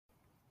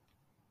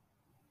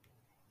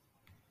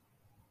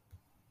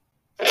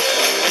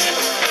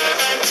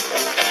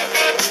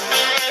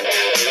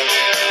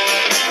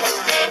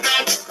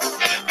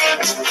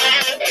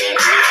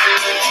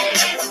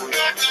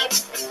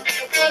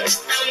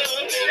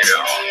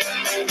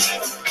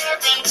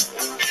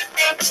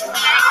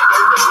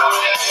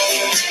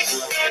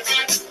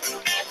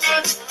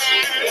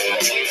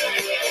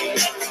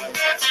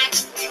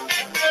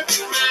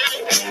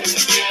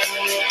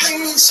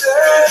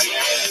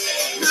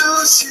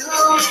you,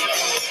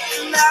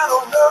 and I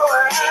don't know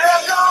what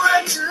I'm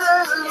gonna do.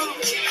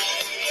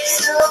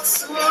 So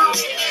soon,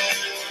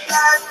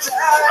 I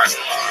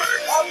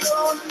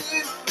don't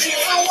need a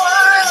reason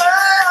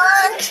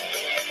why.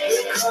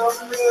 I'm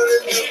every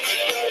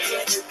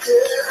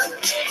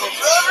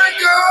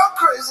girl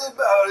crazy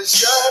about a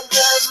shot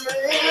that's me.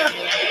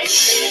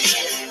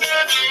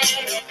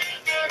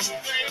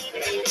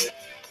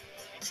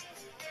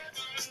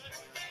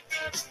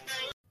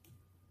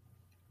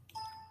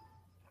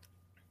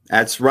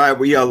 That's right.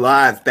 We are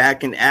live,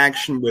 back in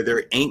action where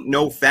there ain't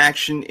no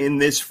faction in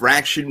this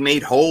fraction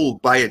made whole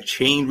by a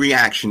chain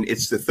reaction.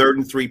 It's the 3rd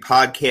and 3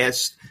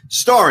 podcast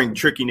starring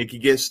Tricky Nicky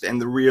Gist and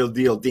the real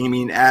deal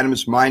Damian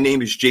Adams. My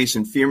name is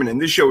Jason Fearman,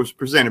 and this show is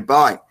presented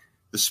by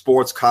the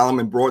Sports Column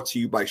and brought to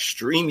you by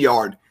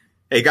StreamYard.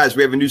 Hey, guys,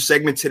 we have a new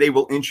segment today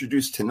we'll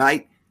introduce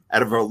tonight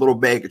out of our little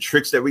bag of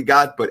tricks that we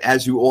got. But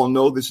as you all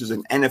know, this is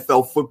an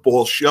NFL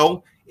football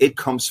show. It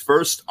comes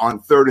first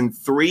on 3rd and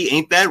 3.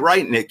 Ain't that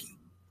right, Nikki?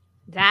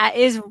 That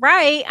is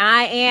right.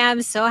 I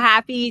am so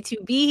happy to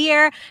be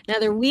here.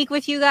 Another week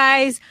with you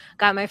guys.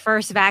 Got my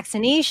first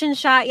vaccination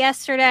shot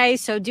yesterday,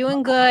 so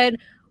doing good.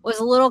 Was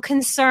a little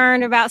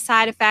concerned about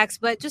side effects,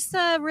 but just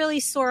a really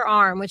sore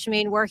arm, which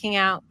made working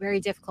out very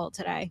difficult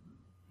today.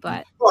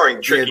 But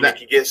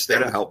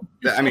that'll help.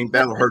 I mean,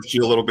 that'll hurt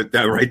you a little bit,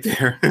 though, right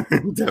there.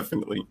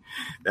 Definitely.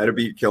 That'll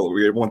be a killer.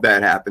 We don't want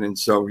that happening.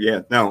 So,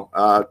 yeah, no.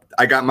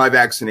 I got my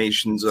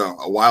vaccinations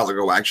a while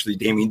ago, actually.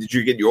 Damien, did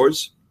you get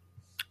yours?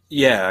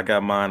 Yeah, I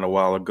got mine a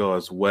while ago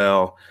as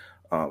well.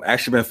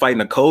 Actually been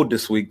fighting a cold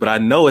this week, but I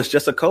know it's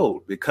just a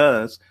cold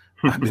because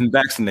I've been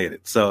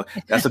vaccinated. So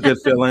that's a good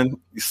feeling.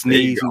 You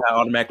sneeze, you're not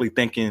automatically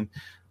thinking,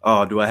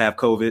 oh, do I have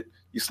COVID?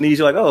 You sneeze,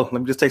 you're like, oh,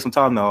 let me just take some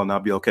Tylenol and I'll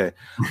be okay.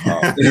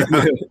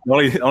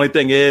 The only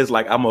thing is,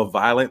 like, I'm a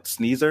violent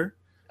sneezer.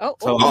 I'm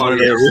one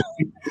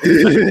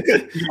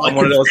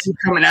of those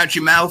coming out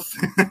your mouth.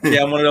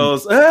 Yeah, I'm one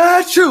of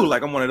those, true.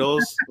 Like, I'm one of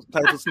those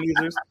types of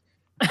sneezers.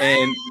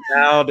 And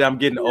now that I'm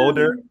getting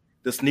older,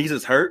 the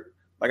sneezes hurt.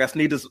 Like, I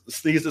sneezed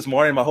this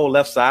morning, my whole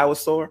left side was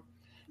sore.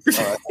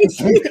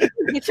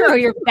 You throw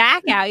your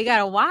back out. You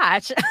gotta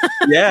watch.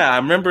 Yeah, I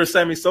remember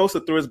Sammy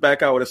Sosa threw his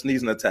back out with a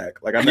sneezing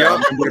attack. Like, I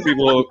remember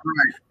people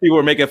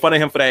were making fun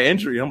of him for that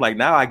injury. I'm like,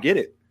 now I get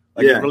it.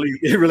 Like,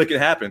 it really can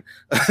happen.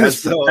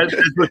 That's what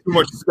too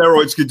much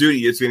steroids could do to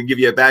you. It's going to give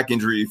you a back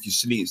injury if you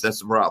sneeze. That's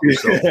the problem.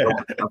 So,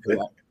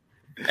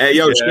 hey,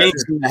 yo,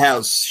 Shane's in the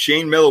house.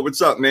 Shane Miller,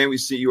 what's up, man? We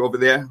see you over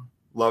there.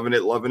 Loving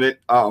it.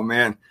 Oh,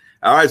 man.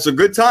 All right, so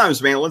good times,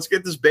 man. Let's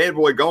get this bad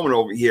boy going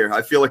over here.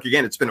 I feel like,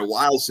 again, it's been a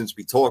while since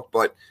we talked.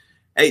 But,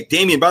 hey,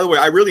 Damien, by the way,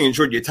 I really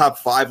enjoyed your top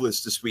 5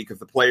 list this week of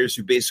the players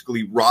who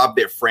basically robbed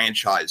their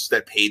franchise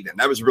that paid them.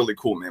 That was really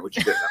cool, man, what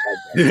you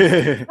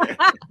did.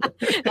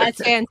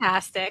 That's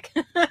fantastic.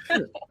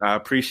 I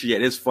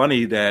appreciate it. It's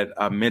funny that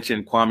I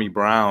mentioned Kwame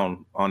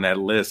Brown on that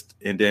list,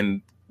 and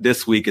then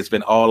this week it's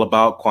been all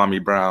about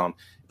Kwame Brown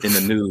in the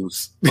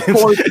news.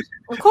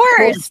 Of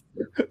course.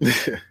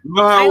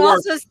 I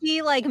also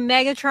see, like,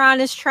 Megatron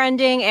is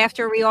trending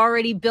after we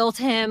already built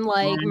him,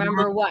 like,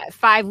 remember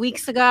 5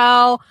 weeks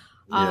ago?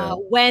 Yeah.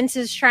 Wentz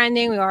is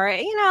trending. We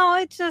already,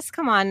 it's just,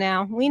 come on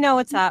now. We know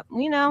what's up.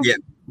 We know. Yeah,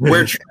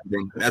 we're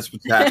trending. That's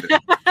what's happening.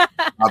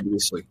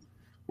 Obviously.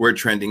 We're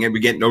trending, and we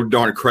get no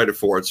darn credit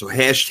for it. So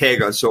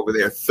hashtag us over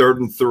there, 3rd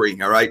and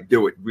 3. All right,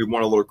 do it. We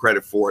want a little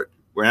credit for it.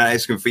 We're not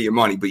asking for your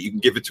money, but you can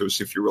give it to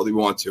us if you really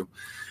want to.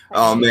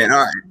 Oh, man.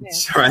 All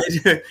right. All right.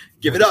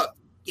 Give it up.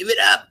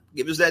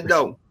 Give us that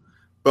dough.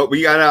 But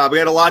we got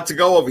a lot to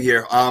go over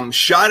here.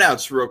 Shout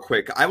outs real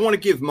quick. I want to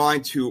give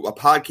mine to a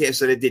podcast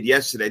that I did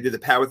yesterday. I did the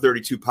Power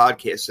 32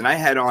 podcast, and I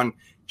had on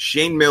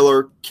Shane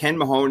Miller, Ken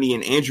Mahoney,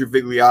 and Andrew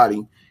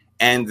Vigliotti.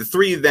 And the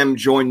 3 of them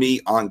joined me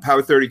on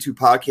Power 32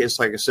 podcast,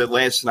 like I said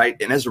last night.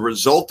 And as a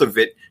result of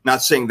it,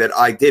 not saying that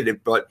I did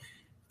it, but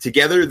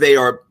together they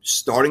are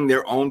starting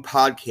their own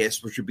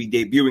podcast, which will be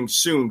debuting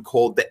soon,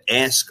 called the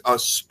Ask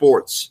Us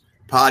Sports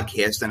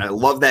podcast. And I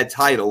love that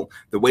title.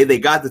 The way they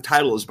got the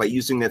title is by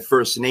using their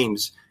first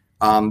names.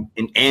 And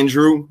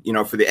Andrew,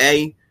 for the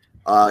A,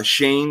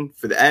 Shane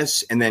for the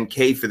S, and then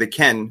K for the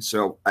Ken.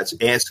 So that's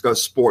Ask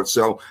Us Sports.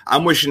 So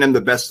I'm wishing them the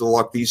best of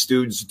luck. These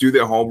dudes do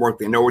their homework.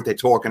 They know what they're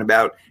talking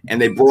about,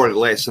 and they brought it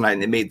last night,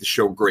 and they made the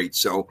show great.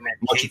 So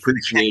much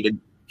appreciated.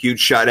 Huge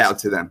shout out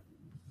to them.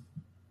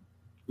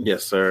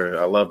 Yes, sir.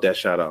 I love that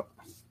shout out.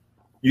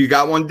 You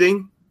got one,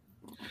 Ding?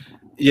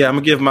 Yeah, I'm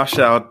going to give my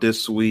shout out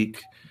this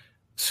week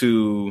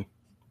to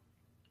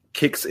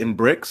Kicks and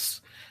Bricks.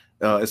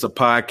 It's a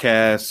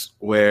podcast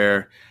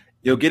where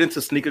you'll get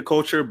into sneaker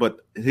culture, but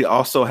he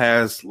also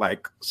has,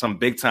 like, some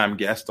big time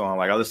guests on.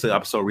 Like, I listened to an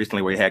episode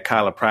recently where he had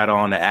Kyla Pratt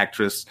on, the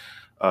actress.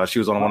 She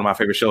was on one of my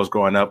favorite shows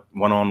growing up,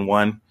 One on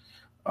One.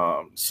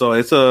 So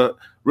it's a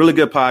really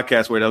good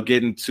podcast where they'll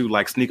get into,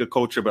 like, sneaker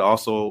culture, but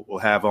also will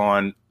have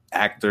on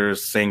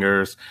actors,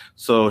 singers.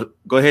 So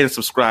go ahead and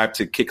subscribe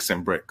to Kicks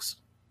and Bricks.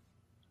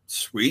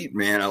 Sweet,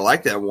 man. I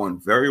like that one.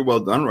 Very well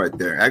done right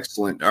there.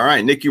 Excellent. All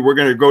right, Nikki, we're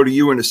going to go to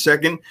you in a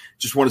second.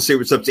 Just want to say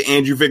what's up to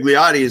Andrew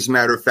Vigliotti, as a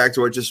matter of fact,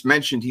 who I just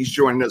mentioned. He's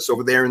joining us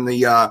over there in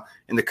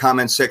the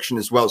comment section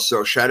as well.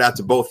 So shout out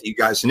to both of you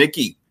guys.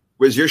 Nikki,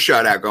 where's your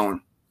shout out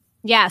going?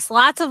 Yes,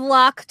 lots of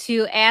luck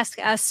to Ask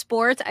Us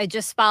Sports. I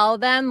just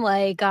followed them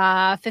like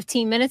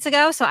 15 minutes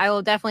ago, so I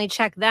will definitely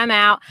check them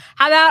out.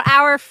 How about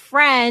our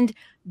friend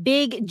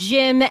Big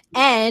Jim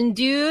N?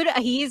 Dude,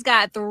 he's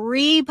got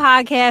 3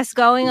 podcasts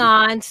going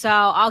on, so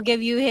I'll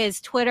give you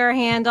his Twitter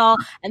handle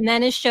and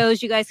then his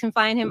shows. You guys can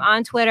find him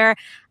on Twitter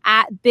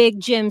at Big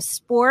Jim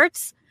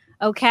Sports.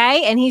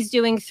 Okay, and he's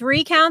doing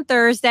 3 Count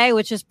Thursday,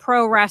 which is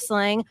pro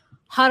wrestling,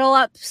 Huddle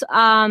Up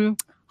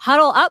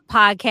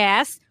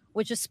podcast,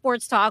 which is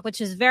sports talk,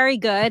 which is very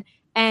good,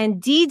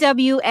 and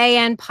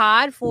DWAN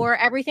pod for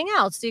everything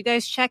else. So you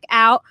guys check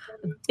out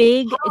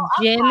Big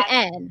Jim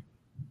N.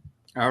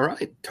 All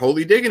right.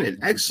 Totally digging it.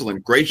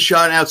 Excellent. Great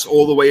shout outs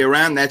all the way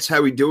around. That's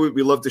how we do it.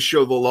 We love to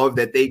show the love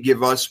that they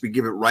give us. We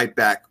give it right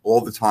back all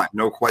the time.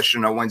 No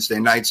question on Wednesday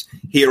nights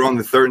here on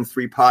the 3rd and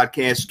 3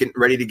 podcast, getting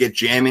ready to get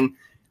jamming.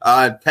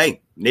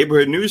 Hey,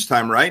 neighborhood news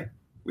time, right?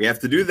 We have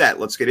to do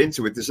that. Let's get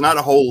into it. There's not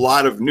a whole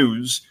lot of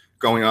news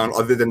going on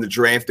other than the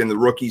draft and the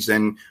rookies,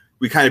 and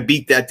we kind of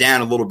beat that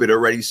down a little bit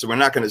already, so we're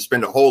not going to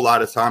spend a whole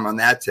lot of time on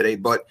that today.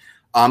 But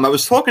I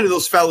was talking to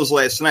those fellows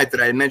last night that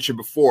I had mentioned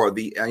before,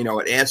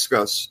 at Ask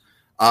Us,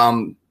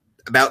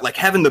 about like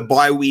having the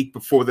bye week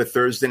before the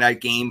Thursday night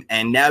game,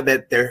 and now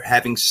that they're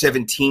having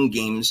 17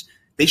 games,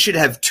 they should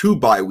have 2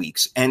 bye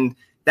weeks, and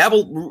that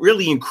will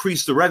really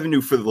increase the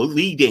revenue for the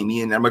league,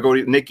 Damien. I'm going to go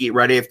to Nikki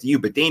right after you,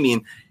 but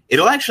Damien,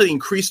 it'll actually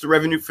increase the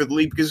revenue for the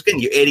league because, again,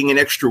 you're adding an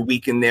extra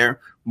week in there,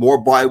 more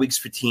bye weeks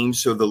for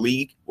teams, so the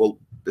league will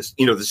 – the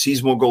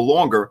season will go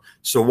longer.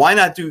 So why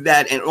not do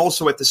that? And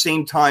also at the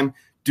same time,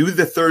 do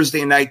the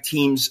Thursday night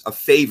teams a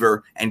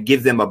favor and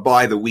give them a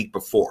bye the week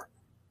before.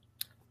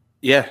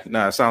 Yeah,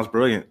 no, it sounds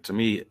brilliant to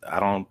me. I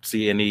don't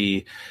see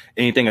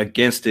anything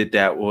against it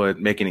that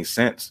would make any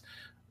sense.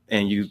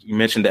 And you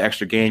mentioned the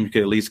extra game. You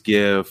could at least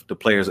give the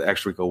players an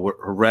extra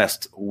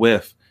rest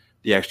with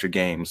the extra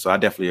game. So I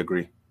definitely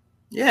agree.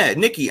 Yeah,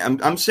 Nikki,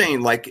 I'm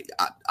saying, like,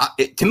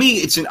 to me,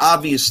 it's an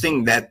obvious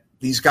thing that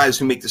these guys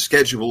who make the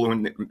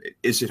schedule,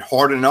 is it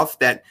hard enough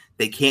that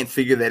they can't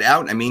figure that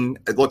out? I mean,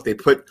 look, they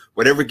put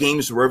whatever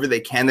games wherever they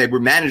can. They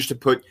were managed to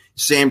put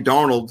Sam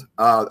Darnold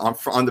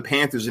on the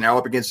Panthers and now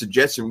up against the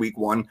Jets in week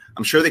 1.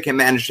 I'm sure they can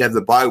manage to have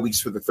the bye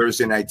weeks for the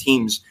Thursday night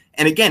teams.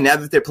 And again, now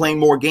that they're playing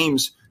more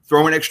games,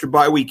 throw an extra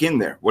bye week in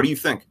there. What do you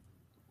think?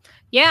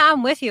 Yeah,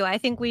 I'm with you. I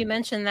think we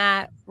mentioned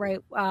that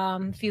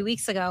a few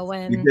weeks ago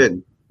when you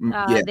did.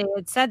 They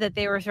had said that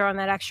they were throwing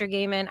that extra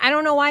game in. I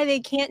don't know why they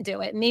can't do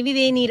it. Maybe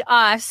they need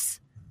us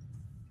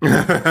to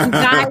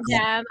guide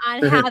them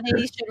on how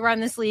they should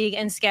run this league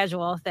and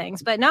schedule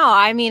things. But no,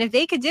 I mean, if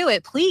they could do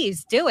it,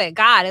 please do it.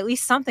 God, at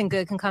least something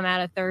good can come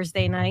out of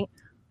Thursday night.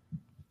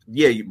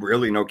 Yeah, you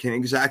really no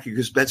kidding. Exactly,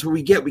 because that's what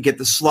we get. We get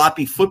the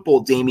sloppy football,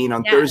 Damien,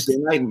 on Thursday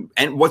night.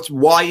 And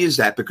why is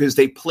that? Because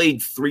they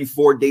played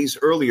 3-4 days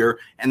earlier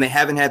and they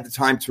haven't had the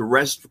time to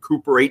rest,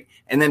 recuperate,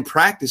 and then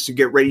practice to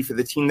get ready for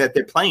the team that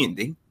they're playing,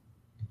 D.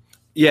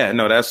 Yeah,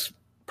 no, that's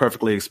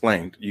perfectly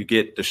explained. You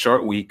get the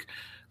short week,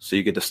 so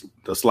you get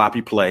the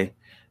sloppy play,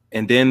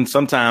 and then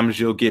sometimes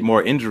you'll get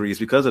more injuries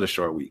because of the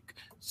short week.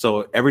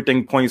 So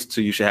everything points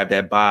to you should have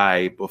that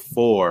bye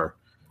before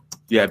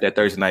you have that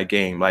Thursday night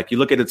game. Like you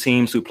look at the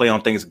teams who play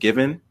on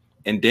Thanksgiving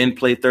and then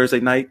play Thursday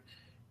night,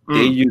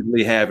 they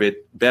usually have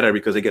it better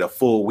because they get a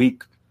full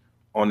week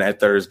on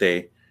that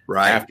Thursday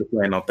after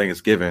playing on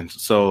Thanksgiving.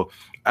 So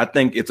I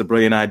think it's a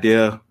brilliant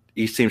idea.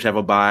 Each team should have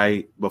a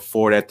bye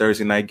before that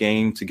Thursday night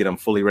game to get them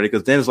fully ready,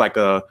 because then it's like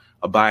a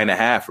bye and a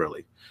half,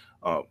 really.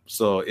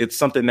 So it's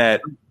something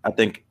that I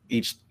think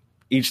each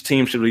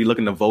team should be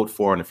looking to vote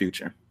for in the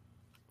future.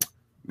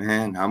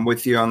 Man, I'm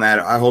with you on that.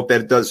 I hope that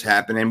it does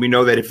happen. And we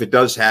know that if it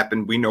does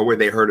happen, we know where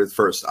they heard it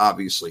first,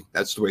 obviously.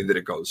 That's the way that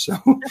it goes. So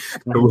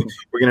we're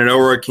going to know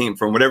where it came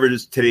from. Whatever it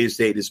is, today's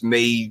date is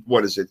May,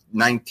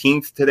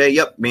 19th today?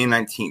 Yep, May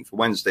 19th,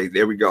 Wednesday.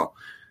 There we go.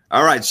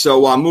 All right,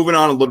 so moving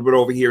on a little bit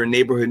over here in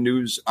neighborhood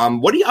news. I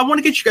want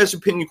to get you guys'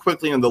 opinion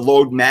quickly on the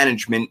load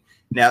management.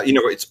 Now,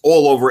 it's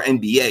all over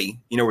NBA,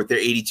 with their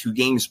 82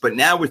 games, but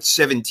now with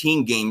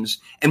 17 games,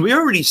 and we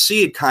already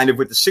see it kind of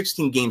with the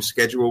 16-game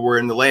schedule where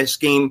in the last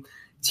game,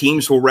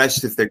 teams will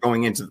rest if they're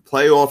going into the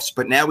playoffs,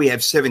 but now we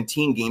have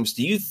 17 games.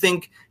 Do you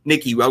think,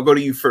 Nikki, I'll go to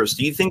you first.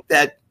 Do you think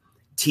that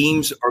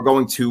teams are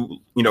going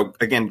to,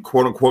 again,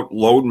 quote unquote,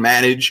 load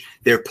manage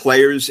their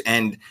players?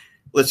 And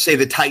let's say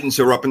the Titans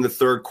are up in the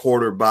third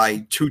quarter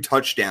by 2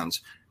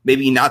 touchdowns,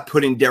 maybe not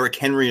put in Derrick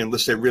Henry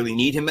unless they really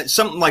need him,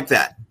 something like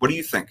that. What do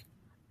you think?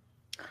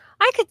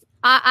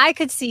 I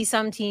could see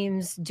some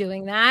teams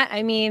doing that.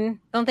 I mean,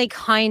 don't they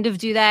kind of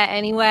do that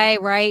anyway,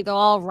 right? They'll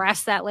all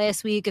rest that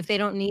last week if they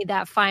don't need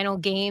that final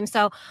game.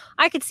 So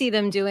I could see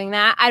them doing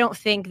that. I don't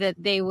think that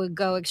they would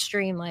go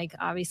extreme, like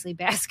obviously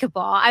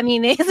basketball. I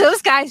mean,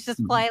 those guys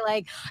just play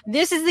like,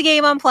 this is the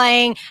game I'm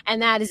playing,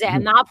 and that is it.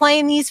 I'm not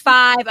playing these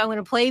 5. I'm going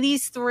to play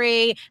these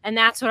 3, and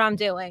that's what I'm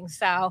doing.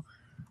 So.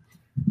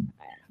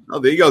 Oh,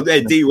 there you go.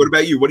 Hey, D, what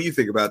about you? What do you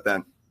think about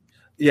that?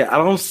 Yeah, I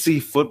don't see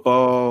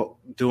football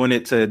doing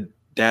it to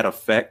that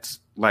effect.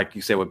 Like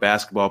you said, with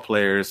basketball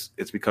players,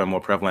 it's become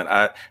more prevalent.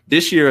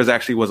 This year was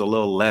a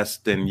little less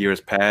than years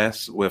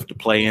past, with the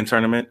play-in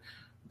tournament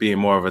being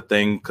more of a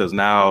thing, because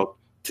now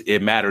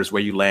it matters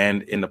where you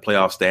land in the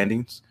playoff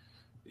standings.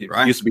 It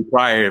used to be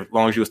prior, as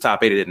long as you was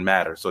top 8, it didn't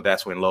matter. So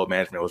that's when load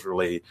management was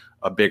really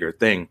a bigger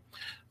thing.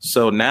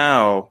 So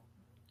now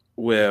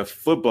with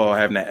football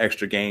having that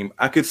extra game,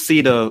 I could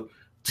see the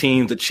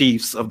teams, the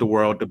Chiefs of the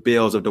world, the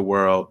Bills of the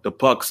world, the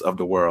Bucks of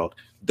the world,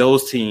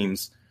 those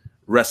teams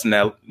resting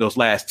those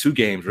last 2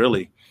 games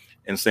really,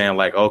 and saying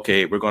like,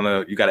 okay,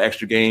 you got an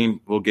extra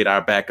game, we'll get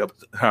our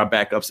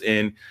backups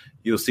in.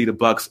 You'll see the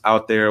Bucks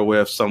out there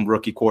with some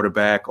rookie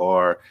quarterback,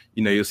 or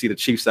you'll see the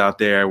Chiefs out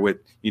there with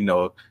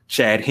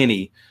Chad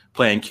Henne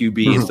playing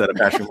QB instead of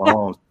Patrick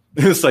Mahomes.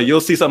 So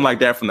you'll see something like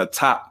that from the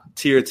top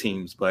tier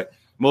teams, but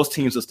most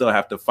teams will still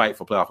have to fight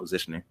for playoff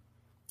positioning.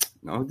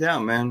 No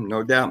doubt, man.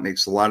 No doubt.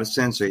 Makes a lot of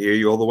sense. I hear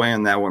you all the way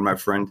on that one, my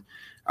friend.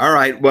 All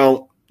right.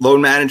 Well,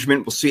 load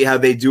management, we'll see how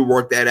they do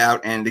work that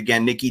out. And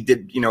again, Nikki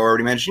did,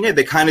 already mention,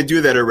 they kind of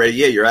do that already.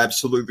 Yeah, you're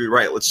absolutely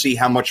right. Let's see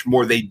how much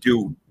more they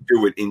do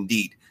it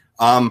indeed.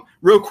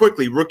 Real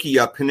quickly, rookie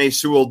Penei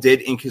Sewell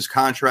did ink his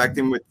contract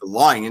in with the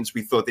Lions.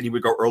 We thought that he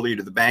would go earlier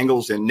to the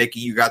Bengals. And Nikki,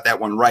 you got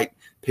that one right,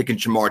 picking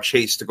Jamar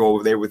Chase to go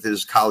over there with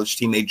his college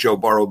teammate Joe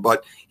Burrow.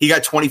 But he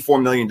got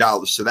 $24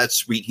 million, so that's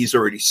sweet. He's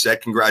already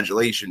set.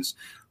 Congratulations.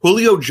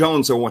 Julio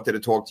Jones, I wanted to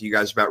talk to you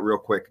guys about real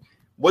quick.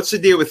 What's the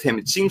deal with him?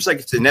 It seems like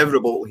it's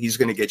inevitable he's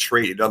going to get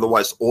traded.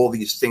 Otherwise, all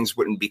these things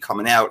wouldn't be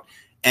coming out.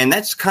 And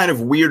that's kind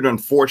of weird and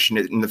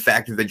unfortunate in the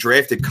fact that they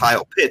drafted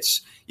Kyle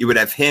Pitts. You would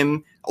have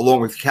him along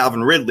with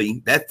Calvin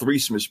Ridley. That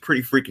threesome is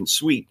pretty freaking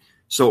sweet.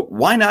 So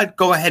why not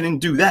go ahead and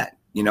do that?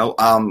 I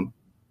don't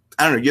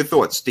know. Your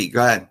thoughts, Steve.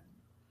 Go ahead.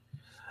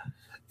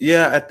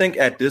 Yeah, I think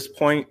at this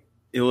point,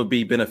 it would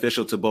be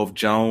beneficial to both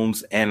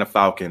Jones and the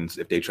Falcons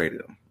if they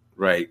traded him,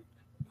 right?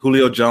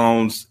 Julio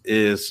Jones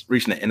is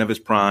reaching the end of his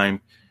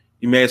prime.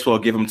 You may as well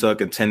give him to a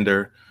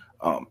contender.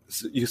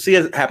 So you see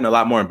it happen a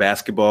lot more in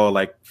basketball.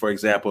 Like, for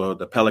example,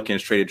 the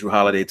Pelicans traded Drew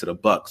Holiday to the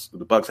Bucks.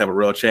 The Bucks have a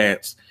real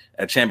chance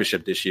at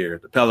championship this year.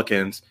 The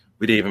Pelicans,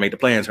 we didn't even make the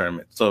play-in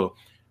tournament. So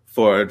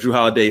for Drew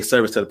Holiday's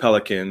service to the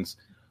Pelicans,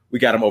 we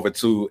got him over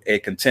to a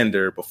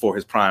contender before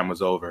his prime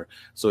was over.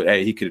 So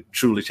he could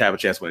truly have a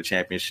chance to win a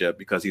championship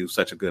because he was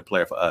such a good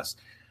player for us.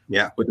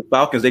 Yeah. With the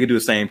Falcons, they could do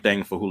the same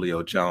thing for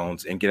Julio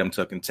Jones and get him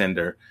to a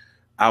contender.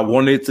 I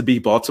wanted it to be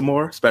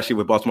Baltimore, especially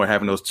with Baltimore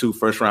having those 2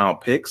 first-round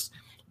picks.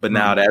 But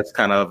now that's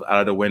kind of out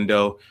of the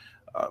window.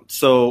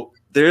 So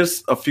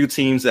there's a few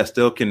teams that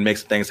still can make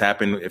some things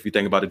happen if you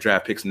think about the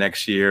draft picks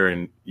next year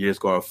and years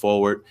going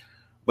forward.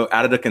 But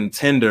out of the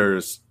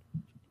contenders,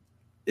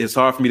 it's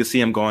hard for me to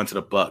see him going to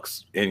the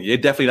Bucks. And you're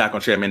definitely not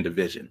going to trade him in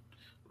division,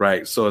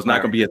 right? So it's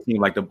not going to be a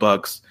team like the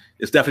Bucks.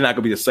 It's definitely not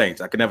going to be the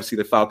Saints. I could never see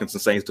the Falcons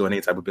and Saints doing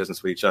any type of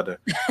business with each other.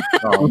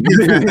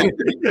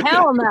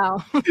 Hell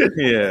no.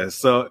 Yeah.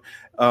 So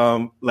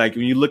like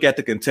when you look at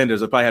the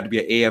contenders, it'll probably have to be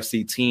an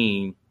AFC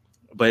team.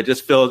 But it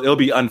just feels it'll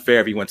be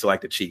unfair if he went to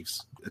like the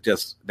Chiefs.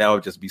 That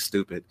would just be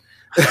stupid.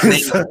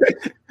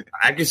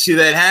 I can see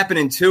that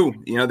happening too.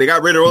 They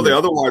got rid of all the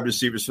other wide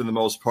receivers for the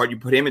most part. You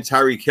put him and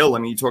Tyreek Hill. I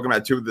mean, you're talking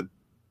about 2 of the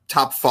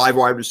top 5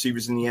 wide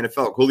receivers in the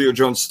NFL. Julio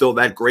Jones still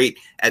that great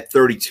at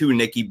 32,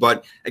 Nikki.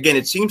 But again,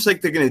 it seems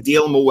like they're going to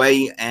deal him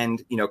away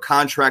and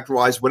contract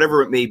wise,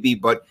 whatever it may be.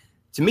 But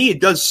to me,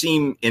 it does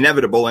seem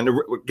inevitable. And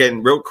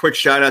again, real quick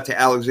shout out to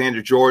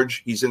Alexander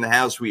George. He's in the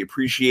house. We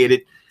appreciate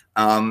it.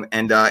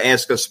 And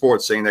Ask Us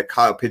Sports saying that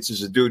Kyle Pitts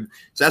is a dude.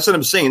 So that's what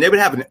I'm saying. They would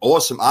have an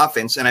awesome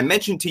offense. And I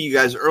mentioned to you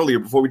guys earlier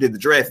before we did the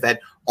draft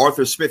that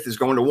Arthur Smith is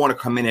going to want to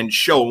come in and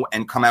show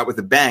and come out with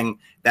a bang.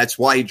 That's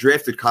why he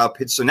drafted Kyle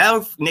Pitts. So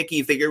now, Nikki,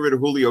 if they get rid of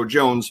Julio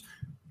Jones,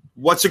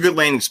 what's a good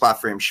landing spot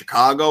for him?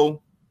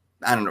 Chicago?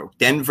 I don't know.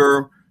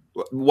 Denver?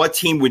 What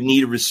team would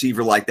need a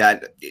receiver like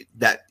that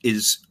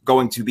is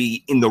going to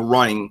be in the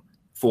running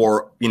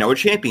for, a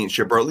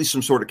championship or at least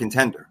some sort of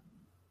contender?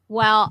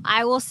 Well,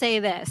 I will say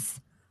this.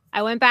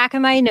 I went back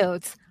in my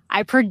notes.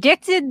 I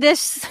predicted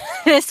this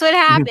would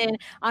happen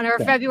on our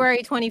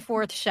February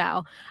 24th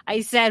show.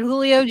 I said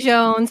Julio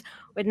Jones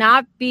would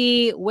not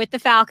be with the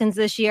Falcons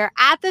this year.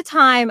 At the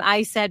time,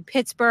 I said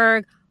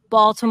Pittsburgh,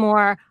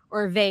 Baltimore,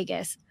 or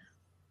Vegas.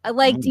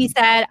 Like Dee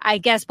said, I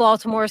guess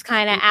Baltimore's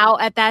kind of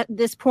out at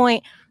this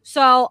point.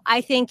 So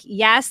I think,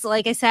 yes,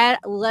 like I said,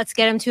 let's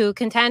get him to a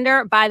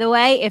contender. By the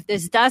way, if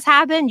this does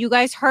happen, you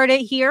guys heard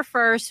it here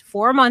first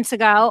 4 months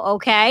ago.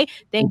 Okay.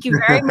 Thank you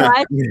very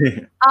much.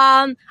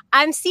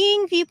 I'm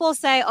seeing people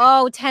say,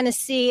 oh,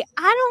 Tennessee.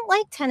 I don't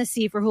like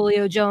Tennessee for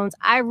Julio Jones.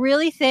 I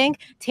really think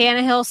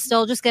Tannehill's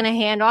still just going to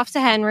hand off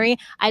to Henry.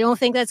 I don't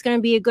think that's going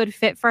to be a good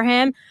fit for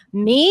him.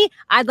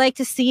 I'd like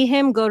to see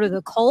him go to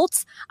the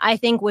Colts. I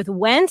think with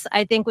Wentz,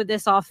 I think with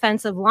this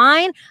offensive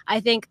line, I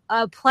think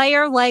a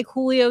player like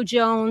Julio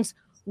Jones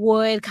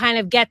would kind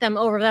of get them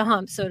over the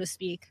hump, so to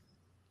speak.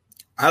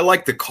 I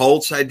like the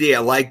Colts idea.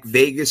 I like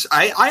Vegas.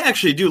 I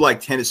actually do like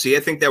Tennessee. I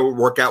think that would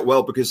work out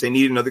well because they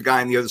need another guy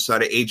on the other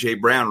side of A.J.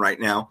 Brown right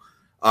now.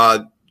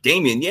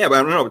 Damian, yeah, but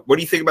I don't know. What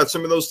do you think about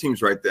some of those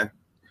teams right there?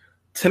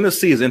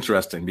 Tennessee is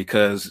interesting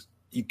because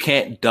you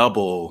can't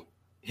double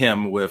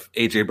him with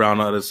A.J. Brown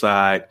on the other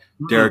side,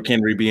 Derrick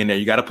Henry being there.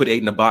 You got to put 8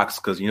 in the box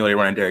because you know they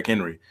run Derrick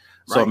Henry.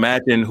 So Right.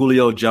 Imagine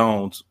Julio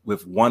Jones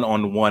with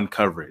one-on-one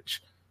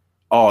coverage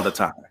all the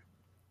time.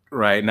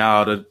 Right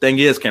now, the thing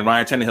is, can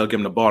Ryan Tannehill give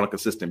him the ball on a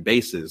consistent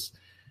basis,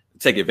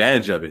 take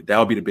advantage of it? That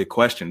would be the big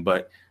question.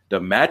 But the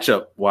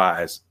matchup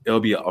wise, it'll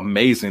be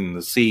amazing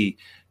to see.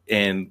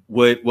 And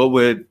what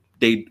would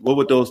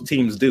those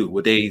teams do?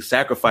 Would they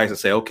sacrifice and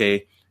say,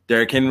 okay,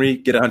 Derrick Henry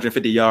get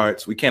 150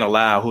 yards? We can't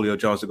allow Julio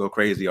Jones to go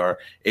crazy or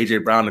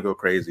AJ Brown to go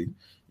crazy.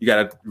 You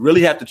got to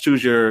really have to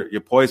choose your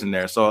poison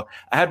there. So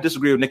I have to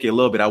disagree with Nikki a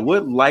little bit. I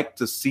would like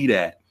to see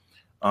that,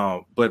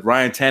 but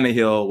Ryan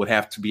Tannehill would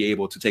have to be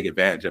able to take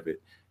advantage of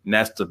it. And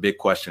that's the big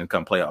question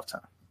come playoff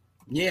time.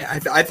 Yeah,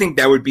 I think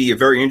that would be a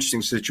very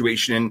interesting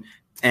situation.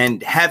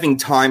 And having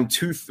time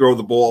to throw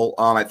the ball,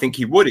 I think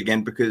he would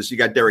again because you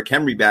got Derrick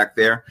Henry back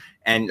there.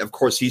 And, of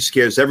course, he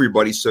scares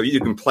everybody. So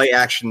you can play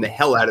action the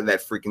hell out of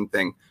that freaking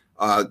thing,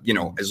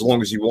 as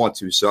long as you want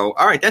to. So,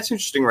 all right, that's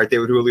interesting right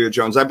there with Julio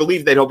Jones. I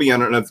believe that he'll be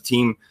on another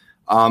team,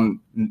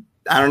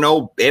 I don't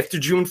know, after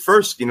June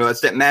 1st.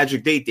 That's that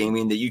magic date,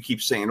 Damian, that you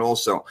keep saying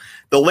also.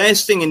 The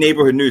last thing in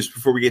neighborhood news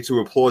before we get to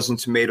applause and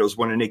tomatoes,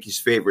 one of Nikki's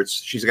favorites,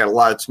 she's got a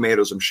lot of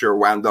tomatoes, I'm sure,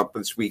 wound up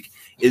this week,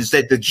 is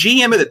that the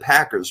GM of the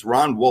Packers,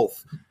 Ron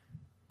Wolf,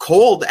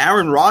 called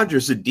Aaron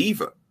Rodgers a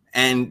diva.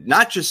 And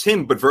not just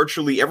him, but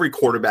virtually every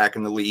quarterback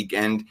in the league.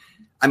 And,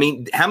 I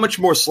mean, how much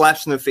more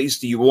slaps in the face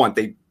do you want?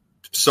 They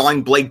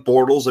signed Blake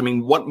Bortles. I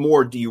mean, what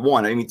more do you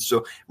want? I mean,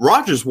 so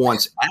Rodgers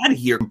wants out of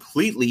here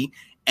completely.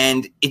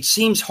 And it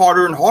seems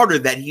harder and harder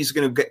that he's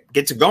going to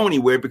get to go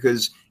anywhere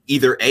because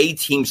either A,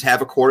 teams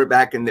have a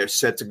quarterback and they're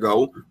set to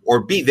go, or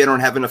B, they don't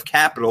have enough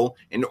capital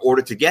in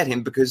order to get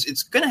him because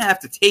it's going to have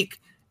to take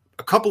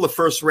a couple of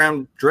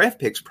first-round draft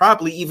picks,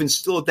 probably even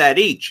still at that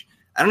age.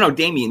 I don't know,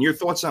 Damian, your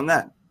thoughts on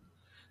that?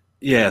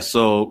 Yeah,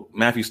 so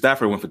Matthew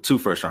Stafford went for 2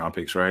 first-round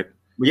picks, right?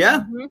 Yeah.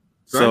 Mm-hmm.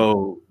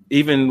 So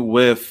even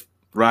with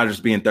Rodgers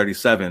being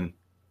 37,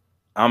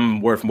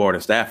 I'm worth more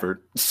than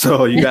Stafford.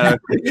 So you gotta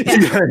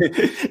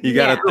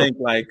think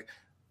like,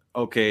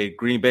 okay,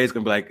 Green Bay's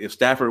gonna be like, if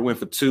Stafford went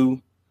for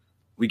 2,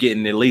 we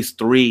getting at least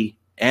 3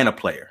 and a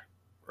player,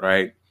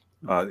 right?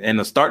 And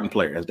a starting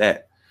player as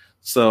that.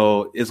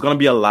 So it's gonna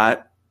be a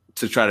lot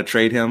to try to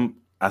trade him.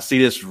 I see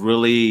this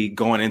really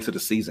going into the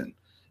season.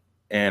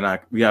 And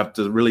we have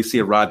to really see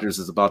if Rodgers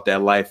is about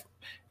that life,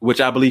 which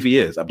I believe he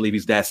is. I believe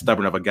he's that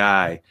stubborn of a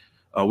guy,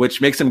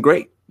 which makes him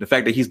great. The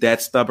fact that he's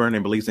that stubborn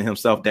and believes in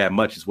himself that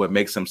much is what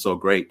makes him so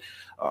great.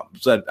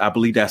 So I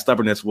believe that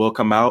stubbornness will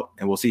come out,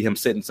 and we'll see him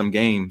sit in some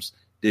games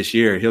this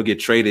year. He'll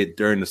get traded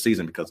during the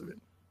season because of it.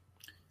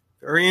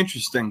 Very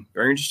interesting.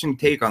 Very interesting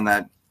take on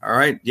that. All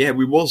right. Yeah,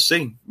 we will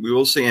see. We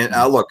will see. And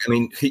look, I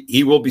mean,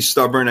 he will be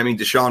stubborn. I mean,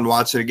 Deshaun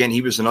Watson, again,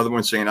 he was another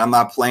one saying, I'm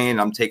not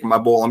playing. I'm taking my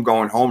ball. I'm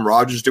going home.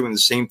 Rodgers doing the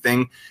same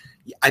thing.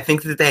 I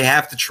think that they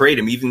have to trade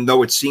him, even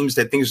though it seems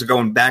that things are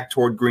going back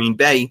toward Green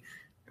Bay.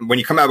 And when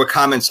you come out with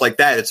comments like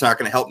that, it's not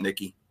going to help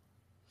Nikki.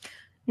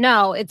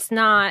 No, it's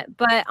not.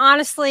 But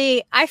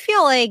honestly, I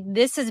feel like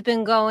this has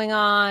been going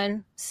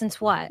on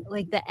since what?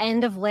 Like the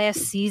end of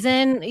last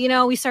season.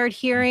 We started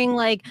hearing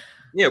like,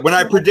 yeah, when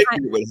I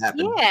predicted it would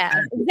happen.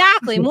 Yeah,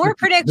 exactly. More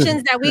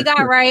predictions that we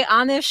got right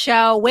on this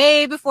show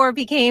way before it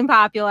became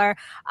popular.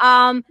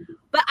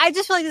 But I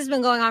just feel like this has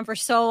been going on for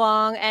so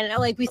long. And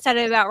like we said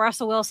it about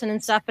Russell Wilson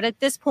and stuff. But at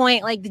this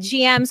point, like the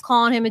GM's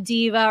calling him a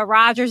diva.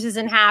 Rodgers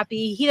isn't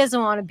happy. He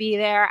doesn't want to be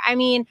there. I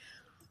mean,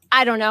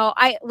 I don't know.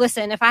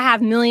 Listen, if I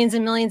have millions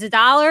and millions of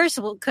dollars,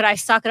 could I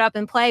suck it up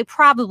and play?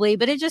 Probably.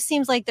 But it just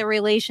seems like the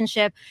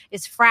relationship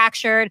is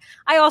fractured.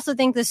 I also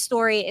think this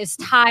story is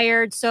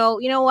tired. So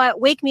you know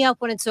what? Wake me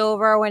up when it's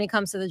over when it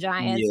comes to the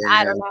Giants. Yeah.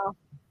 I don't know.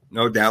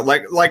 No doubt.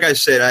 Like I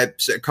said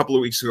a couple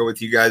of weeks ago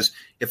with you guys,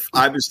 if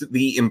I was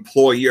the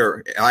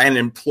employer, I had an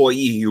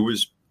employee who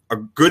was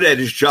good at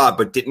his job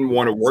but didn't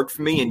want to work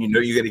for me, and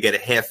you're going to get a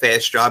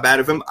half-ass job out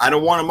of him, I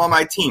don't want him on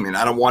my team, and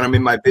I don't want him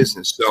in my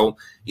business. So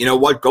you know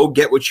what? Go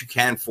get what you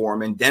can for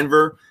him. And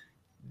Denver,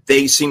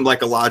 they seem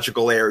like a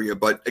logical area.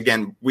 But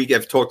again, we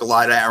have talked a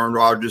lot of Aaron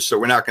Rodgers, so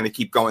we're not going to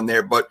keep going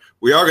there. But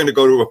we are going to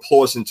go to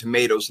applause and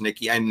tomatoes,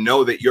 Nikki. I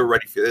know that you're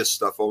ready for this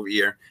stuff over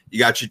here. You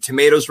got your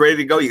tomatoes ready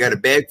to go. You got a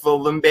bag full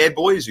of them bad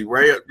boys. You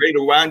ready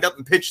to wind up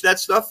and pitch that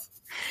stuff?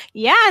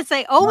 Yes,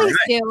 I always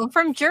do. I'm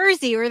from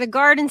Jersey or the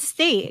Garden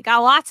State. Got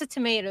lots of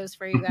tomatoes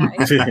for you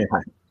guys.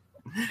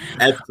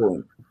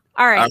 Excellent.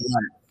 All right.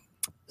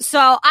 So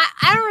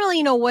I don't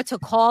really know what to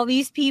call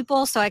these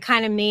people, so I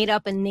kind of made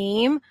up a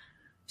name.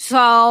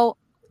 So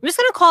I'm just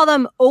going to call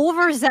them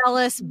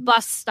overzealous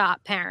bus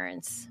stop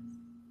parents.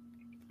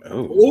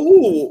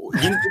 Oh,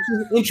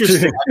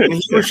 interesting. I can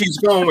hear where she's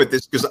going with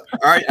this because, all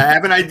right, I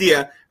have an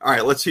idea. All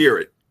right, let's hear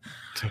it.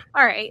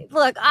 All right.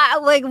 Look,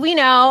 we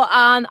know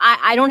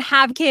I don't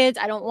have kids.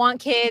 I don't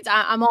want kids.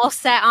 I'm all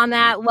set on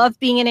that. Love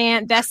being an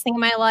aunt. Best thing in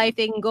my life.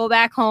 They can go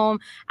back home.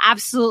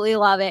 Absolutely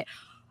love it.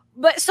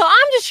 But so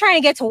I'm just trying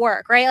to get to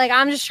work, right? Like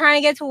I'm just trying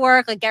to get to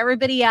work like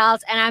everybody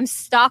else. And I'm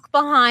stuck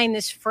behind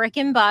this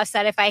freaking bus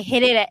that if I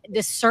hit it at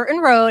this certain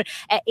road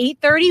at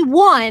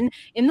 8:31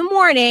 in the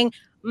morning,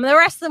 the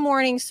rest of the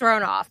morning's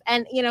thrown off.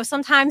 And,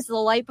 sometimes the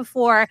light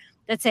before,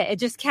 that's it. It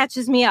just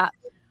catches me up.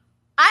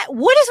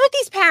 What is with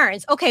these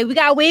parents? Okay, we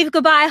got to wave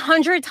goodbye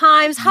 100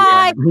 times.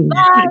 Hi,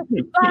 bye,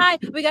 bye.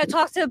 We got to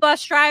talk to the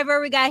bus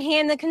driver. We got to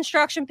hand the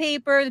construction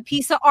paper, the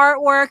piece of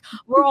artwork.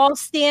 We're all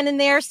standing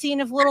there seeing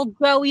if little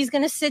Joey's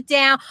going to sit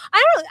down.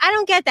 I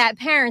don't get that.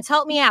 Parents,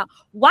 help me out.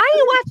 Why are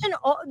you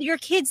watching your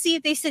kids see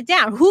if they sit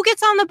down? Who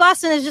gets on the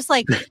bus and is just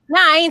like,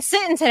 nah, I ain't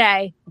sitting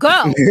today. Go.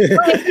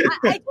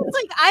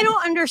 I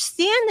don't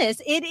understand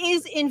this. It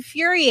is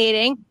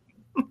infuriating.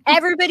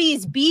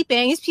 Everybody's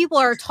beeping. These people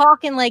are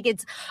talking like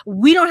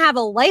we don't have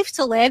a life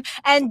to live.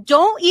 And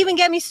don't even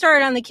get me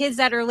started on the kids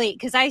that are late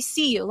because I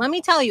see you. Let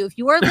me tell you, if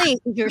you are late,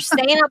 if you're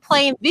staying up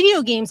playing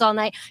video games all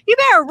night, you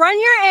better run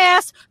your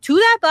ass to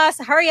that bus,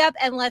 hurry up,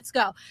 and let's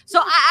go. So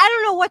I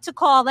don't know what to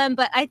call them,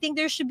 but I think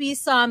there should be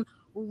some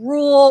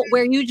rule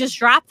where you just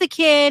drop the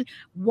kid,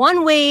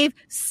 one wave,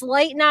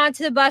 slight nod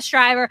to the bus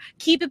driver,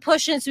 keep it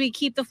pushing so we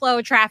keep the flow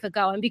of traffic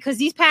going. Because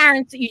these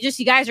parents,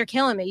 you guys are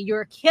killing me.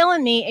 You're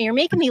killing me and you're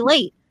making me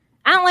late.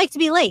 I don't like to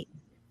be late.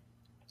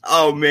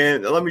 Oh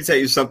man, let me tell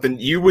you something.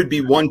 You would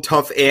be one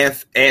tough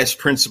ass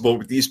principal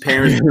with these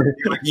parents.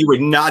 You would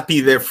not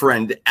be their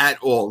friend at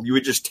all. You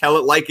would just tell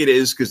it like it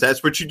is because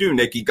that's what you do,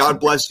 Nikki. God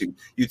bless you.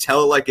 You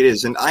tell it like it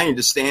is, and I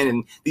understand.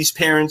 And these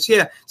parents,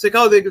 it's like,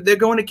 oh, they're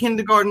going to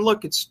kindergarten.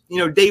 Look, it's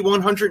day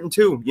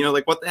 102.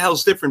 Like what the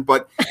hell's different?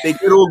 But they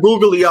get all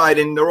googly eyed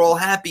and they're all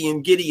happy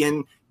and giddy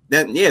and.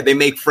 Then, they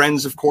make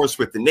friends, of course,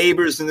 with the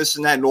neighbors and this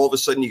and that. And all of a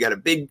sudden, you got a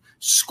big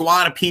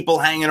squad of people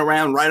hanging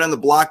around right on the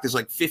block. There's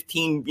like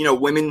 15,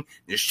 women.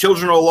 There's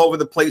children all over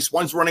the place.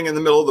 One's running in the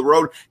middle of the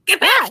road.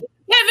 Get back,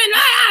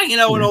 Kevin!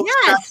 And all this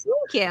stuff.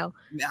 Thank you.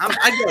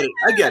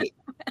 I get it.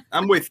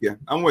 I'm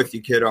with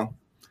you, kiddo.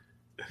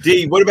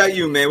 D, what about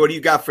you, man? What do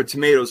you got for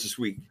tomatoes this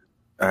week?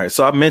 All right.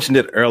 So I mentioned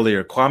it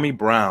earlier. Kwame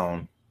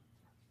Brown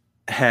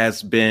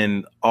has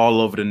been all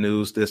over the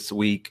news this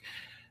week.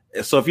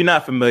 So if you're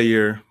not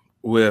familiar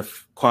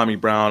with Kwame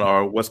Brown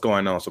or what's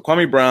going on. So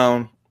Kwame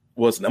Brown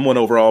was number 1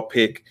 overall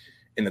pick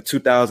in the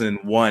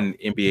 2001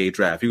 NBA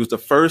draft. He was the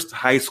first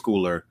high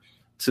schooler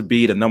to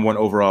be the number 1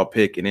 overall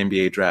pick in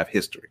NBA draft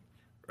history,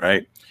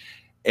 right?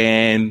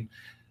 And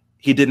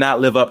he did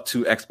not live up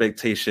to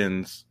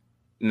expectations,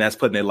 and that's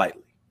putting it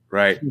lightly,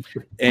 right?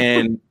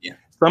 And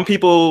some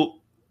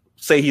people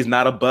say he's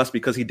not a bust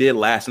because he did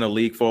last in the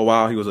league for a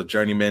while. He was a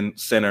journeyman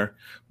center,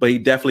 but he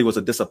definitely was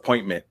a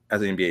disappointment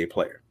as an NBA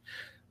player.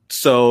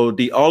 So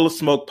the All the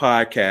Smoke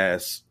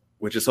podcast,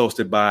 which is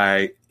hosted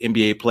by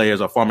NBA players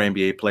or former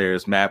NBA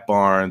players, Matt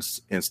Barnes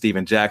and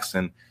Steven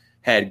Jackson,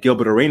 had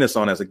Gilbert Arenas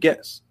on as a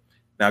guest.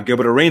 Now,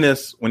 Gilbert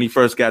Arenas, when he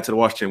first got to the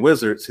Washington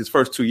Wizards, his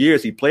first 2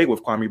 years, he played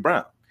with Kwame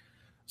Brown.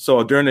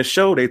 So during the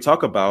show, they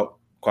talk about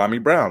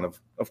Kwame Brown.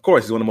 Of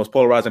course, he's one of the most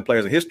polarizing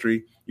players in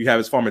history. You have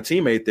his former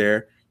teammate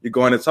there. You're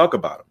going to talk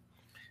about him.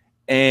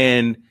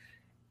 And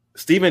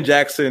Steven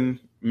Jackson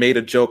made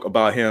a joke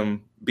about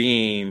him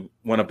being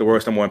one of the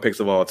worst number 1 picks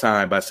of all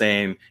time by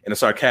saying in a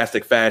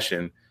sarcastic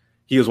fashion,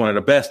 he was one of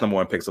the best number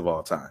 1 picks of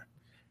all time.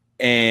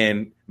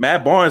 And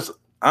Matt Barnes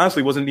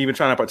honestly wasn't even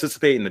trying to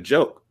participate in the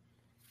joke.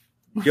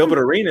 Gilbert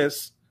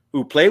Arenas,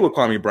 who played with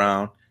Kwame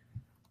Brown,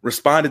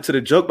 responded to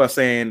the joke by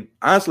saying,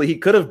 honestly,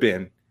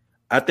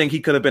 I think he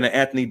could have been an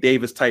Anthony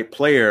Davis type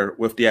player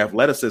with the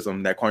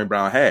athleticism that Kwame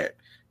Brown had.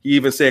 He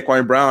even said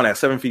Kwame Brown at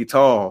 7 feet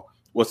tall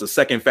was the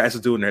second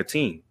fastest dude in their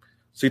team.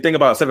 So you think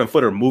about a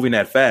 7-footer moving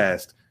that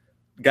fast,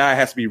 guy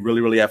has to be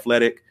really, really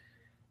athletic.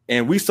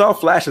 And we saw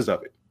flashes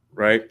of it,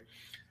 right?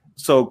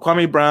 So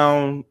Kwame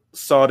Brown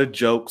saw the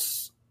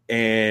jokes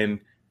and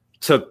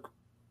took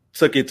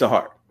it to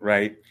heart,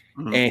 right?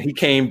 Mm-hmm. And he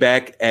came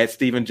back at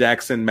Steven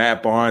Jackson,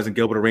 Matt Barnes, and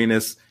Gilbert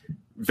Arenas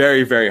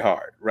very, very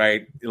hard,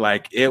 right?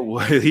 Like they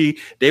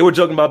were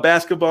joking about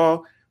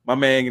basketball. My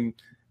man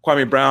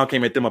Kwame Brown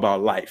came at them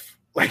about life.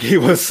 Like he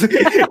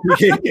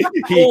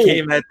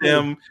came at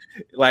them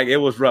like it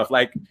was rough.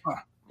 Like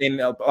And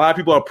a lot of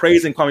people are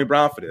praising Kwame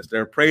Brown for this.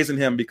 They're praising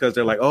him because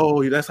they're like,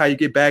 oh, that's how you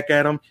get back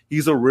at him.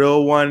 He's a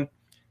real one.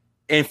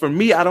 And for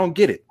me, I don't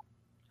get it.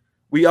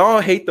 We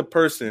all hate the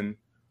person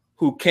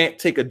who can't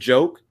take a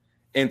joke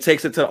and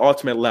takes it to the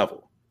ultimate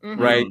level,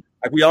 right?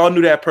 Like we all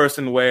knew that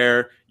person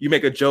where you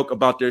make a joke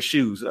about their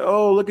shoes.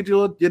 Oh, look at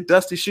your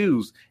dusty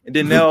shoes. And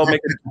then they'll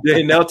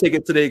take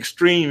it to the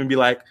extreme and be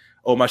like,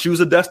 oh, my shoes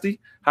are dusty.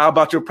 How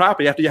about your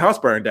property after your house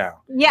burned down?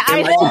 Yeah,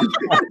 I know.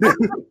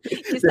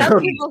 Some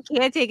people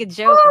can't take a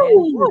joke,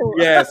 man.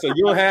 Yeah, so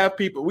you'll have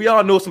people. We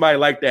all know somebody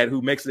like that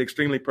who makes it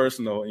extremely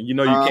personal, and you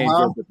know you can't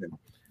joke with them.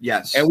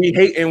 Yes, and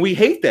we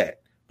hate that.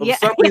 But for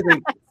some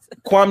reason,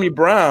 Kwame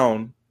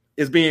Brown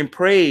is being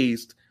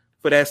praised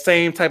for that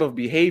same type of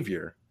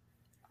behavior,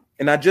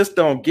 and I just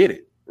don't get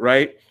it.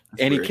 Right?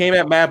 That's and weird. He came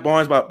at Matt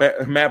Barnes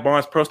about Matt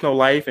Barnes' personal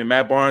life, and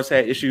Matt Barnes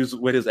had issues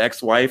with his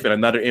ex-wife and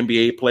another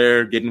NBA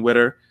player getting with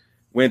her.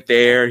 Went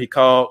there. He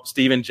called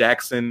Steven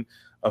Jackson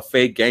a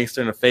fake gangster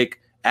and a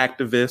fake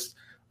activist.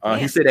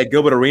 He said that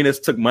Gilbert Arenas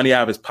took money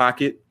out of his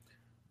pocket.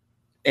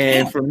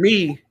 And for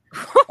me,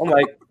 I'm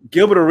like,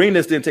 Gilbert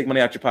Arenas didn't take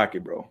money out your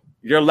pocket, bro.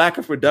 Your lack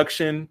of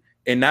production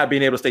and not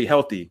being able to stay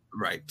healthy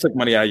took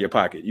money out of your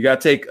pocket. You got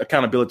to take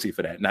accountability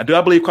for that. Now, do I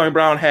believe Kwame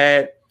Brown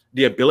had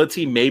the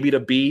ability maybe to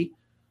be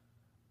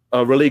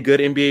a really good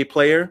NBA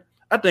player?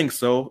 I think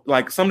so.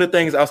 Like some of the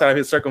things outside of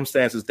his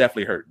circumstances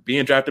definitely hurt.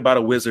 Being drafted by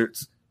the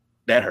Wizards,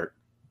 that hurt.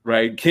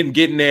 Right,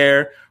 getting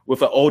there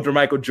with an older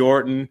Michael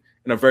Jordan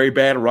and a very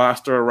bad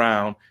roster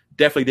around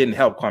definitely didn't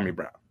help Kwame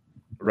Brown,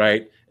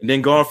 right? And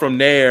then going from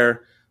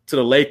there to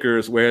the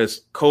Lakers, where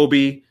it's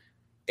Kobe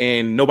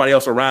and nobody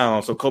else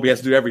around, so Kobe has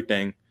to do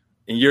everything,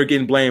 and you're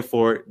getting blamed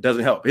for it,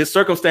 doesn't help. His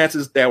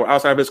circumstances that were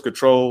outside of his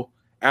control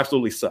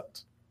absolutely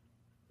sucked,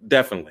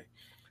 definitely.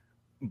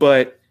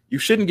 But you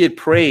shouldn't get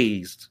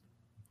praised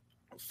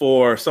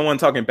for someone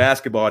talking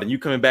basketball and you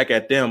coming back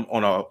at them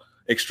on a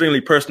extremely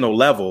personal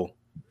level.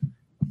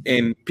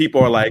 And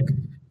people are like,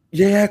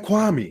 yeah,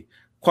 Kwame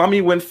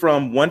went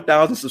from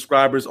 1,000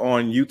 subscribers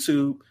on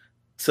YouTube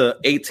to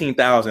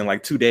 18,000 in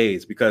like 2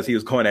 days because he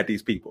was going at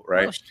these people,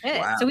 right? Oh, shit.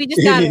 Wow. So we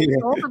just got to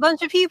insult a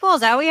bunch of people?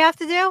 Is that what we have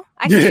to do?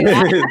 I can do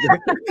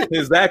that.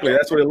 Exactly.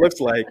 That's what it looks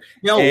like.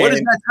 What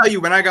does that tell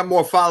you? When I got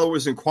more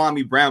followers than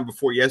Kwame Brown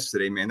before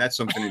yesterday, man, that's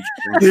something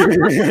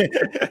interesting. Right?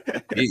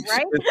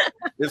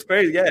 It's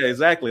crazy. Yeah,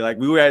 exactly. Like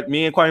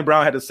me and Kwame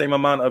Brown had the same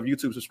amount of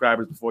YouTube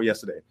subscribers before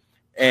yesterday.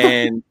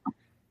 And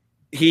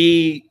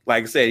he,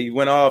 like I said, he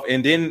went off,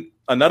 and then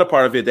another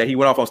part of it that he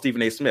went off on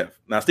Stephen A. Smith.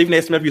 Now, Stephen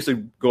A. Smith used to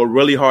go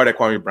really hard at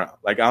Kwame Brown.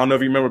 Like, I don't know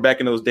if you remember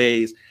back in those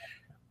days,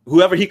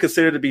 whoever he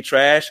considered to be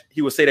trash,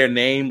 he would say their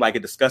name like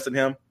it disgusted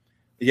him.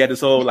 He had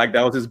this whole, like,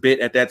 that was his bit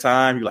at that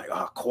time. He was like,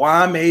 oh,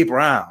 Kwame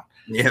Brown.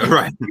 Yeah,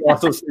 right. He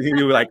was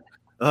like,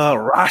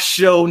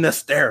 Rasho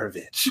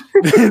Nesterovic.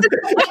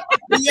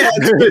 Yeah,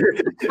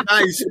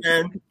 nice,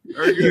 man.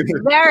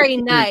 Very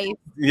nice.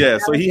 Yeah,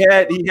 so he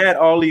had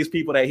all these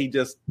people that he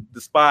just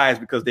despised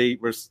because they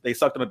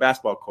sucked on the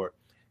basketball court.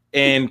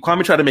 And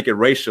Kwame tried to make it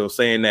racial,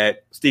 saying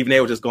that Stephen A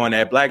was just going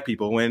at black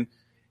people when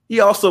he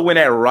also went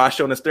at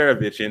Rasho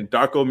Nesterovic and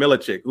Darko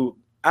Milicic, who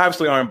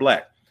obviously aren't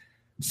black.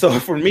 So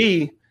for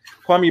me,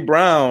 Kwame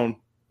Brown,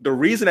 the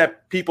reason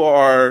that people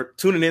are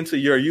tuning into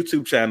your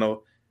YouTube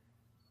channel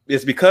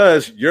is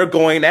because you're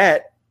going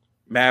at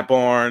Matt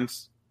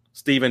Barnes,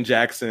 Steven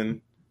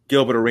Jackson,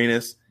 Gilbert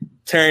Arenas,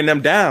 tearing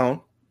them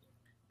down.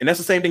 And that's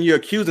the same thing you're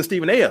accusing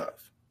Stephen A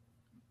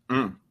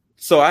of.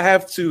 So I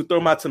have to throw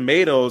my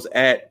tomatoes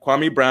at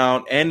Kwame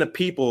Brown and the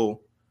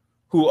people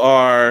who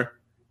are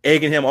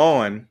egging him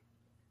on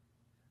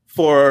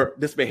for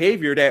this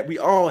behavior that we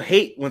all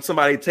hate when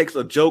somebody takes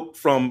a joke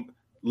from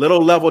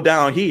little level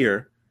down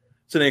here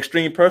to the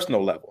extreme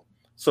personal level.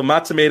 So my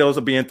tomatoes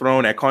are being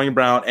thrown at Kwame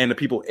Brown and the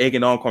people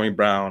egging on Kwame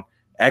Brown,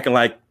 acting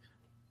like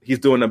he's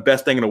doing the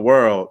best thing in the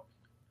world,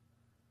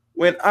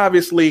 when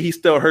obviously he's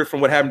still hurt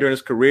from what happened during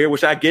his career,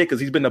 which I get because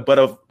he's been the butt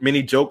of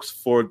many jokes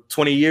for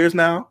 20 years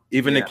now,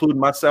 even including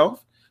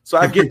myself. So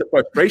I get the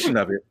frustration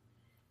of it.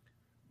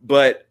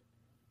 But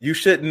you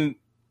shouldn't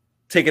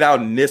take it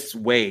out in this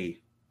way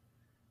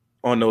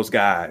on those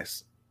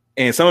guys.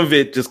 And some of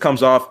it just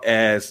comes off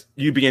as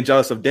you being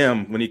jealous of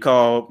them when he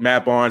called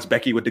Matt Barnes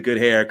Becky with the good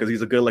hair because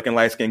he's a good-looking,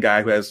 light-skinned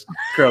guy who has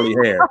curly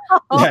hair.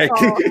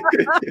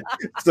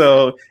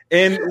 So,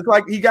 and it's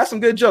like he got some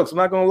good jokes, I'm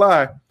not going to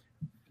lie.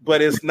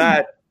 But it's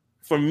not,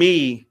 for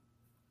me,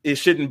 it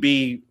shouldn't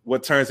be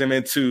what turns him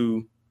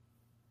into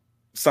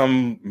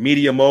some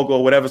media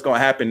mogul, whatever's going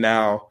to happen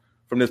now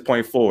from this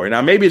point forward.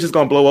 Now, maybe it's just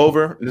going to blow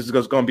over, and this is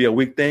going to be a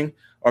weak thing.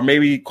 Or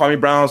maybe Kwame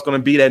Brown's going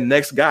to be that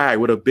next guy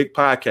with a big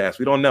podcast.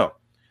 We don't know.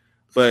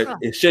 But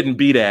it shouldn't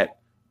be that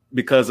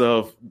because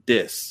of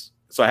this.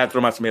 So I have to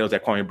throw my tomatoes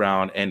at Kwame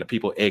Brown and the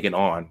people egging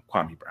on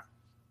Kwame Brown.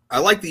 I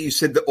like that you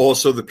said that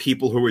also the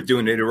people who were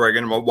doing it are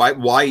going to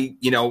why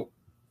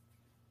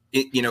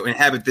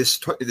inhabit this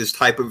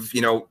type of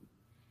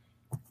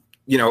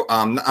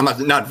I'm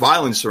not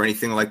violence or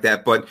anything like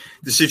that, but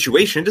the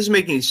situation, it doesn't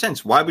make any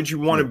sense. Why would you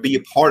want to be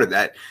a part of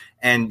that?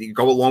 and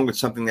go along with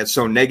something that's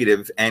so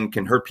negative and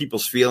can hurt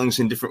people's feelings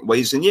in different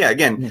ways.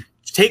 And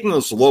taking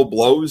those low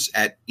blows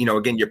at,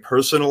 again, your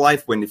personal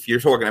life, if you're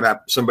talking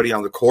about somebody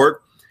on the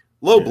court,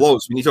 low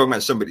blows, when you're talking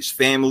about somebody's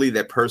family,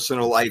 their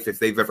personal life, if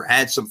they've ever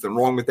had something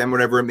wrong with them,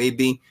 whatever it may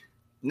be,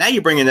 now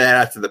you're bringing that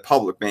out to the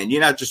public, man. You're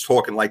not just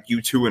talking like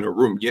you two in a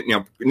room.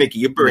 Nikki,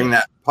 you're bringing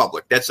that to the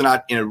public. That's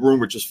not in a room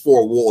with just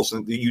four walls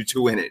and you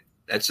two in it.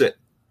 That's it.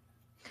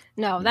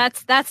 No,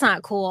 that's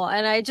not cool.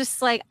 And I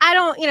just I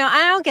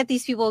don't get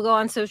these people who go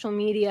on social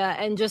media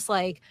and just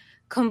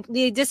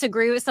completely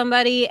disagree with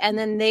somebody and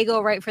then they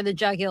go right for the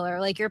jugular.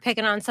 Like you're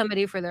picking on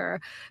somebody for their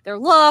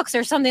looks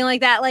or something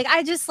like that. Like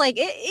I just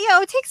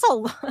it takes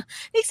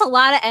a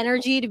lot of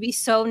energy to be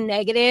so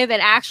negative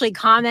and actually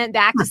comment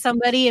back to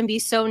somebody and be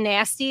so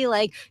nasty.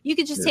 Like you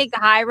could just take the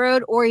high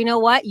road, or you know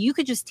what? You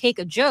could just take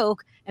a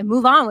joke and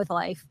move on with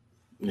life.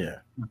 Yeah.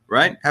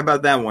 Right. How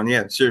about that one?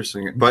 Yeah,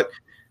 seriously. But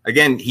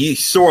again,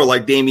 he's sore,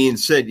 like Damian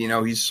said,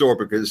 he's sore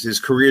because his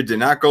career did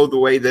not go the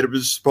way that it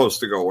was supposed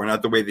to go, or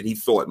not the way that he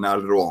thought,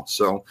 not at all.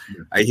 So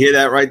I hear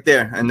that right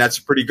there, and that's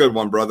a pretty good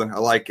one, brother. I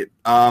like it.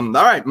 All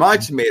right, my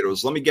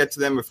tomatoes. Let me get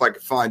to them if I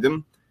can find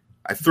them.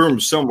 I threw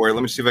them somewhere.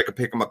 Let me see if I can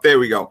pick them up. There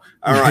we go.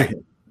 All right.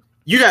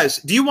 You guys,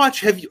 do you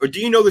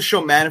know the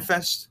show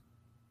Manifest?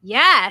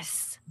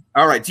 Yes.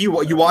 All right. Do you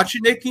watch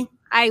it, Nikki?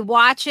 I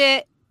watch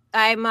it.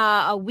 I'm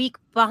a week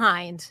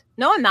behind.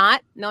 No, I'm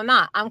not.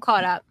 I'm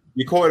caught up.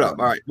 You caught up.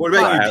 All right. What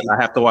about you?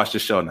 I have to watch the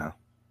show now.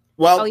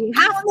 Well, I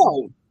don't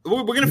know.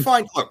 We're going to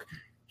find. Look,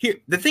 here.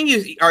 The thing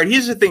is, all right.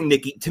 Here's the thing,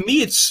 Nikki. To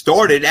me, it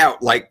started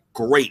out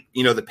great.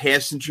 The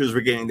passengers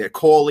were getting their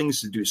callings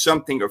to do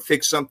something or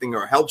fix something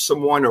or help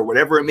someone or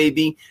whatever it may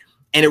be,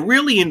 and it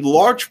really, in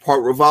large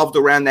part, revolved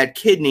around that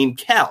kid named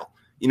Cal.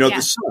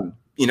 The son.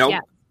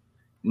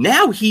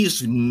 Now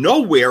he's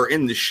nowhere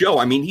in the show.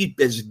 I mean, he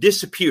has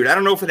disappeared. I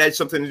don't know if it had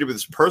something to do with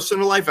his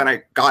personal life, and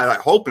I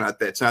hope not.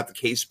 That's not the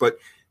case, but.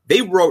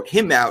 They wrote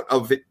him out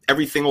of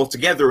everything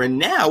altogether, and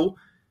now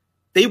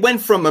they went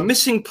from a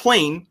missing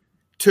plane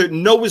to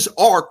Noah's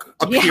Ark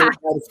appearing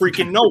out of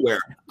freaking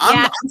nowhere.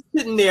 I'm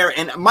sitting there,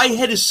 and my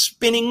head is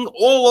spinning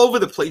all over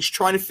the place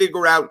trying to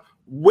figure out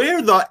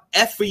where the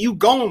F are you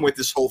going with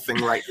this whole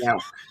thing right now.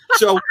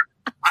 So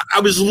I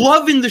was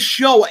loving the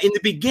show in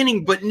the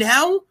beginning, but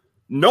now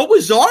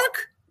Noah's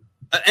Ark?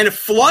 And a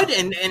flood,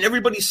 and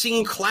everybody's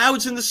seeing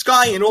clouds in the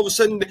sky, and all of a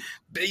sudden,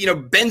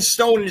 Ben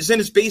Stone is in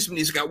his basement.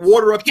 He's got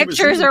water up to his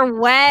pictures are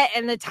wet,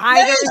 and the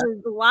tigers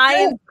and the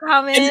lions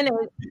coming.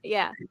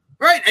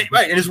 Right.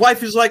 And his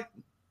wife is like,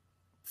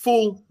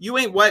 "Fool, you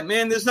ain't wet,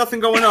 man. There's nothing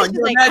going on."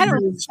 You're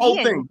imagining this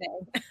whole thing.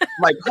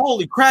 Like,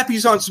 holy crap,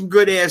 he's on some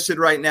good acid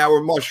right now,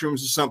 or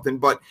mushrooms or something.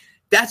 But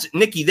that's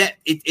Nikki.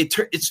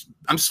 It's.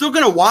 I'm still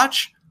gonna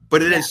watch,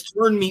 but it has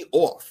turned me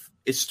off.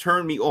 It's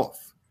turned me off.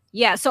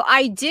 Yeah, so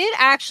I did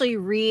actually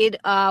read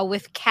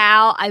with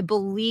Cal, I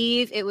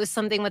believe it was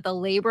something with the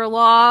labor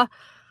law,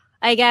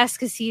 I guess,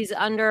 because he's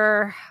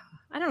under,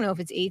 I don't know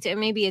if it's 18,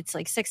 maybe it's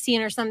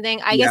 16 or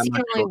something. I guess he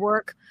can only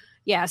work,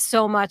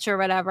 so much or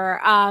whatever.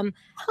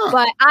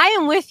 But I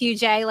am with you,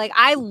 Jay.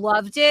 I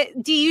loved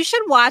it. D, you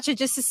should watch it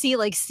just to see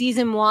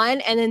season 1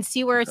 and then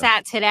see where it's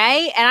at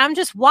today. And I'm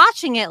just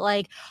watching it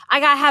I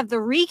gotta have the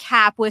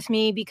recap with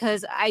me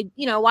because I,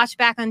 watch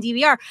back on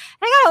DVR. And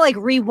I gotta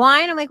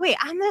rewind. I'm like, wait,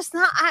 I'm just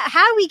not.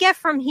 How do we get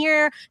from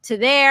here to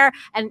there?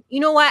 And you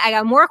know what? I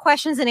got more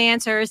questions than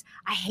answers.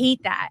 I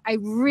hate that. I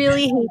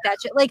really hate that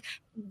shit.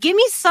 Give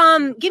me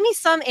some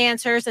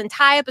answers and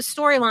tie up a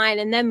storyline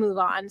and then move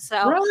on. So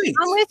I'm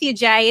with you,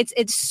 Jay.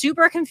 It's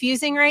super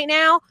confusing right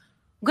now.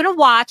 I'm gonna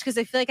watch because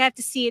I feel like I have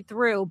to see it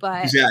through.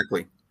 But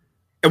exactly.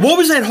 And what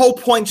was that whole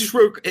point?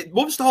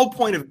 What was the whole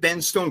point of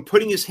Ben Stone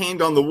putting his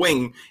hand on the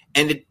wing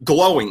and it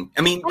glowing?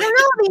 I mean, I don't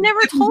know. They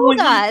never told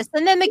us.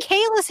 And then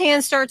Michaela's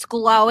hand starts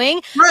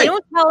glowing. Right. They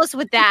don't tell us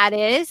what that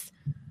is.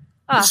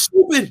 It's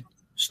stupid,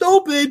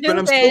 but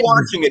I'm still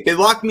watching it. They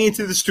locked me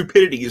into the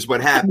stupidity is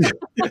what happened.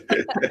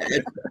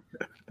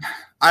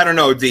 I don't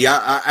know, D.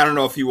 I don't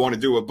know if you want to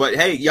do it, but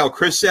hey,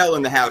 Chris Sale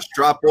in the house,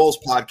 Drop Balls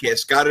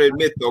podcast. Got to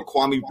admit, though,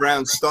 Kwame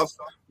Brown's stuff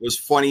was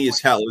funny as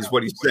hell, is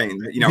what he's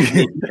saying. He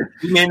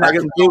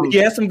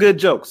had some good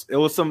jokes.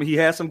 He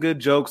had some good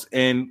jokes,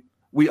 and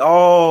we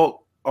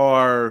all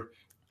are,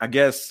 I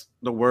guess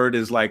the word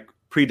is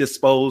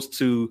predisposed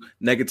to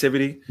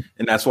negativity,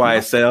 and that's why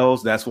it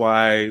sells. That's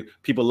why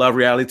people love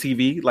reality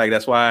TV.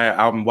 That's why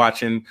I'm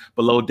watching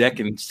Below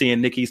Deck and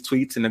seeing Nikki's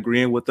tweets and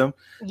agreeing with them.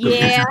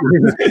 Yeah,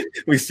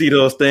 we see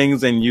those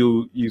things, and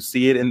you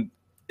see it, and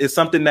it's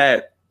something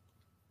that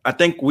I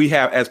think we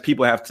as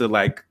people have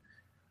to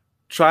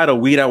try to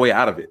weed our way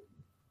out of it,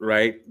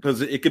 right?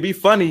 Because it could be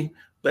funny,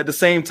 but at the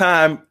same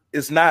time,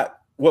 it's not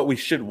what we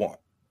should want,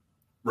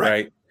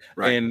 right?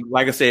 And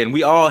like I said,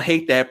 we all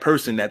hate that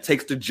person that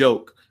takes the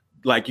joke.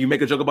 You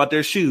make a joke about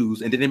their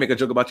shoes, and then they make a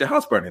joke about your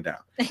house burning down.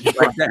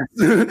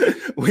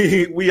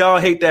 We all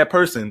hate that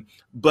person.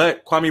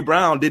 But Kwame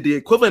Brown did the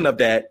equivalent of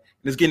that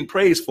and is getting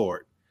praised for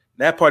it.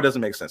 That part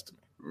doesn't make sense to me.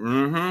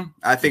 Mm-hmm.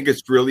 I think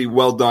it's really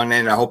well done,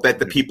 and I hope that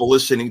the people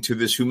listening to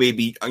this who may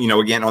be,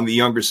 again, on the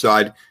younger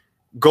side,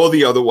 go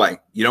the other way.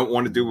 You don't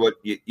want to do what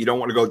you don't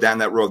want to go down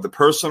that road. The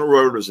personal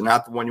road is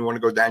not the one you want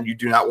to go down. You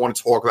do not want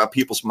to talk about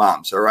people's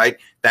moms. All right.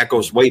 That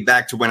goes way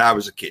back to when I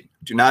was a kid.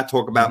 Do not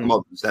talk about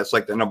mothers. That's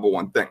like the number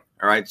one thing.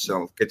 All right.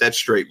 So get that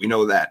straight. We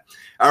know that.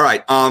 All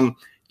right.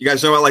 You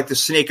guys know I like to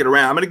snake it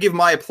around. I'm going to give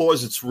my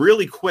applause. It's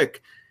really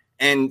quick.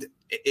 And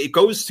it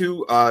goes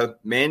to a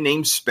man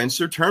named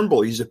Spencer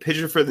Turnbull. He's a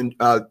pitcher for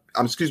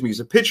he's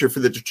a pitcher for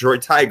the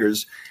Detroit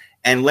Tigers.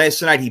 And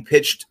last night he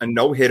pitched a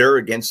no-hitter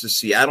against the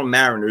Seattle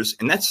Mariners,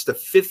 and that's the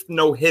 5th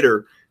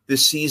no-hitter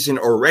this season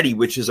already,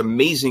 which is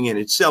amazing in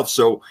itself.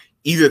 So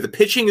either the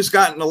pitching has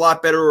gotten a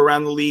lot better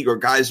around the league, or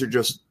guys are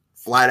just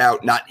flat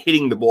out not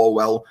hitting the ball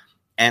well.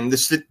 And the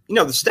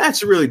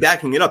stats are really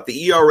backing it up.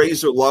 The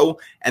ERAs are low,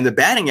 and the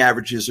batting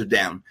averages are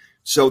down.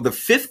 So the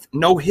 5th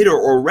no-hitter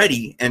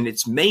already, and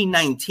it's May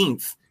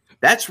 19th.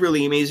 That's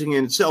really amazing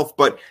in itself.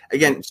 But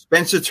again,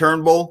 Spencer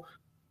Turnbull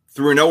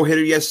threw a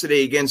no-hitter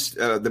yesterday against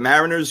the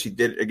Mariners. He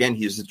did it again.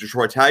 He's the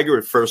Detroit Tiger,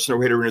 at first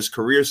no-hitter in his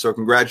career. So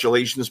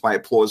congratulations. My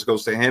applause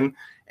goes to him.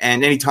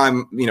 And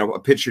anytime, a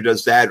pitcher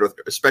does that, or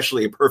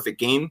especially a perfect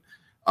game,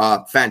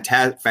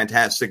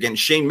 fantastic. And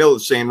Shane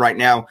Miller's saying right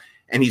now,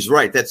 and he's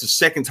right, that's the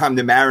second time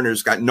the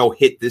Mariners got no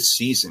hit this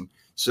season.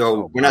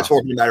 So we're not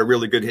talking about a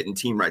really good hitting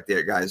team right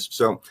there, guys.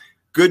 So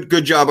good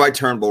job by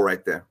Turnbull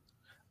right there.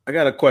 I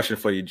got a question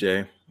for you,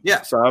 Jay.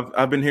 Yeah. So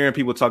I've been hearing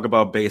people talk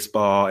about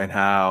baseball and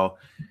how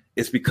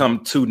it's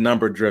become too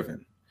number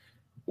driven,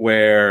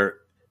 where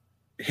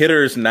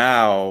hitters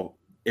now,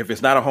 if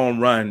it's not a home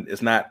run,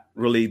 it's not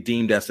really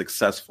deemed as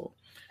successful.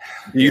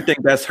 Do you think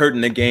that's hurting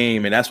the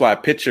game? And that's why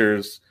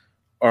pitchers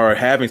are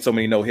having so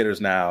many no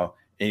hitters now,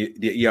 and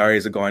the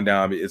ERAs are going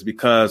down, is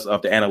because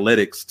of the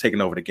analytics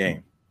taking over the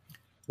game.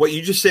 What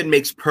you just said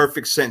makes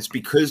perfect sense,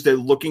 because they're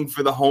looking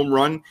for the home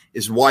run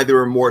is why there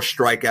are more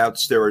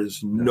strikeouts. There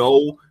is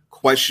no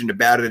question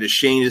about it. As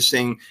Shane is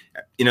saying,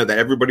 that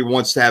everybody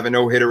wants to have a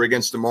no-hitter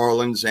against the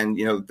Marlins, and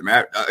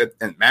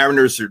the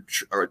Mariners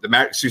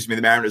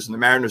the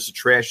Mariners are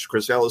trash.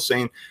 Chris Ellis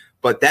saying,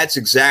 but that's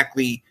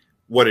exactly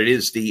what it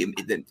is.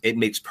 It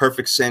makes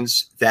perfect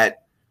sense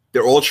that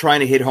they're all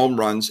trying to hit home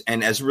runs,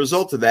 and as a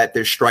result of that,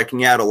 they're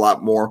striking out a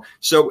lot more.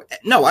 So,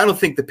 no, I don't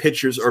think the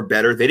pitchers are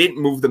better. They didn't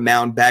move the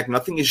mound back.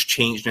 Nothing has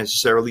changed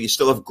necessarily. You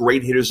still have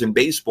great hitters in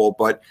baseball,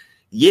 but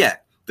yeah,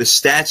 the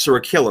stats are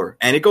a killer.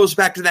 And it goes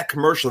back to that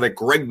commercial that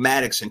Greg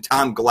Maddux and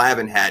Tom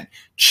Glavine had,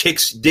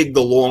 Chicks Dig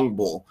the Long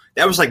Ball.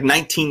 That was like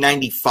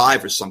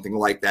 1995 or something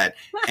like that.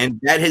 And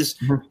that has,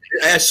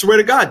 I swear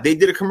to God, they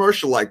did a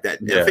commercial like that.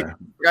 Yeah. I think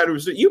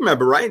you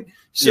remember, right?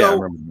 So, yeah, I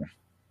remember.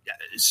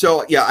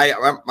 So yeah,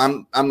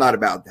 I'm not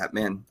about that,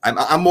 man.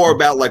 I'm more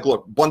about like,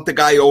 look, bunt the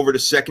guy over to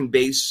second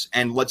base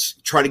and let's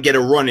try to get a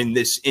run in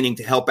this inning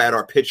to help out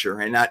our pitcher,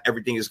 and not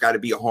everything has got to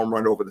be a home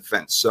run over the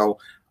fence. So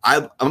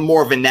I'm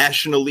more of a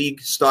National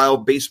League style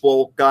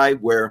baseball guy,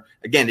 where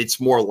again it's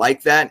more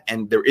like that,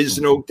 and there is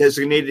no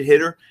designated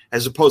hitter,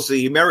 as opposed to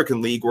the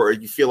American League, where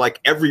you feel like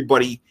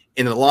everybody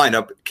in the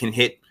lineup can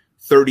hit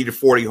 30 to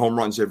 40 home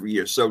runs every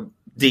year. So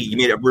D, you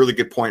made a really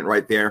good point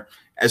right there.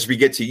 As we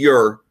get to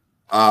your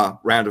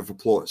round of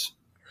applause.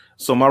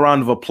 So my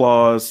round of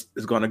applause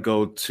is going to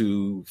go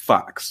to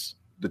Fox,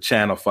 the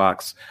channel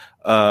Fox.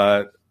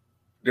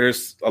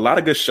 There's a lot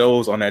of good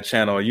shows on that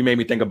channel. You made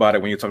me think about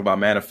it when you talk about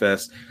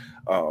Manifest.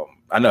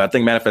 I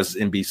think Manifest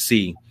is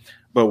NBC,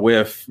 but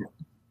with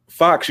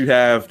Fox, you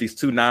have these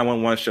two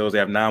 911 shows. They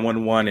have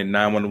 911 and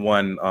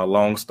 911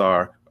 Lone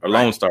Star,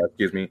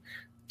 excuse me.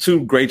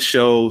 Two great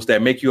shows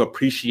that make you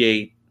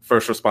appreciate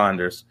first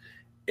responders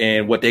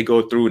and what they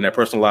go through in their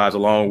personal lives,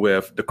 along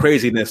with the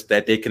craziness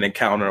that they can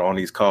encounter on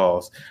these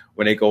calls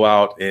when they go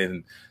out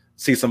and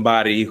see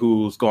somebody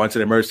who's going to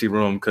the emergency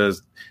room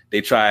because they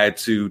tried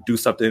to do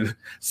something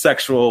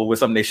sexual with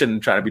something they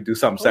shouldn't try to do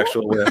something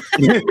sexual with.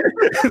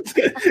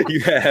 You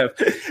have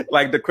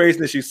like the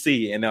craziness you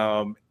see, and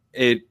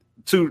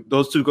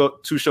those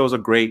two shows are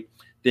great.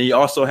 Then you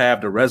also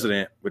have The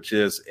Resident, which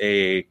is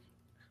a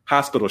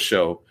hospital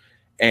show.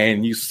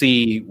 And you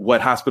see what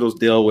hospitals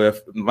deal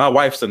with. My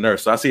wife's a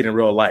nurse, so I see it in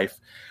real life.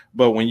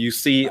 But when you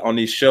see on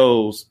these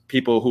shows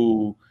people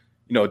who,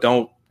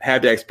 don't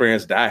have the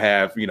experience that I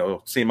have,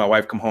 seeing my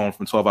wife come home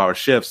from 12-hour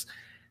shifts,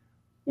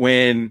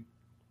 when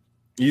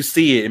you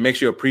see it, it makes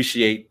you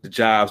appreciate the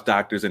jobs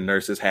doctors and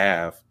nurses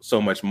have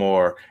so much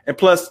more. And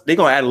plus, they're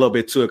going to add a little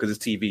bit to it because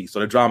it's TV. So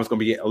the drama's going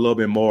to be a little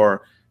bit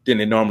more than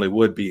it normally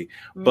would be.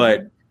 Mm-hmm.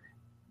 But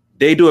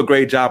they do a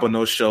great job on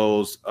those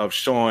shows of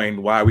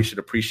showing why we should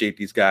appreciate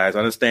these guys. I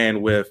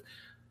understand with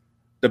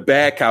the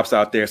bad cops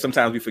out there,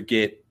 sometimes we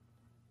forget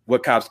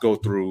what cops go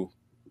through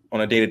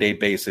on a day-to-day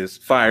basis.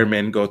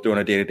 Firemen go through on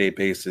a day-to-day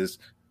basis.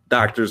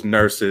 Doctors,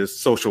 nurses,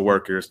 social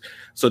workers.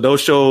 So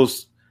those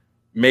shows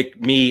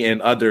make me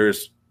and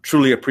others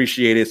truly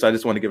appreciate it. So I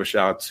just want to give a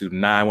shout out to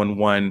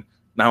 911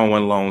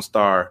 Lone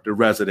Star, The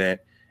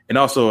Resident, and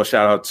also a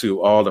shout out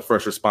to all the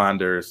first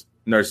responders,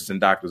 nurses,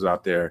 and doctors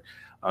out there.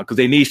 Because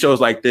they need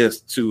shows like this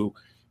to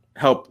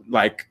help,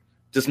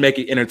 just make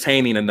it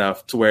entertaining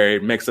enough to where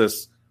it makes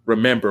us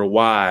remember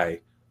why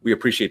we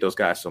appreciate those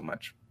guys so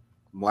much.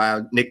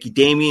 Wow, Nikki,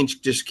 Damien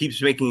just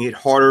keeps making it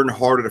harder and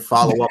harder to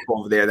follow up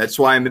over there. That's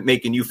why I'm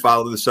making you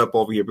follow this up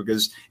over here,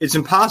 because it's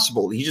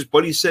impossible.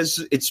 What he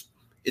says,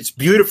 it's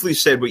beautifully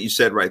said what you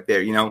said right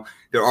there. You know,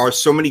 there are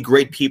so many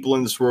great people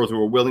in this world who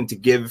are willing to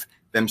give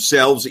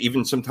themselves,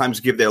 even sometimes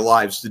give their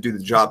lives to do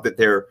the job that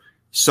they're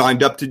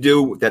signed up to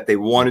do, that they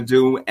want to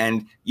do.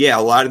 And yeah,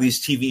 a lot of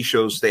these TV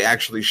shows, they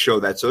actually show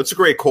that. So it's a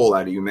great call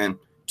out of you, man.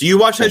 Do you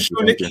watch that show,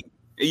 Nikki?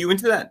 Are you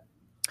into that?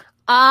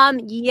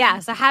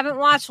 Yes, I haven't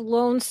watched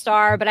Lone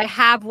Star, but I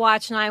have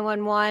watched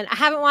 911. I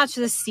haven't watched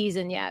this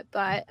season yet,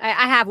 but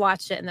I have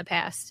watched it in the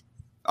past.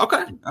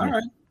 Okay. All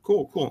right.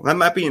 Cool. That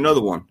might be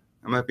another one.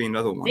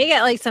 They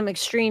get like some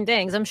extreme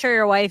things. I'm sure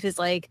your wife is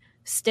like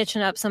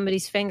stitching up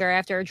somebody's finger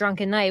after a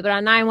drunken night, but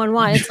on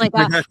 911, it's like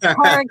a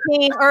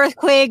hurricane,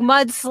 earthquake,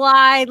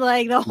 mudslide,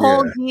 like the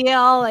whole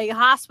deal, like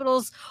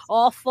hospitals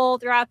all full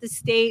throughout the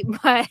state.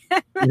 But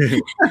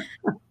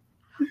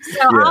so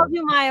I'll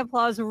do my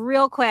applause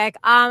real quick.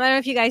 I don't know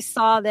if you guys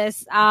saw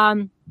this.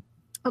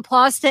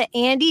 Applause to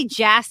Andy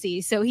Jassy.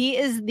 So he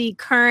is the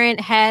current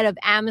head of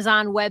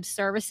Amazon Web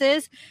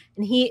Services,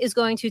 and he is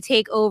going to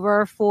take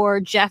over for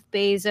Jeff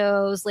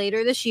Bezos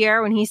later this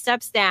year when he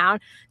steps down.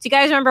 Do you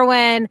guys remember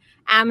when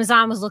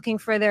Amazon was looking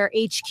for their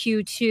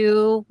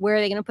HQ2, where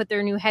they're going to put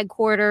their new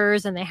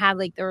headquarters, and they had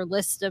like their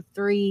list of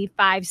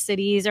 3-5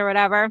 cities or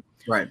whatever?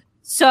 Right.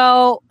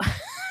 So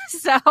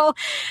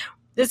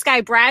this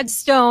guy, Brad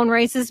Stone,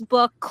 writes this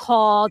book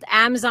called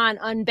Amazon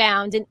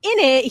Unbound. And in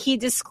it, he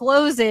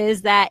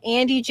discloses that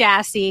Andy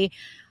Jassy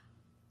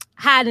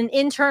had an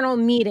internal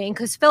meeting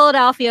because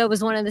Philadelphia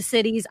was one of the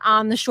cities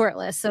on the short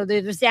list. So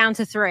it was down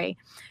to 3.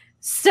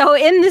 So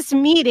in this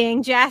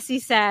meeting, Jassy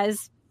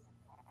says,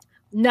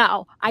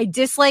 no, I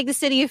dislike the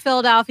city of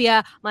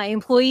Philadelphia. My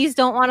employees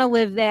don't want to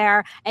live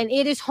there. And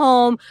it is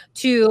home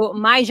to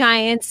my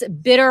Giants'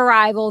 bitter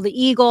rival, the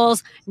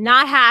Eagles.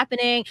 Not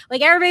happening.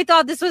 Like everybody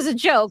thought this was a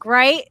joke,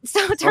 right? So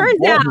it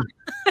turns out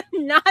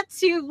not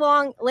too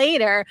long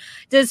later,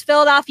 does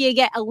Philadelphia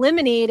get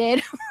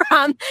eliminated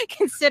from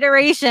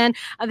consideration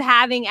of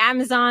having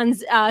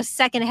Amazon's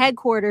second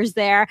headquarters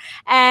there.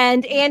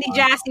 And Andy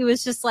Jassy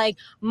was just like,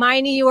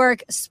 my New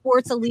York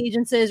sports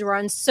allegiances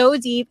run so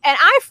deep. And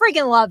I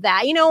freaking love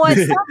that. You know what?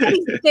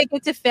 Somebody's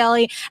addicted to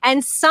Philly.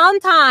 And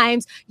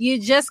sometimes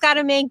you just got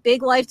to make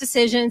big life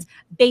decisions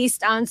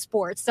based on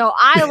sports. So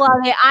I love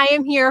it. I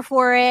am here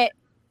for it.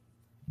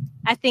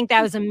 I think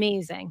that was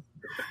amazing.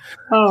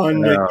 Oh,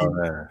 Nikki.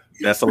 Man.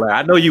 That's hilarious.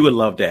 I know you would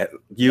love that.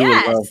 You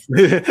would love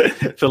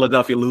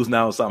Philadelphia losing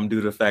out on something due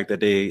to the fact that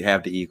they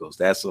have the Eagles.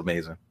 That's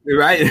amazing.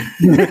 Right.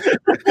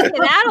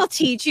 That'll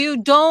teach you.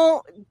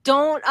 Don't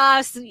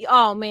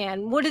oh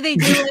man, what did they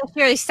do last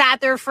year? They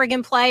sat their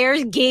friggin'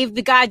 players, gave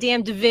the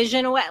goddamn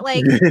division away.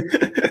 Like,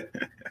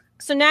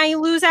 so now you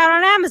lose out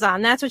on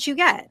Amazon. That's what you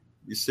get.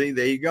 You see,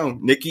 there you go.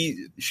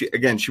 Nikki, she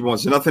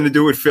wants nothing to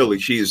do with Philly.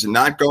 She is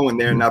not going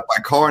there, not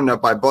by car,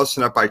 not by bus,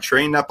 not by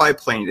train, not by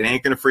plane. It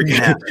ain't going to freaking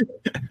happen.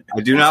 I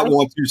do not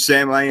want to,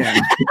 Sam. I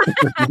am.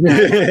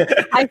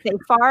 I say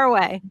far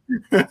away.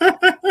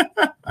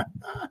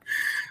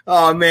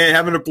 Oh, man,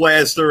 having a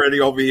blast already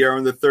over here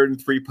on the 3rd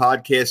and 3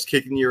 podcast,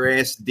 kicking your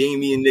ass.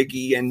 Damien,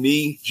 Nikki, and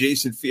me,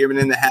 Jason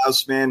Fearman in the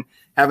house, man.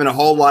 Having a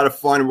whole lot of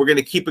fun. We're going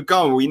to keep it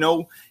going. We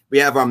know we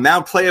have our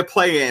Mount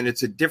Player, and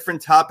it's a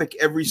different topic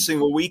every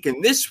single week.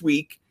 And this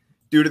week,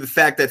 due to the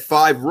fact that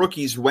 5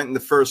 rookies went in the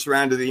first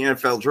round of the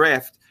NFL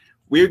draft,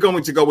 we're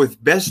going to go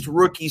with best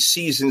rookie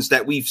seasons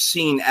that we've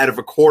seen out of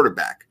a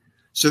quarterback.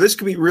 So this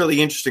could be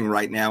really interesting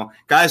right now.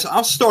 Guys,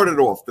 I'll start it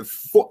off.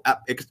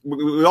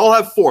 We all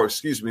have 4.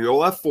 Excuse me. We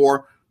all have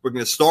 4. We're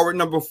going to start with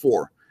number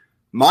 4.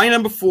 My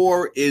number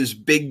 4 is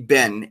Big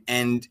Ben,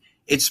 and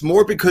it's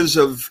more because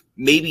of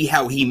maybe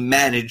how he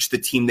managed the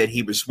team that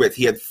he was with.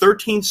 He had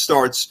 13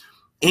 starts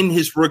in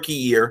his rookie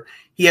year.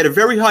 He had a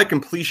very high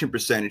completion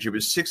percentage. It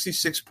was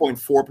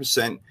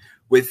 66.4%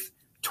 with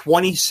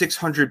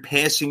 2,600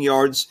 passing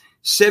yards,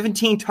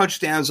 17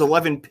 touchdowns,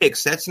 11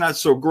 picks. That's not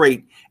so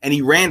great. And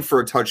he ran for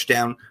a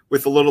touchdown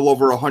with a little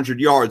over 100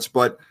 yards.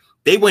 But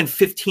they went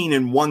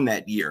 15-1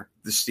 that year,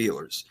 the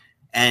Steelers.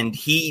 And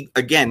he,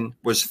 again,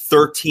 was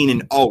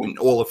 13-0 in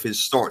all of his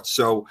starts.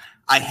 So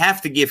I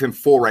have to give him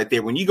 4 right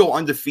there. When you go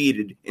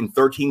undefeated in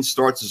 13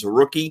 starts as a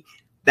rookie,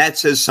 that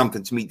says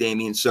something to me,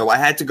 Damien. So I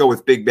had to go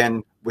with Big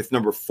Ben with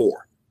number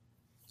 4.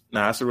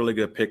 No, that's a really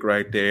good pick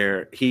right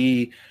there.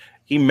 He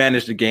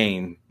managed the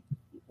game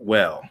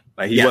well.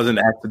 Like he wasn't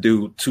asked to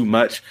do too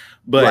much,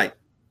 but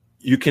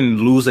you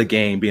can lose a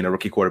game being a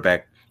rookie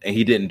quarterback, and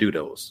he didn't do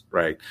those,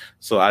 right?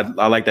 So I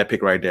like that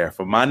pick right there.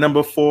 For my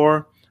number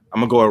 4, I'm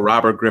going to go with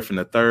Robert Griffin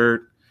III.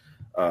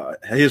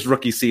 His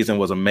rookie season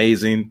was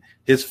amazing.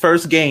 His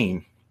first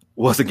game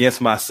was against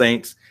my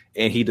Saints,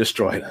 and he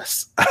destroyed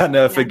us. I'll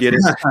never forget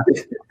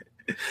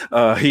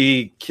it.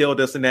 He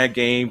killed us in that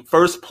game.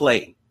 First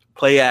play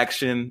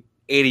action,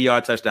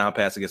 80-yard touchdown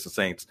pass against the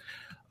Saints.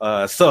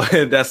 So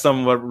that's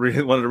one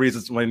of the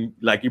reasons when,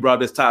 like, you brought up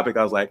this topic,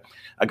 I was like,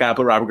 I got to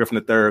put Robert Griffin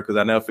III because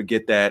I never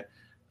forget that.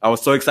 I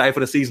was so excited for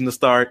the season to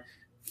start.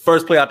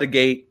 First play out the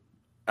gate.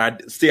 I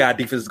see our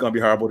defense is going to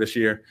be horrible this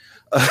year.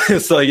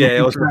 So yeah,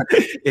 it was,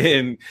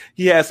 and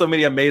he had so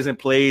many amazing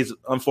plays.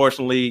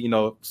 Unfortunately,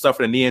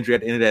 suffered a knee injury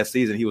at the end of that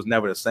season. He was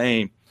never the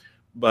same.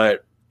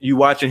 But you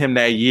watching him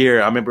that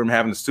year, I remember him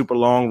having the super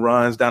long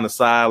runs down the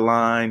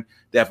sideline,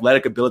 the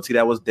athletic ability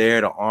that was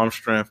there, the arm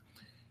strength.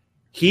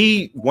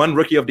 He won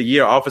Rookie of the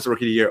Year, Offensive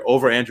Rookie of the Year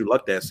over Andrew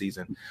Luck that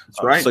season.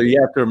 That's right. So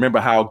you have to remember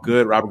how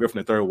good Robert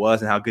Griffin III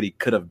was and how good he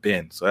could have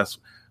been. So that's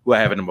who I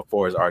have at number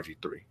 4 is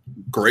RG3.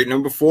 Great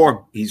number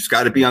 4. He's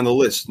got to be on the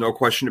list. No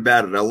question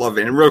about it. I love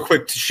it. And real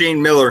quick to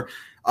Shane Miller.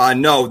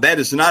 No, that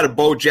is not a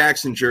Bo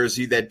Jackson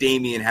jersey that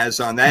Damian has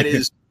on. That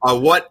is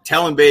what?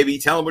 Tell him, baby.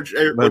 Tell him what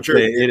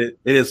it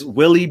is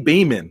Willie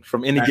Beeman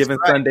from Any Given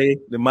Sunday,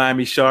 the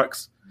Miami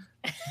Sharks.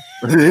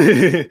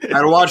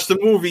 Gotta watch the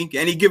movie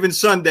Any Given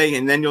Sunday,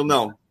 and then you'll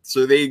know.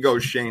 So there you go,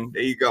 Shane.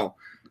 There you go.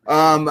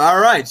 All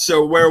right.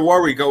 So where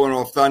were we going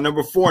off?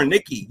 Number 4,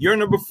 Nikki. You're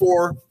number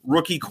 4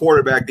 rookie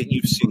quarterback that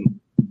you've seen.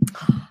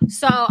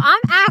 So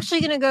I'm actually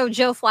going to go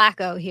Joe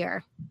Flacco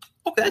here.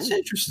 Oh, that's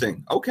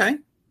interesting. Okay.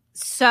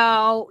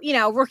 So,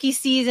 rookie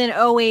season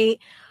 08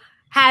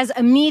 has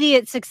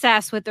immediate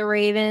success with the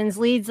Ravens,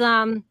 leads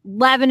them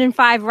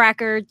 11-5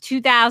 record,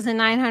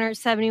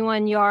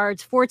 2,971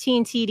 yards,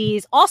 14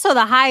 TDs, also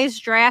the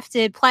highest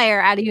drafted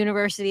player at a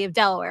University of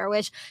Delaware,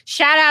 which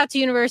shout out to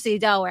University of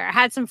Delaware. I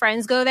had some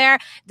friends go there.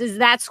 Does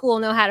that school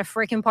know how to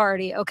freaking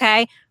party?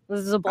 Okay.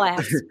 This is a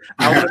blast.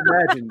 I would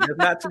imagine there's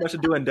not too much to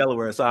do in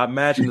Delaware, so I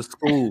imagine the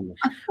school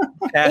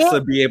has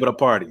to be able to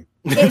party.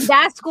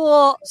 That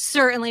school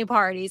certainly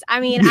parties.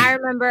 I mean, I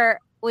remember,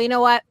 well, you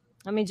know what?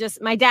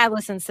 My dad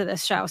listens to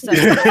this show. So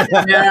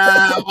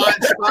yeah, watch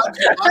it.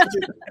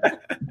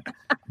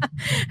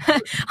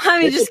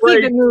 Just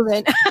keep it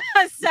moving.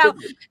 So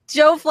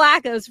Joe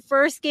Flacco's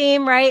first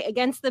game, right,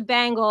 against the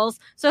Bengals.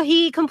 So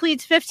he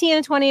completes 15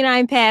 of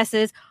 29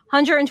 passes,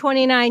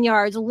 129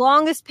 yards,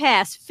 longest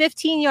pass,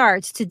 15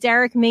 yards to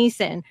Derek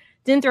Mason.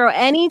 Didn't throw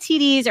any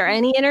TDs or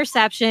any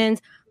interceptions,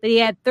 but he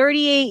had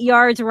 38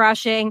 yards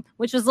rushing,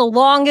 which was the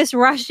longest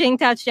rushing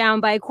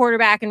touchdown by a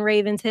quarterback in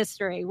Ravens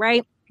history,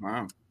 right?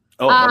 Wow.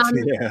 Oh,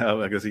 yeah,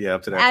 I guess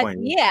up to that point.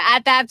 Yeah,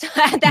 at that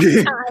time.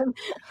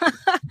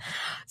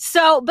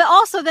 So, but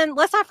also then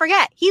let's not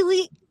forget,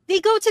 they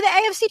go to the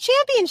AFC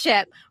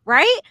Championship,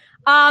 right?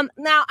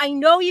 Now I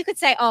know you could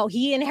say, oh,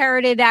 he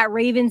inherited that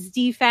Ravens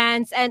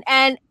defense,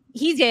 and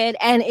he did,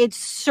 and it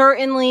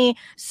certainly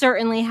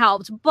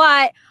helped.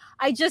 But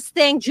I just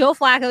think Joe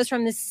Flacco's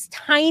from he's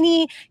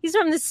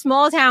from this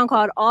small town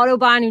called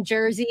Audubon, New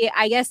Jersey.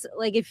 I guess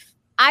if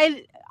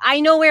I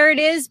know where it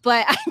is,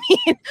 but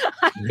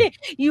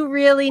you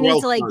really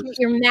need to get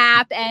your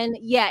map. And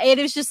yeah, it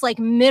is just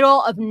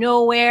middle of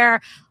nowhere,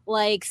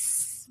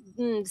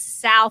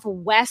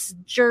 Southwest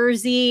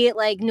Jersey,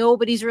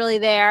 nobody's really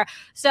there.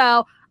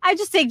 So I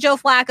just think Joe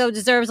Flacco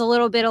deserves a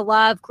little bit of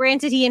love.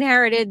 Granted, he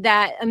inherited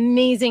that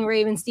amazing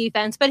Ravens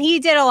defense, but he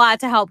did a lot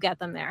to help get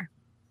them there.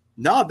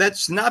 No,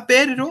 that's not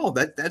bad at all.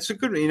 That's a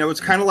good one. It's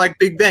kind of like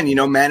Big Ben,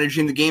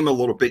 managing the game a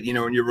little bit, in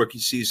your rookie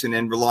season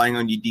and relying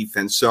on your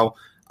defense. So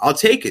I'll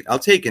take it.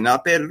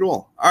 Not bad at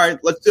all. All right,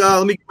 let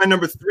me get my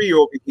number 3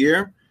 over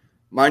here.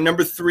 My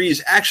number 3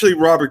 is actually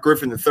Robert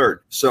Griffin III.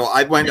 So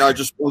I went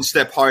just one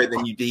step higher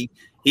than you, D.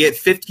 He had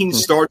 15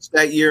 starts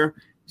that year,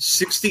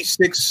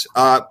 66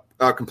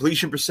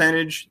 completion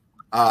percentage,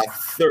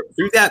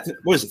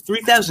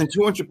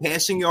 3,200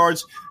 passing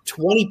yards,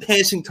 20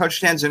 passing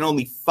touchdowns, and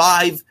only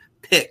 5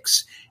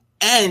 picks.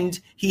 And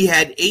he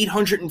had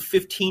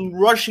 815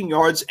 rushing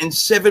yards and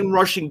 7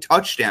 rushing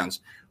touchdowns.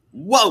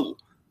 Whoa.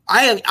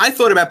 I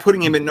thought about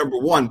putting him at number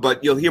 1,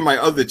 but you'll hear my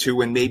other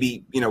 2, and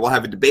maybe we'll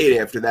have a debate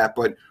after that.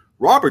 But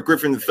Robert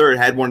Griffin III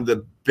had one of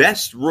the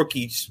best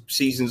rookie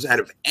seasons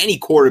out of any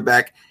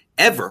quarterback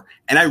ever,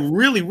 and I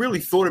really, really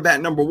thought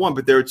about number 1.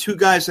 But there are 2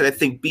 guys that I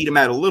think beat him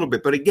out a little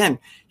bit. But again,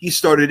 he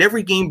started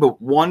every game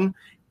but 1.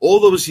 All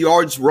those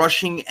yards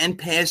rushing and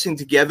passing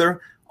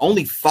together,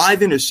 only 5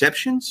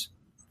 interceptions.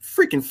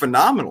 Freaking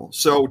phenomenal.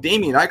 So,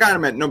 Damian, I got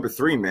him at number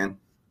 3, man.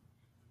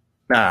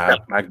 Nah,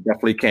 I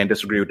definitely can't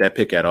disagree with that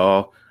pick at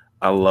all.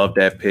 I love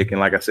that pick. And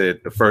like I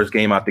said, the first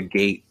game out the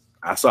gate,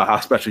 I saw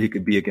how special he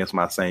could be against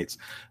my Saints.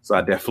 So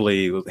I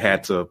definitely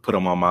had to put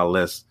him on my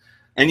list.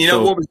 And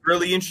what was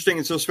really interesting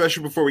and so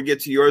special before we get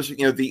to yours,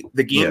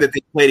 the game that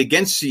they played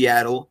against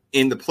Seattle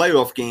in the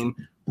playoff game,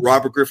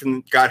 Robert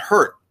Griffin got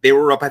hurt. They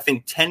were up, I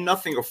think,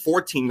 10-0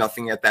 or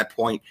 14-0 at that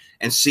point,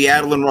 and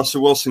Seattle and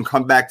Russell Wilson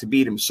come back to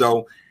beat him.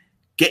 So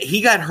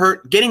he got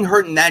hurt. Getting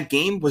hurt in that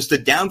game was the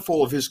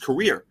downfall of his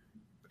career.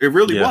 It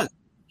really was.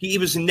 He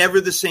was never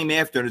the same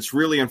after, and it's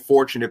really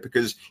unfortunate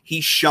because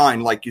he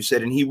shined, like you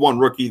said, and he won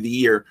Rookie of the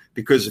Year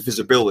because of his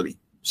ability.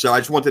 So I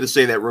just wanted to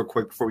say that real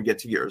quick before we get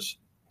to yours.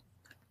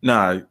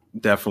 No,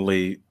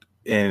 definitely.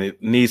 And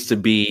it needs to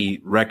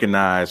be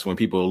recognized when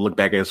people look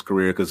back at his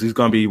career because he's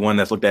going to be one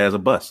that's looked at as a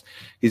bust.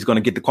 He's going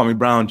to get the Kwame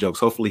Brown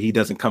jokes. Hopefully he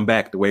doesn't come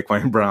back the way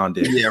Kwame Brown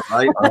did. Yeah,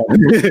 right.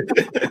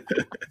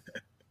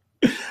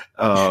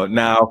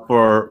 Now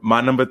for my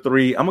number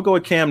 3, I'm going to go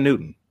with Cam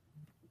Newton.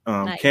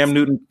 Nice. Cam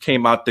Newton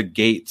came out the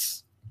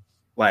gates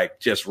like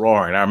just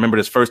roaring. I remember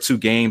his first 2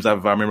 games,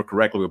 if I remember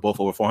correctly, were both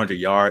over 400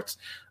 yards.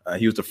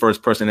 He was the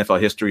first person in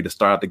NFL history to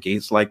start out the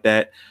gates like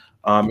that.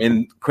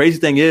 And crazy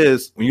thing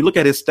is, when you look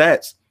at his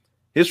stats,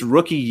 his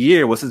rookie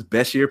year was his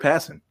best year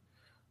passing.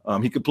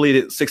 He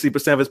completed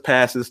 60% of his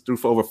passes, threw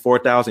for over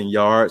 4,000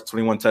 yards,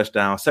 21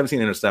 touchdowns, 17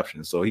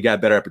 interceptions. So he got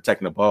better at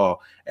protecting the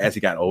ball as he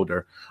got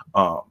older.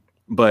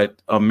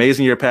 But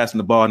amazing year passing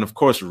the ball, and of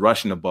course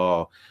rushing the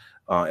ball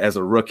as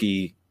a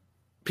rookie.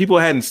 People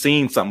hadn't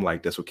seen something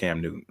like this with Cam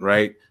Newton,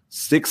 right?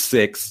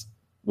 6'6",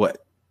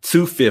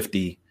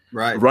 250,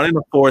 right? Running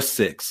a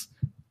 4.6.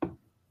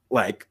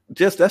 Like,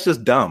 that's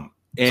just dumb.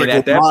 And like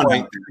at that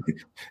point,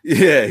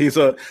 yeah, he's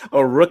a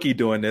rookie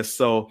doing this.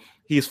 So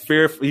he's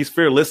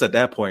fearless at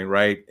that point,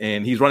 right?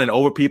 And he's running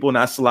over people,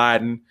 not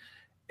sliding.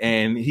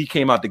 And he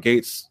came out the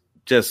gates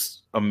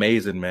just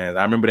amazing, man.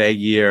 I remember that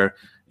year.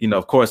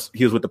 Of course,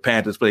 he was with the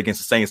Panthers, played against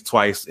the Saints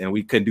twice, and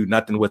we couldn't do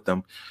nothing with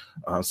them.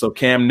 So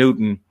Cam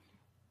Newton,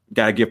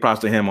 got to give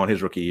props to him on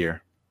his rookie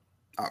year.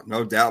 Oh,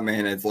 no doubt,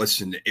 man. And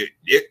listen,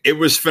 it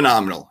was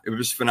phenomenal. It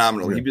was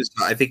phenomenal. Yeah.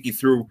 I think he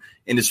threw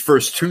in his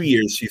first 2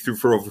 years, he threw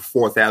for over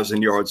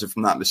 4,000 yards, if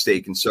I'm not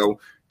mistaken. So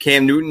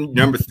Cam Newton,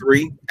 number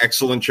 3,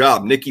 excellent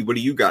job. Nikki, what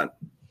do you got?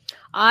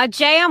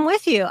 Jay, I'm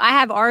with you. I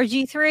have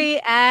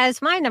RG3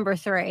 as my number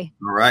 3.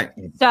 All right.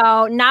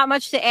 So not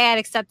much to add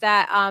except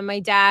that my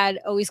dad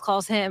always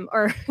calls him,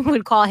 or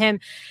would call him,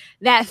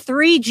 that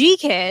 3G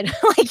kid,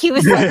 like he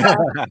was like a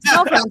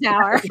cell phone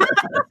tower.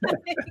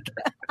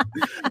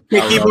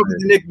 Can't keep up with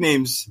the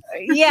nicknames.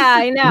 Yeah,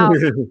 I know.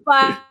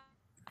 But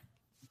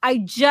I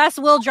just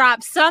will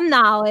drop some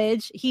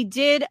knowledge. He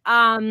did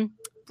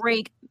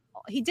break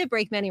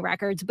many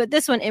records, but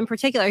this one in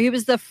particular, he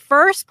was the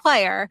first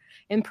player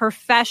in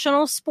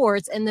professional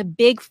sports in the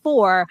Big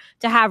Four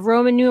to have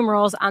Roman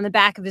numerals on the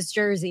back of his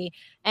jersey.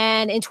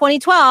 And in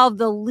 2012,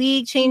 the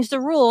league changed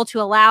the rule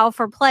to allow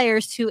for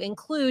players to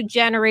include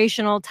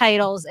generational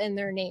titles in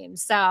their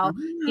names. So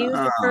he was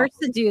the first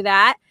to do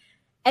that.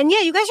 And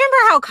yeah, you guys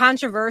remember how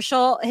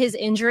controversial his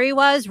injury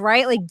was,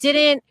 right? Like,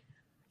 didn't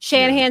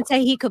Shanahan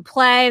say he could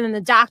play, and then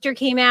the doctor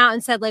came out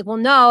and said, like, well,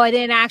 no, I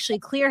didn't actually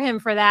clear him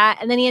for that.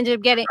 And then he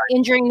ended up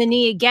injuring the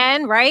knee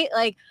again, right?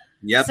 Like,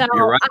 yep, so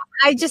you're right.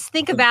 I just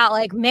think about,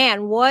 like,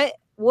 man, what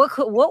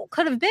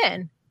could have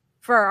been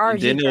for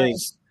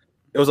RG3?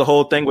 It was a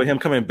whole thing with him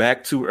coming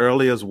back too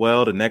early as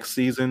well the next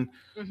season,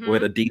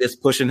 with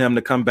Adidas pushing him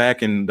to come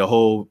back, and the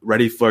whole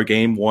ready for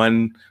game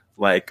one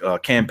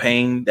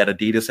campaign that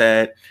Adidas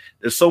had.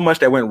 There's so much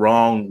that went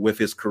wrong with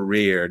his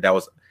career that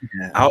was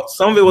out.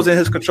 Some of it was in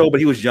his control, but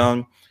he was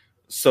young.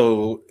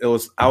 So it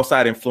was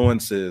outside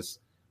influences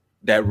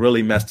that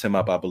really messed him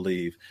up, I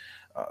believe.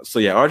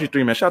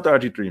 RG3, man. Shout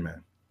out to RG3,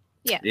 man.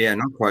 Yeah,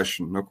 no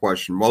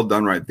question. Well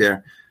done right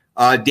there.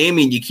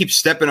 Damien, you keep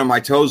stepping on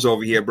my toes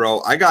over here, bro.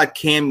 I got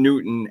Cam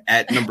Newton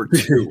at number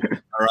 2.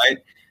 All right.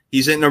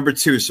 He's at number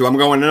 2. So I'm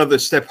going another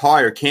step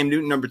higher. Cam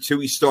Newton, number 2.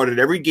 He started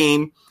every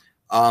game.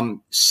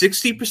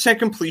 60%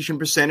 completion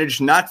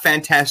percentage, not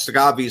fantastic,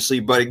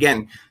 obviously, but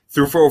again,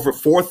 threw for over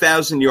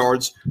 4,000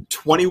 yards,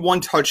 21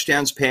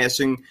 touchdowns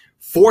passing,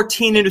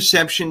 14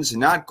 interceptions,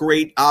 not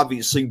great,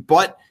 obviously,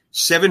 but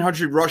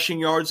 700 rushing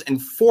yards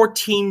and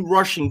 14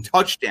 rushing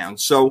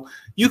touchdowns. So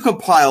you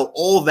compile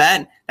all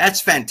that,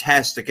 that's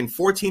fantastic. And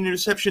 14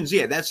 interceptions,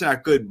 yeah, that's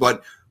not good,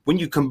 but when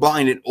you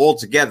combine it all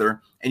together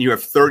and you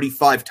have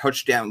 35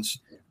 touchdowns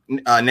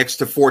next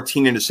to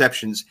 14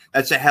 interceptions,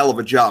 that's a hell of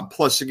a job.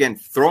 Plus, again,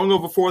 throwing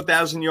over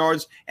 4,000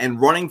 yards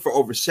and running for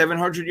over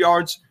 700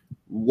 yards.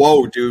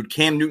 Whoa, dude.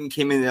 Cam Newton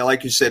came in there,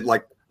 like you said,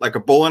 like a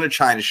bull in a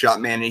china shop,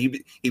 man.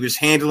 And he was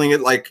handling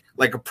it like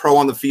a pro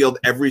on the field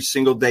every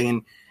single day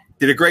and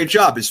did a great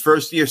job. His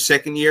first year,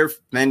 second year,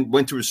 then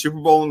went to a Super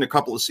Bowl in a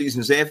couple of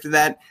seasons after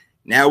that.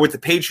 Now with the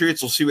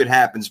Patriots, we'll see what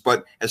happens.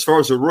 But as far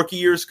as the rookie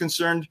year is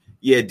concerned,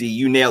 yeah, D,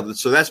 you nailed it.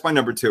 So that's my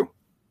number 2.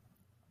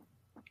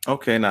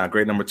 Okay,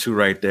 great number 2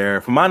 right there.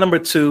 For my number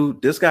 2,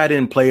 this guy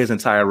didn't play his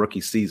entire rookie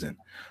season,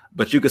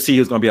 but you could see he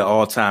was going to be an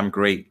all-time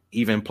great,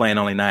 even playing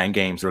only 9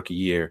 games rookie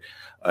year.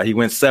 He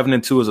went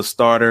 7-2 as a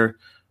starter,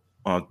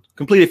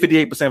 completed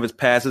 58% of his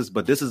passes,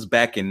 but this is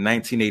back in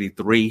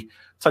 1983.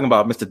 Talking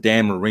about Mr.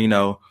 Dan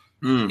Marino.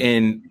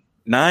 In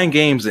 9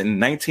 games in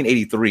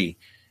 1983,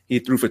 he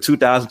threw for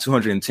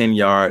 2,210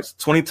 yards,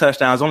 20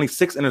 touchdowns, only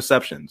 6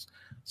 interceptions.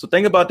 So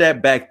think about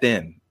that back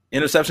then.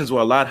 Interceptions were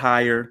a lot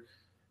higher.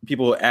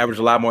 People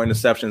averaged a lot more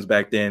interceptions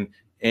back then.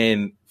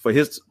 And for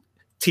his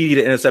TD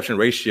to interception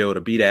ratio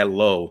to be that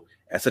low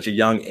at such a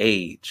young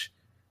age,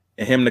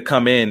 and him to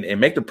come in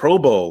and make the Pro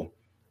Bowl,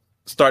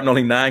 starting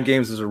only 9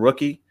 games as a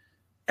rookie,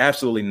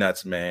 absolutely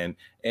nuts, man.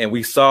 And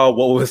we saw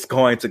what was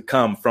going to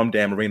come from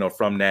Dan Marino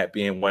from that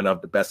being one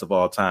of the best of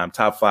all time,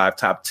 top 5,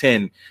 top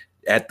 10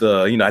 at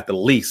the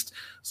least.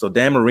 So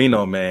Dan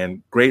Marino,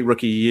 man, great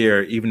rookie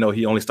year, even though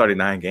he only started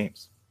 9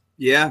 games.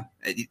 Yeah,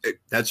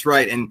 that's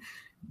right. And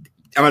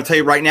I'm going to tell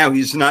you right now,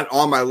 he's not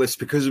on my list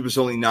because it was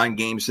only 9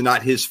 games. It's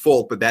not his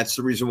fault, but that's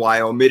the reason why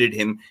I omitted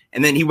him.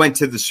 And then he went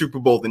to the Super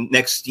Bowl the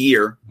next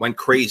year, went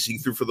crazy,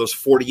 threw for those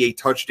 48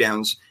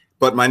 touchdowns.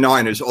 But my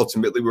Niners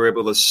ultimately were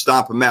able to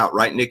stomp them out,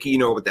 right, Nikki? You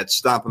know what that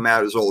stomp them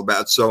out is all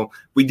about. So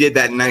we did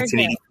that in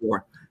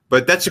 1984.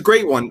 But that's a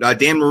great one.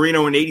 Dan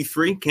Marino in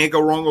 83. Can't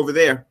go wrong over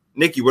there.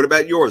 Nikki, what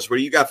about yours? What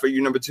do you got for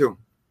your number 2?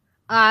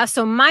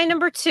 So my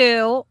number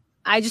 2,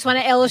 I just want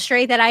to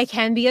illustrate that I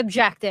can be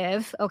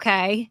objective,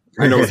 okay?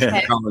 I know where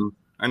she's going.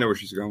 I know where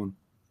she's going.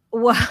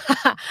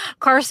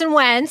 Carson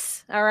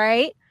Wentz, all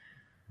right?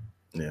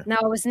 Yeah. No,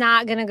 I was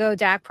not going to go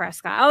Dak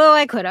Prescott, although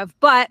I could have.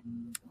 But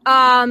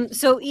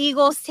so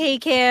Eagles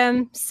take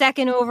him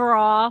 2nd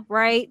overall,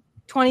 right?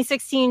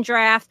 2016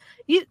 draft.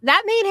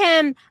 That made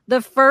him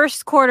the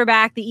first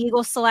quarterback the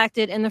Eagles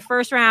selected in the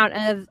first round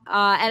of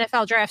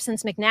NFL draft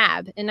since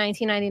McNabb in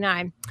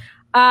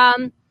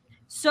 1999.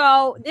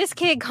 So this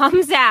kid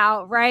comes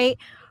out, right?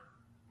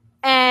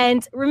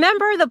 And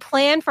remember, the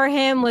plan for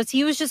him was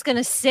he was just going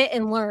to sit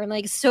and learn,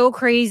 like so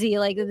crazy.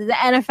 Like the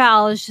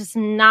NFL is just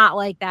not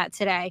like that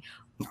today.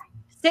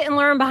 Sit and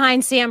learn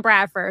behind Sam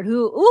Bradford,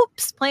 who,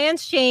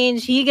 plans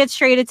change. He gets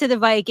traded to the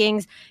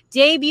Vikings.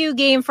 Debut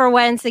game for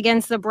Wentz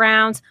against the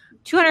Browns,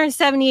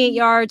 278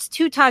 yards,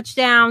 2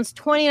 touchdowns,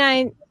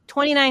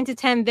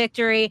 29-10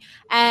 victory.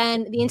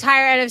 And the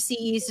entire NFC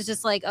East is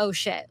just like, oh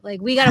shit,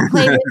 like we got to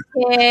play this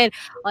kid,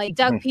 like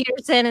Doug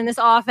Peterson and this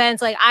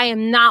offense. Like I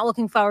am not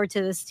looking forward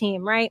to this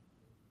team, right?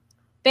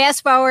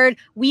 Fast forward,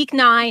 week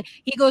 9,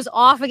 he goes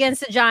off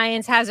against the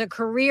Giants, has a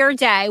career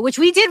day, which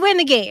we did win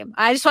the game.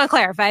 I just want to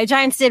clarify. The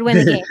Giants did win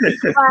the game.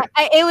 But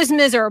it was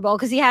miserable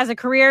because he has a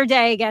career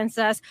day against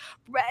us.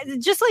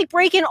 Just like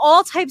breaking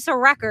all types of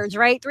records,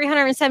 right?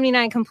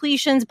 379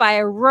 completions by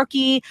a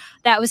rookie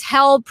that was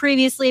held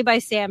previously by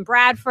Sam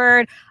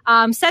Bradford.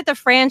 Set the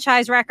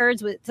franchise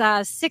records with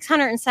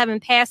 607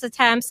 pass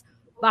attempts,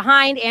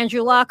 behind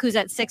Andrew Luck, who's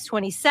at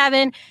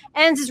 627,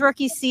 ends his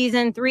rookie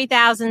season,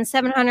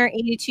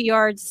 3,782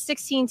 yards,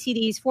 16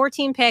 TDs,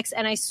 14 picks.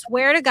 And I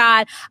swear to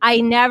God, I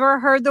never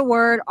heard the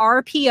word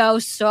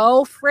RPO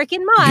so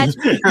freaking much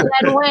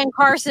than when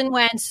Carson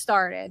Wentz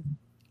started.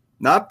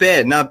 Not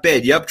bad, not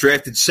bad. Yep,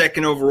 drafted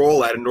 2nd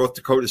overall out of North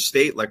Dakota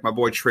State, like my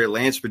boy Trey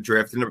Lance, but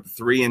drafted number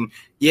 3. And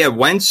yeah,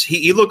 Wentz,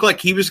 he looked like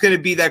he was going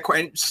to be that,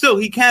 and still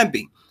he can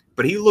be,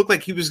 but he looked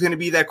like he was going to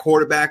be that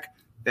quarterback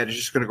that is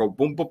just going to go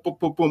boom, boom, boom,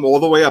 boom, boom, all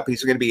the way up.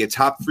 He's going to be a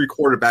top 3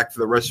 quarterback for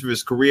the rest of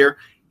his career.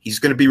 He's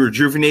going to be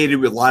rejuvenated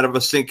with a lot of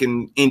us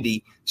thinking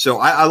Indy. So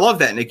I love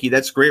that, Nikki.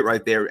 That's great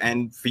right there.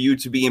 And for you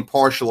to be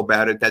impartial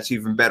about it, that's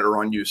even better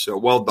on you. So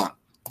well done.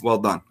 Well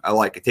done. I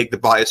like it. Take the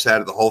bias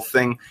out of the whole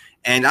thing.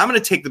 And I'm going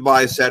to take the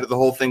bias out of the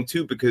whole thing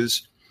too,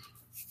 because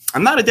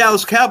I'm not a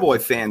Dallas Cowboy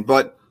fan,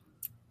 but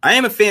I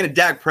am a fan of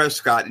Dak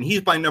Prescott, and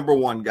he's my number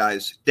 1,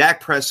 guys. Dak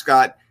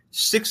Prescott,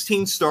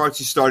 16 starts.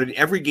 He started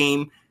every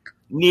game.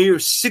 Near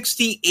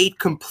 68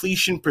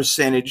 completion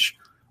percentage,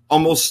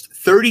 almost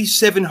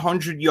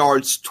 3,700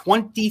 yards,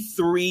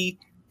 23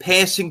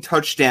 passing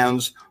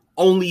touchdowns,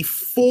 only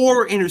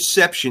 4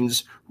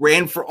 interceptions,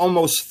 ran for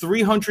almost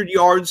 300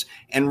 yards,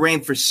 and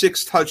ran for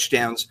 6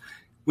 touchdowns.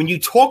 When you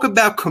talk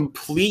about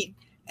complete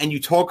and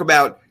you talk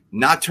about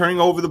not turning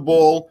over the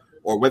ball,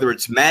 or whether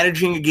it's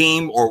managing a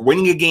game or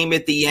winning a game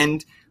at the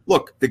end,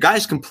 look, the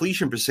guy's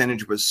completion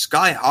percentage was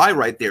sky high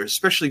right there,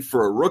 especially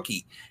for a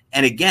rookie.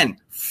 And again,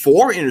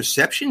 4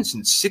 interceptions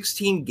in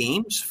 16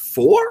 games,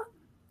 4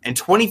 and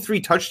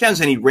 23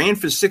 touchdowns, and he ran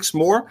for 6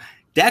 more.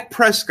 Dak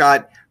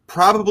Prescott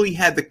probably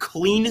had the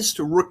cleanest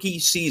rookie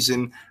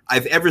season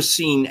I've ever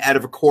seen out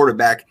of a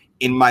quarterback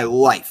in my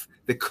life.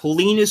 The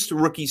cleanest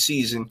rookie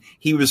season.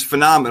 He was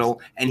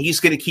phenomenal, and he's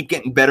going to keep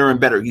getting better and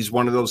better. He's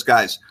one of those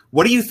guys.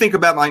 What do you think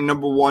about my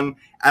number 1?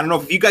 I don't know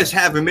if you guys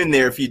have him in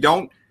there. If you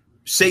don't,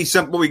 say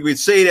something. We would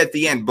say it at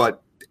the end,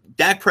 but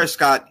Dak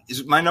Prescott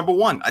is my number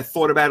 1. I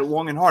thought about it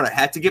long and hard. I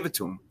had to give it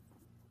to him.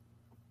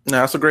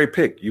 No, that's a great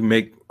pick. You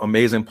make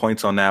amazing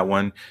points on that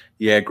one.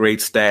 He had great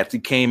stats. He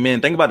came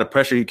in. Think about the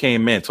pressure he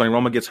came in. Tony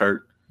Romo gets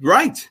hurt.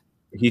 Right.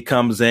 He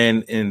comes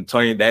in, and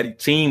that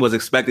team was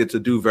expected to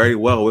do very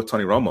well with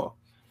Tony Romo.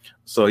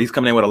 So he's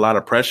coming in with a lot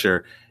of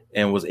pressure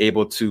and was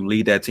able to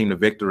lead that team to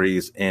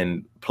victories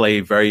and play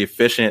very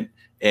efficient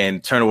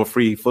and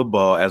turnover-free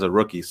football as a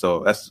rookie. So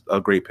that's a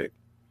great pick.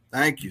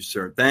 Thank you,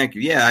 sir. Thank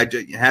you. Yeah, I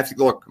have to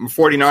look. I'm a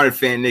 49er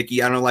fan,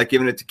 Nikki. I don't like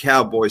giving it to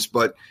Cowboys,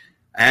 but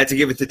I had to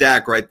give it to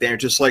Dak right there.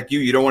 Just like you,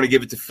 you don't want to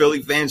give it to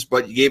Philly fans,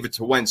 but you gave it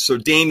to Wentz. So,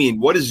 Damien,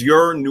 what is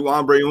your new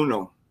hombre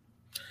uno?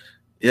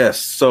 Yes.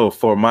 So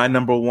for my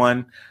number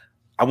 1,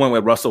 I went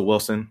with Russell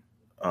Wilson.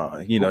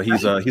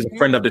 He's a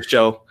friend of the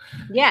show.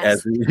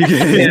 Yes.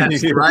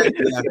 Yes, right.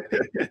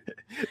 Yeah.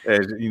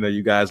 As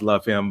you guys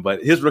love him,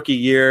 but his rookie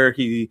year,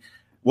 he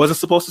wasn't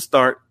supposed to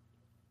start.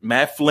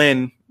 Matt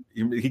Flynn,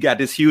 he got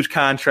this huge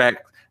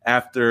contract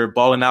after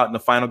balling out in the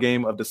final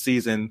game of the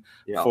season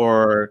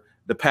for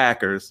the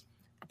Packers,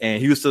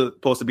 and he was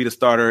supposed to be the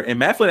starter. And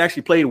Matt Flynn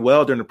actually played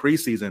well during the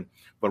preseason,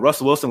 but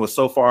Russell Wilson was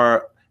so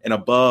far and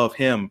above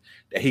him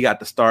that he got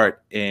the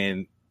start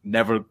and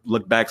never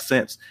looked back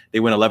since. They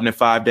went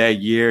 11-5 that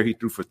year. He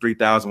threw for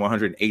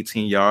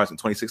 3,118 yards and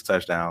 26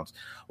 touchdowns,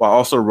 while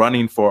also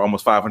running for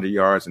almost 500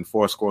 yards and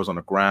 4 scores on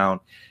the ground.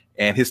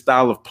 And his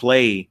style of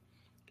play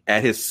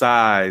at his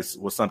size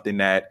was something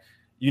that,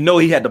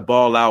 he had to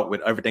ball out with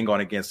everything going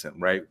against him,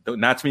 right?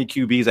 Not too many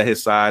QBs at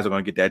his size are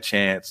going to get that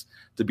chance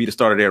to be the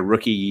start of their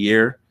rookie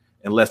year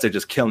unless they're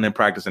just killing in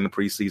practice in the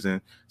preseason.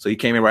 So he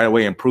came in right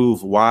away and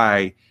proved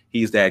why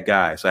he's that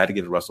guy. So I had to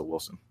give it to Russell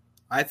Wilson.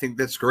 I think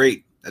that's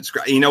great. That's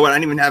great. You know what? I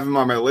didn't even have him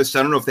on my list.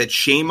 I don't know if that's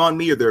shame on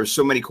me or there are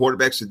so many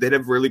quarterbacks that did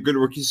have really good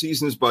rookie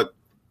seasons. But,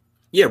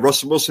 yeah,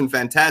 Russell Wilson,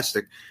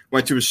 fantastic.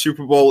 Went to a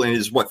Super Bowl in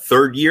his,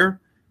 third year?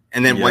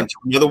 And then went to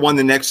another one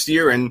the next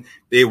year, and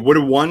they would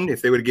have won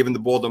if they would have given the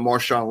ball to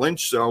Marshawn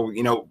Lynch. So,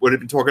 would have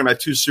been talking about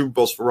 2 Super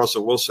Bowls for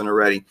Russell Wilson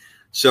already.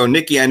 So,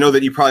 Nikki, I know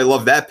that you probably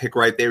love that pick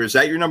right there. Is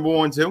that your number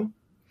one too?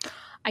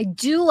 I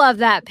do love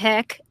that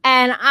pick,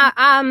 and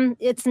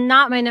it's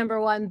not my number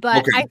one,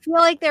 but okay. I feel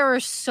like there were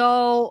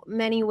so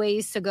many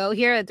ways to go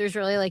here that there's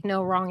really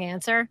no wrong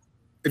answer.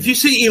 If you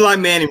see Eli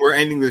Manning, we're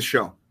ending this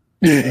show.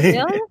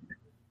 Really?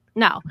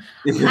 No,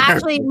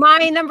 actually,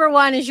 my number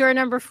one is your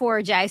number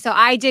 4, Jay. So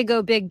I did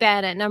go Big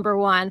Ben at number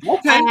 1. Okay.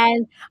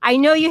 And I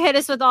know you hit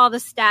us with all the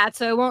stats,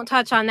 so I won't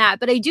touch on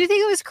that. But I do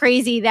think it was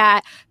crazy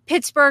that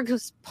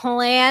Pittsburgh's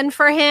plan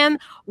for him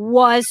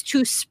was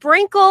to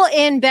sprinkle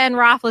in Ben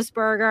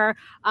Roethlisberger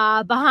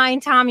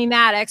behind Tommy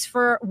Maddox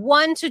for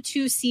 1 to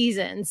 2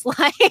 seasons.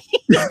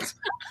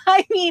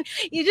 I mean,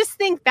 you just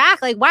think back,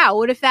 wow,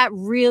 what if that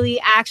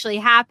really actually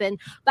happened?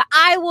 But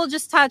I will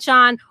just touch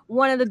on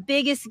one of the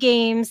biggest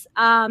games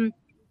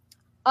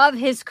of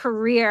his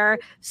career.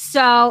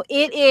 So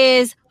it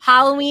is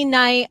Halloween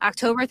night,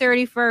 October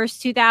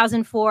 31st,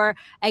 2004,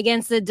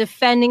 against the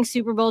defending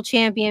Super Bowl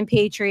champion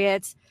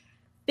Patriots.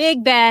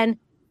 Big Ben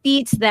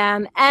beats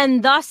them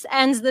and thus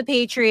ends the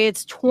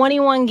Patriots'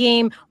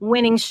 21-game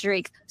winning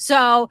streak.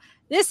 So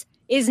this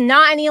is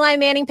not an Eli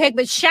Manning pick,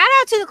 but shout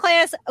out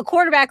to a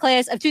quarterback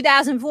class of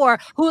 2004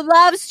 who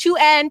loves to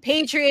end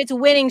Patriots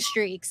winning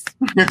streaks.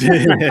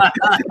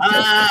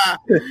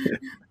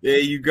 There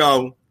you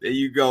go. There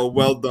you go.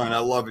 Well done. I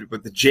love it.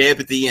 With the jab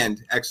at the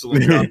end.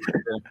 Excellent job.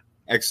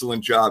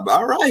 Excellent job.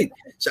 All right.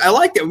 So I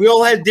like that. We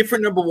all had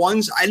different number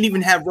ones. I didn't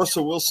even have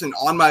Russell Wilson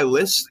on my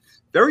list.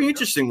 Very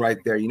interesting right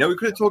there. We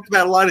could have talked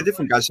about a lot of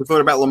different guys. I thought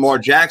about Lamar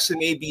Jackson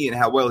maybe and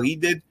how well he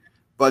did.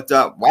 But,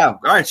 wow.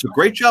 All right. So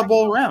great job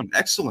all around.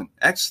 Excellent.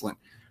 Excellent.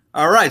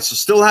 All right. So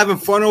still having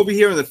fun over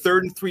here in the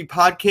 3rd and 3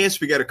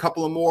 podcast. We got a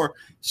couple of more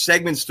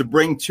segments to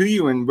bring to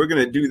you, and we're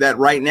going to do that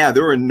right now.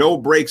 There are no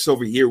breaks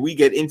over here. We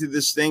get into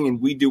this thing, and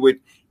we do it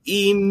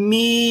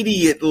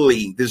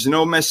immediately. There's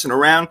no messing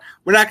around.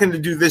 We're not going to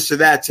do this or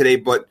that today,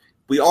 but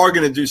we are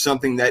going to do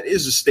something that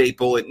is a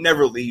staple. It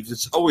never leaves.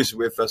 It's always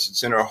with us.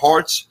 It's in our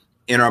hearts,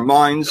 in our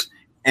minds,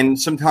 and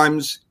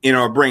sometimes in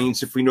our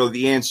brains if we know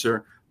the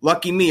answer.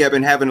 Lucky me, I've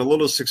been having a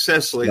little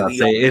success lately.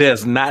 It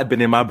has not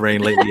been in my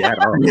brain lately at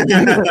all.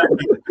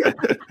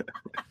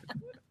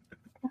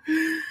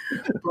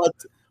 But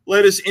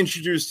let us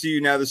introduce to you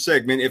now the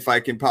segment, if I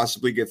can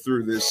possibly get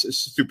through this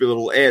stupid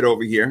little ad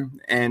over here.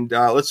 And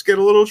let's get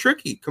a little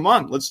tricky. Come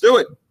on, let's do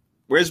it.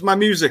 Where's my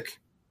music?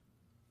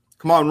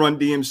 Come on, Run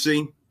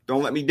DMC.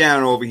 Don't let me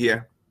down over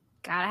here.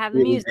 Gotta have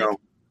the music.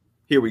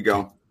 Here we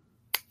go.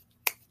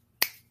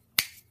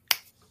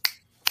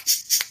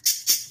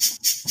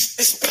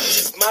 This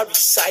is my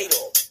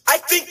recital. I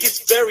think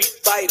it's very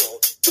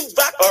vital to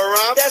rock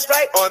around. That's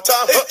right. On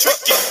time. It's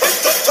tricky.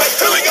 It's right.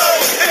 Here we go.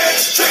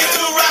 It's tricky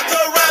to rock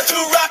around. To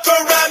rock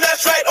around.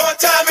 That's right. On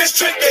time. It's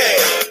tricky.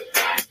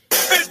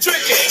 It's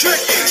tricky.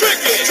 Tricky.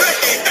 Tricky.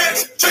 Tricky.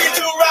 It's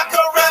tricky to rock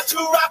around. To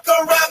rock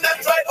around.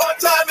 That's right. On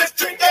time. It's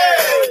tricky.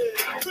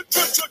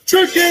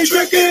 Tricky.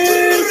 Tricky.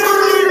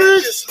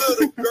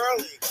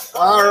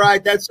 All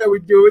right, that's how we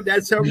do it.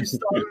 That's how we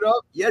started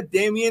up. Yeah,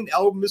 Damien,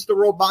 Mr.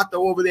 Roboto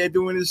over there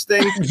doing his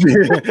thing.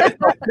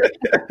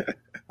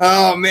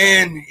 Oh,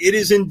 man, it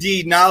is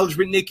indeed Knowledge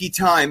with Nikki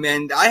time.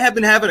 And I have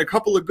been having a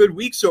couple of good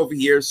weeks over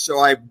here,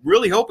 so I'm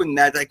really hoping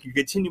that I can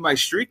continue my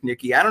streak,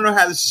 Nikki. I don't know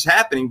how this is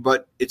happening,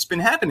 but it's been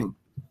happening.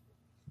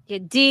 Yeah,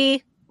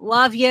 D,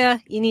 love you.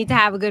 You need to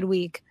have a good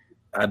week.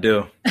 I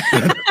do.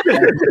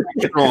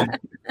 Strong.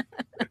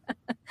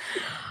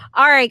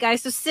 All right,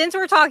 guys. So since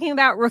we're talking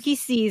about rookie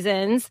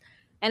seasons,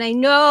 and I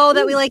know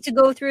that we like to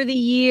go through the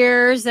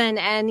years and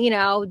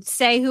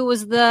say who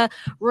was the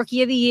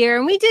rookie of the year,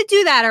 and we did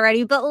do that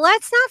already, but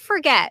let's not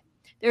forget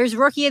there's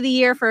rookie of the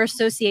year for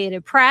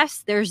Associated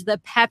Press. There's the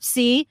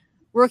Pepsi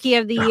rookie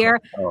of the year,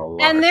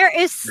 and there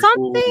is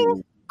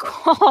something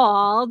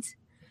called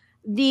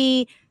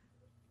the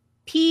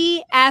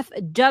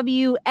PFWA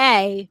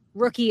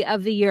Rookie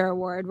of the Year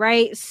award,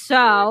 right?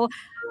 So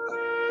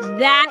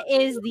that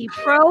is the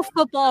Pro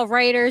Football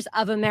Writers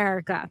of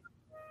America.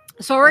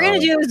 So what we're going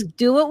to do is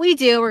do what we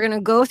do. We're going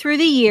to go through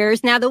the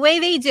years. Now, the way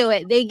they do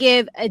it, they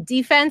give a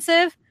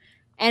defensive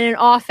and an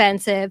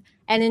offensive.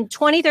 And in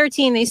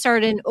 2013, they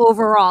started an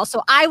overall.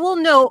 So I will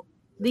note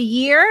the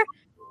year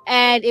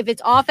and if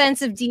it's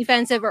offensive,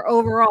 defensive, or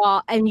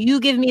overall, and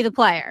you give me the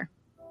player.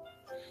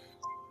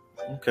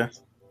 Okay.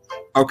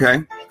 All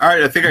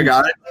right. I think I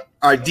got it.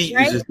 All right. D,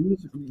 right?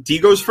 D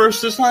goes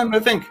first this time, I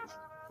think.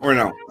 Or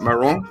no? Am I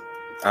wrong?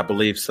 I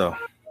believe so.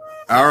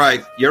 All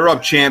right, you're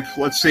up, champ.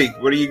 Let's see.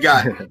 What do you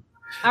got?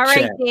 All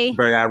right, Chat. D.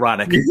 Very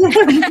ironic.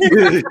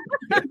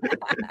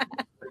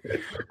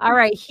 All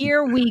right,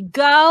 here we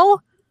go.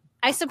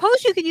 I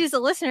suppose you could use the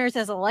listeners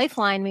as a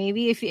lifeline,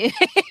 maybe if you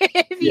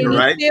if you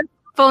need to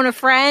phone a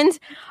friend.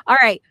 All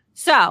right,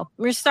 so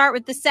we're gonna start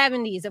with the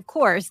 70s, of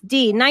course.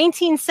 D,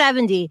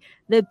 1970,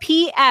 the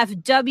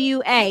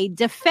PFWA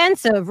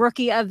Defensive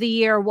Rookie of the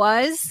Year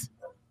was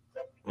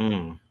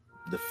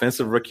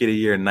Defensive Rookie of the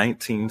Year,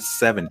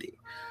 1970.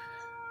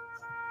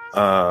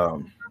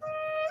 I'm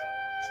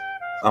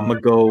gonna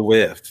go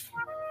with,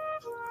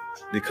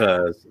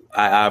 because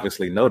I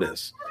obviously know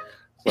this.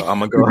 So I'm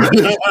gonna go.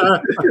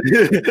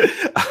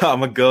 I'm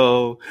gonna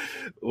go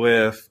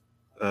with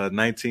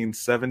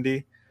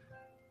 1970.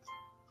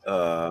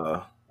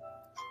 I'm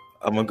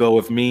gonna go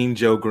with Mean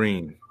Joe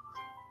Green.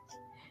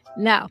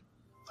 No.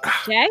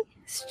 Jay,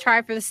 let's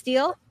try for the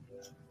steal.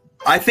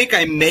 I think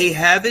I may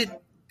have it.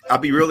 I'll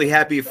be really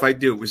happy if I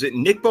do. Was it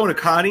Nick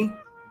Bonacani?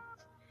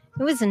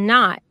 It was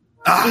not.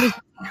 It was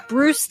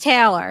Bruce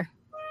Taylor.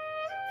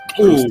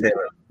 Bruce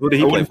Taylor. Who did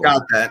he I play wouldn't for?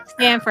 got that.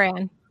 San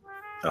Fran.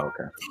 Oh,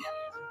 okay.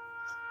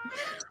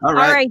 All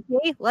right. All right,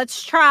 Dave,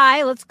 let's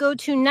try. Let's go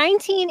to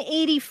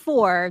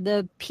 1984,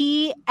 the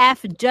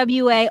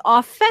PFWA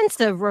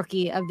Offensive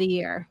Rookie of the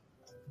Year.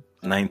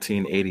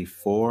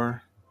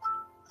 1984.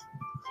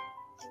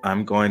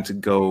 I'm going to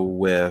go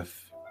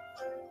with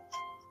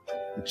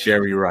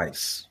Jerry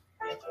Rice.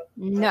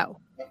 No.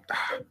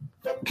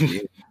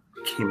 Came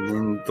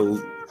in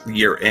the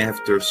year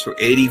after, so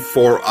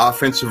 84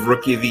 Offensive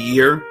Rookie of the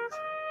Year.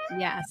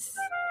 Yes.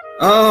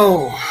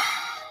 Oh,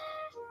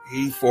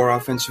 84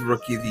 Offensive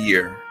Rookie of the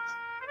Year.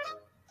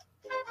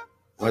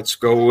 Let's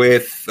go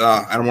with,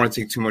 I don't want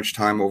to take too much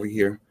time over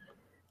here.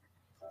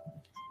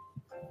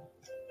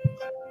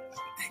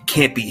 It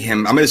can't be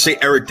him. I'm going to say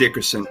Eric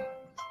Dickerson.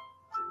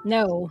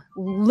 No.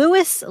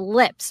 Lewis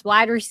Lips,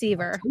 wide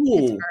receiver. Ooh.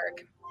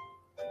 Pittsburgh.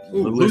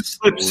 Loose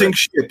lips sink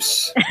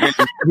ships.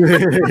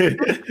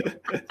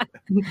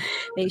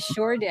 They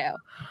sure do.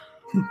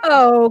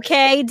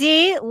 Okay,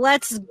 D,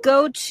 let's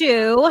go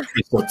to. I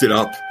looked it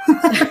up.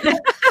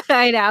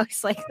 I know.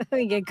 It's like, let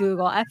me get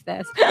Google. F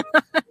this.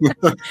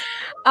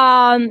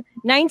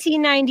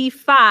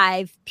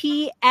 1995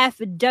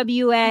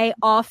 PFWA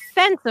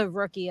Offensive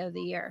Rookie of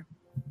the Year.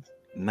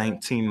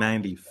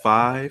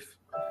 1995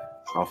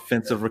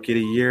 Offensive Rookie of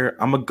the Year.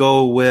 I'm going to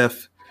go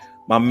with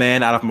my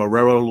man out of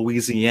Marrero,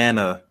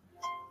 Louisiana,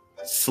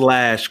 /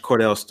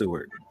 Cordell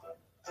Stewart.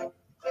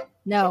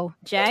 No.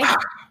 Jay?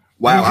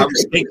 Wow, I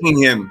was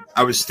thinking him.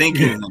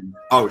 him.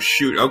 Oh,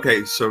 shoot.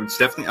 Okay, so it's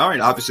definitely, all right,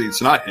 obviously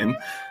it's not him,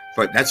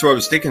 but that's what I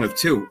was thinking of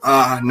too.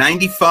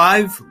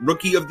 95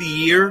 Rookie of the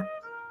Year,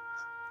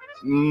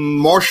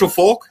 Marshall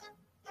Falk.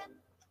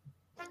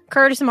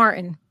 Curtis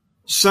Martin.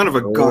 Son of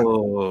a gun.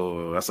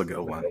 Oh, that's a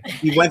good one.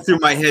 He went through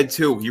my head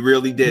too. He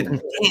really did.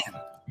 Damn.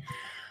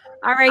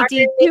 All right,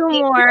 D, two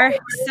more.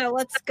 So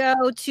let's go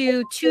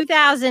to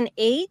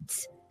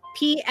 2008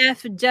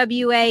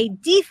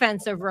 PFWA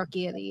Defensive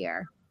Rookie of the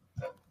Year.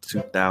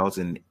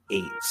 2008.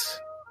 Is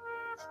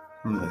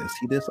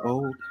he this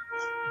old?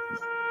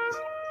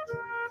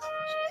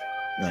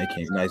 No, he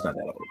can't. No, he's not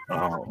that old.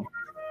 Oh,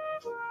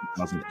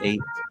 2008.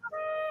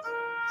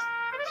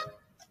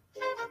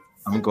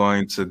 I'm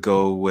going to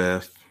go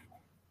with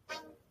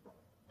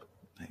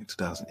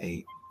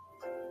 2008.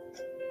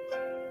 I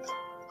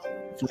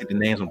feel like the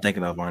names I'm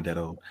thinking of aren't that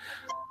old.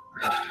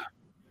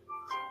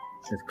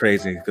 It's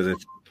crazy because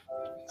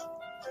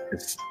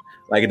it's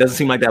like it doesn't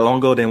seem like that long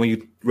ago. Then when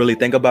you really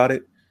think about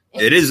it,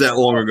 It is that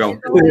long ago.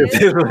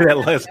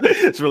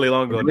 it's really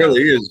long ago. It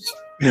really is.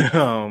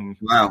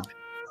 Wow.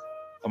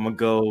 I'm gonna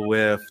go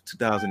with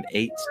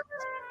 2008.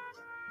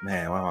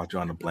 Man, wow, I was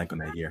drawing a blank on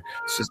that year.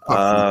 It's just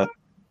I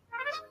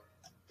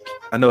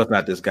know it's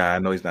not this guy. I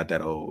know he's not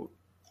that old.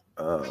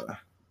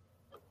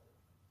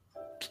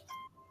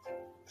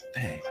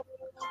 Dang.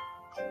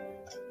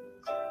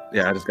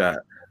 Yeah, I'm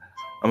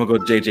gonna go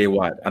JJ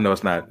Watt. I know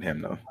it's not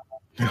him though.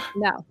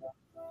 No.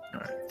 All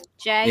right.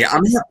 Jay? Yeah,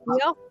 I'm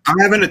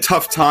having a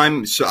tough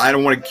time, so I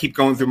don't want to keep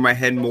going through my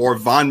head more.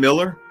 Von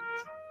Miller.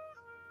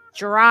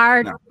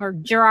 Gerard No. or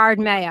Gerard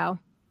Mayo.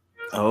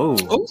 Oh,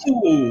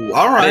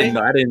 All right.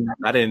 I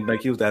didn't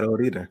think he was that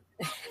old either.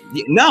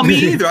 Yeah, no, me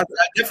either. I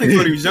definitely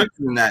thought he was younger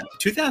than that.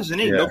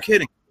 2008, Yeah. no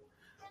kidding.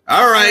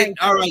 All right,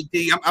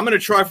 D. I'm going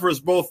to try for us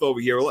both over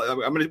here.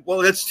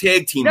 Let's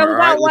tag team. No, her, we all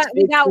got right? one. Let's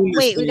We got tag team this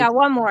wait. We thing. got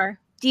one more.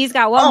 D's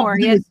got one more.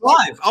 We Yes, did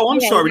 5. Oh, I'm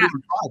Yeah, sorry. we We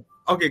did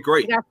 5. Okay,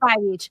 great. we got 5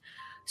 each.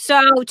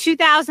 So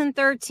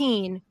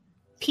 2013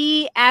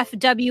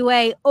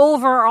 PFWA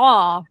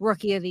overall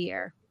Rookie of the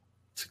Year.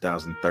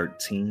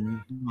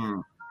 2013. Hmm.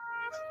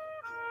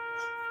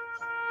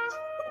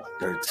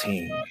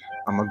 13.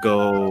 I'm gonna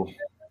go.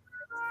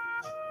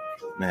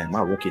 Man,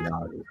 my rookie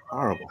knowledge is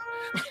horrible.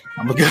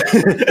 I'm gonna go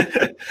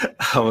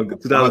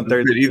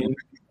 2013.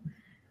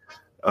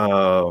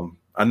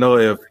 I know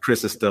if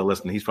Chris is still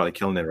listening, he's probably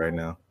killing it right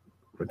now.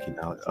 Rookie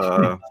knowledge.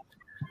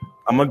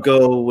 I'm gonna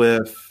go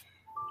with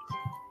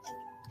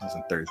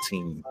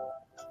 2013.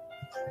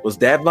 Was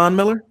that Von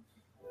Miller?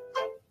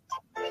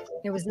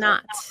 It was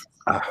not.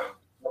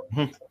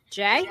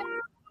 Jay?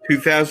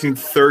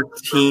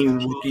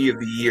 2013 Rookie of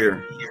the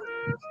Year.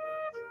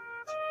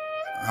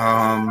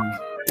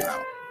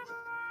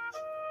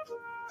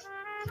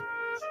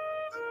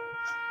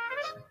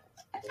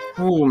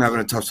 Oh, I'm having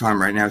a tough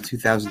time right now.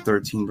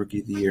 2013 Rookie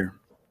of the Year.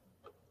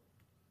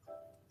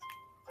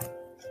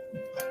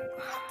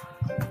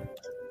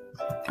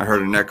 I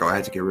heard an echo. I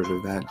had to get rid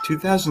of that.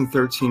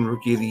 2013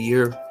 Rookie of the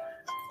Year.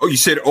 Oh, you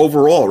said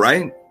overall,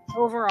 right?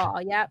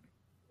 Overall, yep.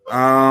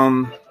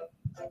 How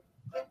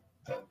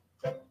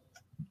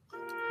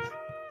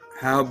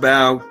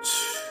about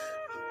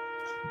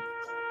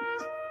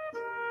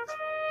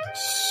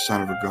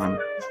son of a gun?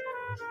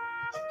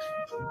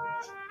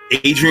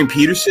 Adrian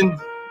Peterson?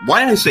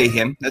 Why did I say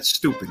him? That's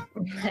stupid.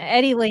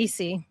 Eddie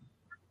Lacy.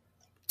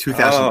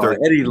 2013.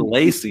 Oh, Eddie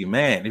Lacy,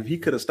 man. If he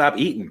could have stopped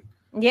eating.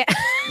 Yeah.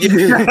 If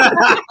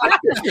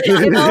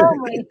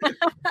only.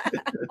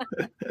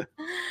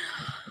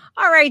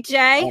 All right,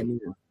 Jay.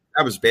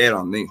 That was bad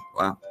on me.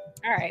 Wow.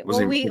 All right.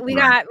 Wasn't Well, even we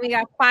got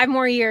 5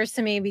 more years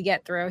to maybe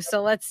get through.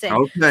 So let's see.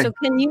 Okay. So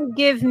can you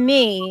give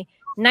me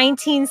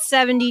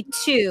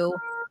 1972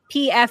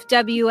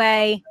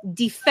 PFWA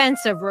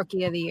Defensive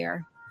Rookie of the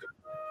Year?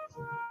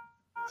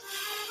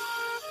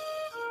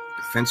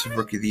 Defensive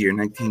Rookie of the Year,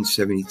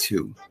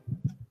 1972.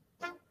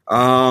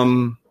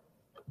 How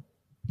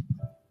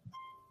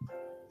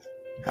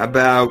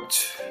about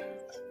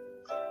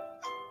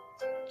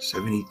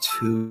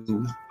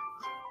 72?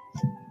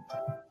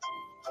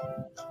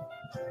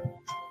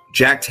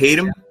 Jack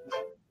Tatum?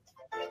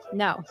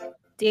 No.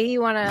 Do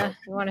you wanna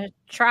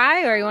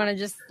try, or you wanna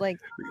just like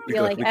We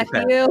feel can- like we F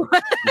can pass. you?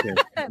 We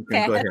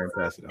can go ahead and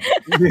pass it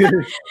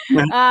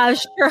on.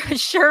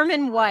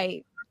 Sherman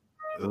White,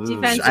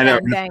 defensive I know.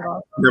 end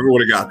Bengal. Never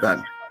would have got that.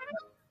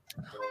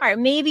 All right,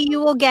 maybe you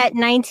will get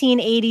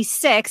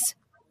 1986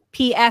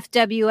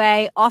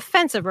 PFWA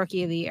Offensive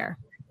Rookie of the Year.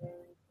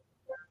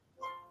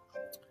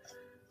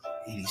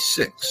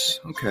 86.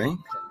 Okay.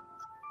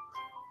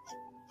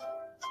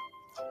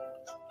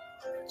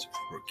 It's a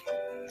rookie.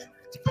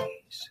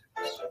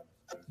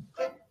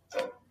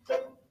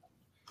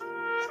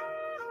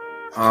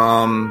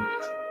 1986.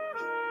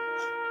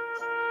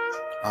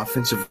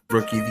 Offensive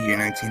Rookie of the Year,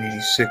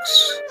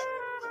 1986.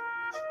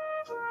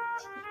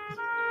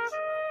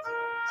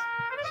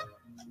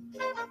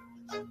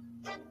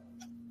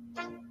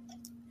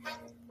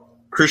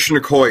 Christian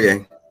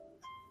Okoye.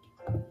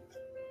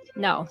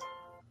 No.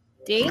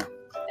 D? No.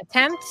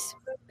 Attempts?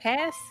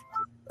 Pass?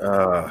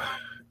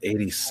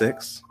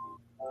 86.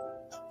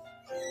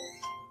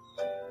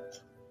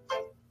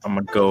 I'm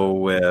gonna go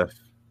with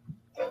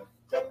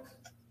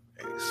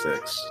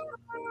 86.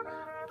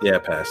 Yeah,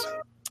 pass.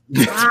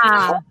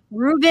 Ah,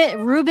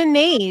 Ruben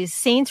Mays,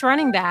 Saints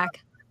running back.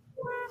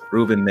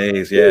 Ruben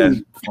Mays, yeah.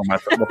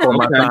 Before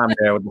my time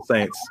there with the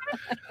Saints.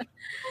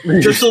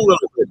 Just a little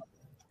bit.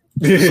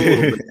 Just a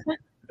little bit.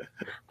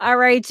 All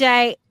right,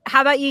 Jay.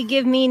 How about you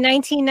give me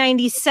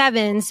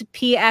 1997's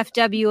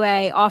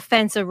PFWA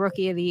Offensive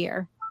Rookie of the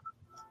Year?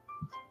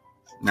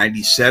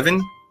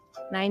 97.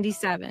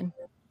 97.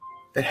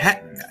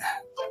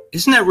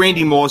 Isn't that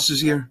Randy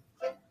Moss's year?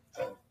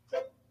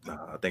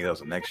 I think that was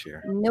the next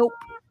year. Nope.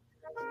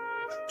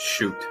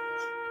 Shoot.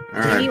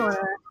 All Do right. you want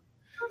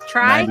to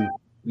try?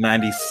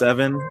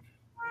 97.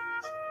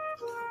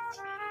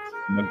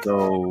 I'm gonna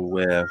go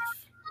with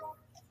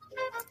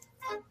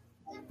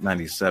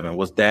 97.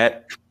 Was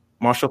that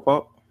Marshall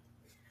Falk?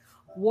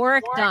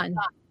 Warwick Dunn.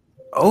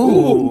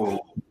 Oh,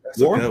 that's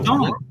a Warwick good Dunn.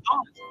 one.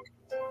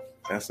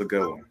 That's a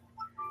good one.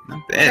 Not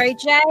All bad. right,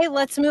 Jay.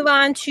 Let's move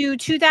on to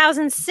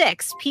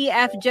 2006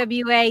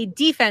 PFWA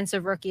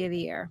Defensive Rookie of the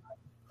Year.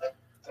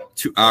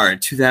 All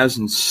right.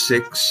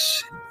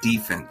 2006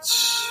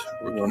 defense.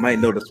 Well, I might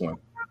know this one.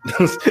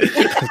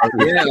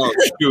 Yeah. Oh,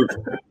 shoot.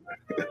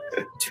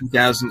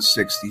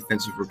 2006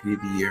 defensive rookie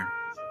of the year.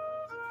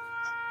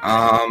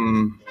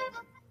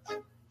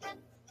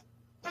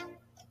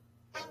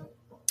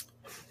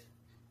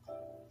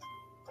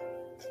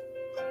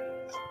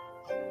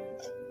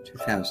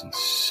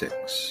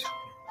 2006.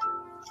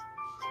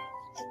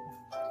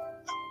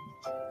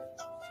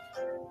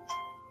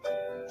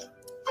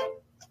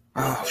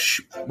 Oh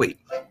shoot! Wait,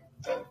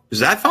 is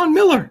that Von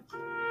Miller?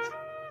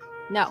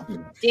 No.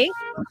 D?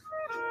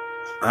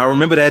 I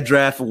remember that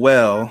draft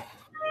well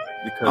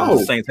because the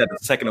Oh. Saints had the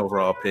second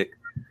overall pick.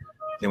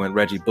 They went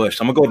Reggie Bush.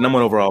 I'm gonna go with number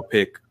one overall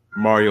pick,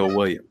 Mario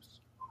Williams.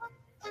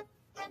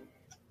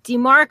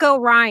 DeMarco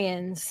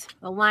Ryans,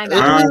 the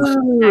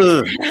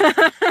linebacker.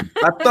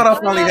 I thought I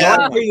finally had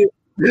I one.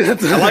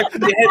 like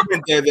where your head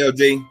went there, though,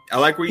 D. I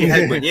like where your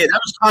head went. Yeah, that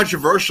was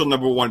controversial.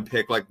 Number one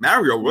pick, like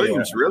Mario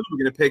Williams. Really, we're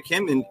gonna pick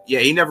him, and yeah,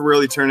 he never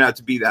really turned out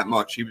to be that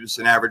much. He was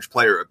an average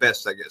player at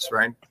best, I guess,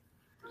 right?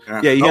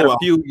 Yeah, he Oh, had well. a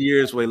few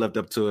years where he lived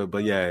up to it,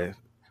 but yeah,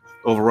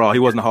 overall. He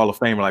wasn't a Hall of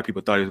Famer like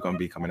people thought he was going to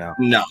be coming out.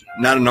 No,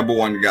 not a number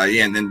one guy.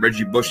 Yeah, and then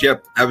Reggie Bush.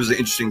 Yep, that was an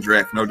interesting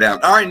draft, no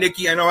doubt. All right,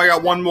 Nikki, I know I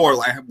got one more.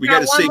 We got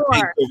to say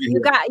more.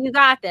 You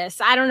got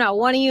this. I don't know.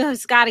 One of you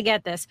has got to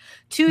get this.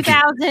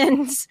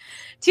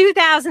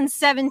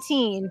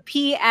 2017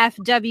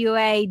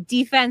 PFWA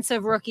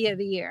Defensive Rookie of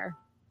the Year.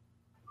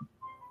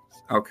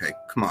 Okay,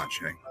 come on,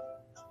 Jay.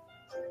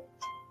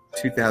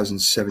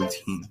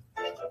 2017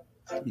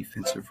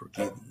 Defensive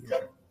Rookie of the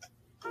Year.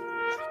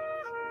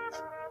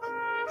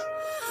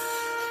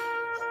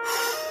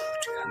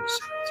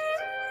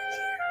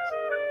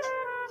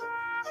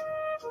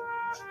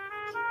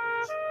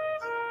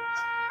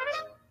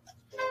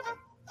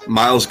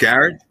 Myles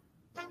Garrett?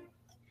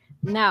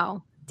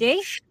 No.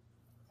 D?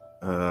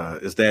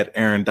 Is that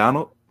Aaron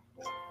Donald?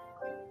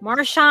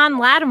 Marshawn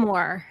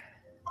Lattimore.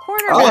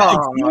 Cornerback.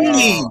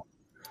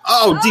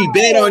 D,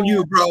 bad on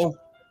you, bro.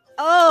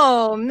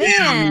 Oh,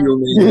 man.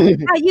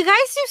 You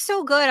guys do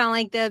so good on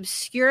like the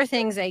obscure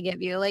things they give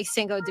you, like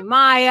Cinco de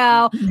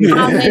Mayo,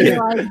 how many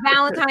like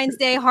Valentine's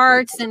Day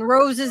hearts and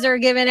roses are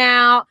given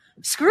out.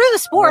 Screw the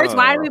sports.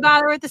 Why do we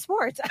bother with the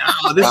sports?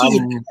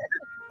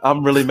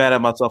 I'm really mad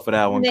at myself for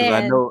that one because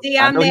I know. See,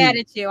 I'm mad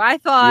at you. I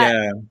thought.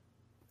 Yeah.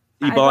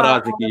 He bought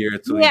Isaac a year or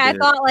two. Yeah, I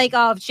thought like,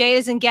 if Jay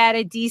doesn't get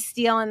it, D's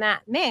stealing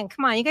that. Man,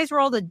 come on. You guys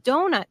rolled a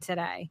donut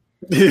today.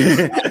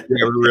 Yeah, we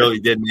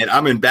really did, man.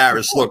 I'm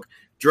embarrassed. Look,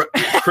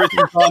 Chris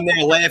is on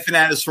there laughing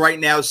at us right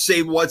now.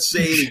 Say what,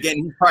 say it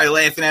again. He's probably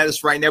laughing at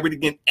us right now. We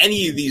didn't get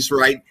any of these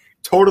right.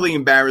 Totally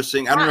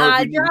embarrassing. I don't know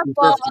if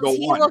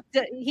we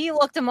he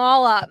looked them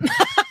all up.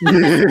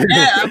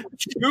 Yeah,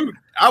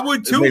 I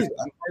would too. I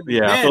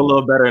feel a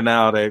little better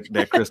now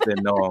that Chris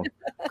didn't know him.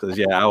 Because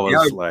I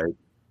was like,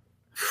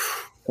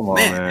 come on,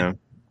 man.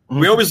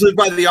 We always live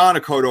by the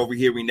honor code over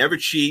here. We never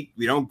cheat.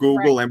 We don't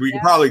Google, and we can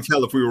probably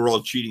tell if we were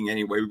all cheating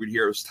anyway. We would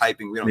hear us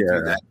typing. We don't do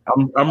that.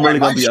 I'm really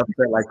gonna be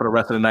upset, like for the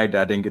rest of the night,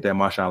 that I didn't get that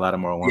Marshawn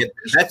Lattimore one.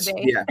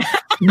 Yeah.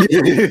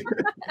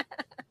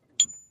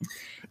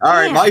 All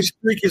right, my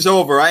streak is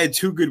over. I had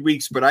 2 good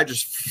weeks, but I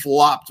just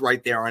flopped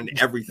right there on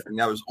everything.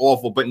 That was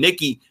awful. But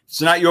Nikki,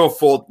 it's not your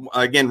fault.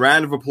 Again,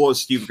 round of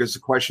applause to you because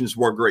the questions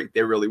were great.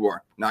 They really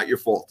were. Not your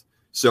fault.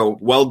 So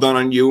well done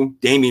on you,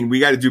 Damien. We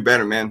got to do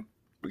better, man.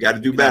 We got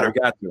to do better. We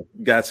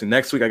got to.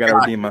 Next week, I got to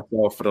redeem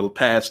myself for the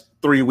past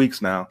 3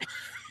 weeks now.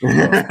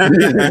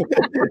 Yeah,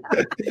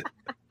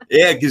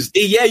 because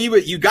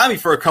you got me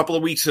for a couple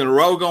of weeks in a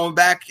row going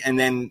back, and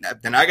then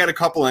I got a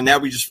couple, and now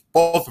we just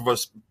both of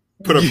us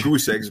put up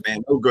goose eggs,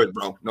 man. No good,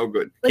 bro. No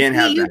good. Can't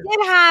have that. You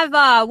did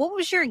have what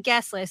was your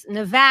guest list?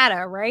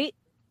 Nevada, right?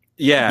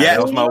 Yeah, that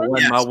was my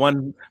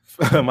one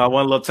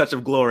little touch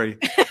of glory.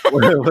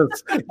 When it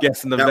was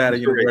guessing Nevada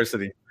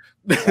University.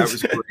 That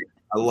was great.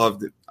 I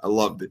loved it.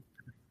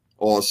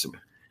 Awesome.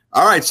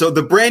 All right, so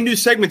the brand new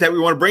segment that we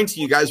want to bring to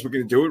you guys, we're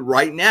going to do it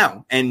right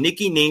now. And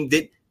Nikki named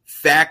it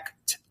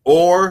Fact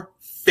or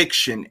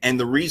Fiction. And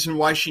the reason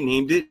why she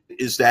named it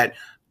is that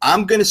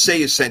I'm going to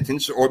say a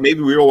sentence, or maybe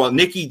we all. Well,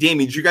 Nikki,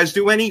 Damien, did you guys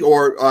do any,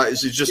 or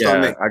is it just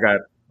on me? I got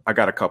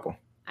a couple.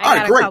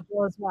 I got a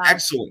couple as well.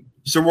 Excellent.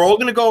 So we're all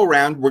going to go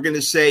around. We're going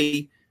to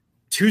say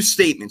 2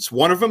 statements.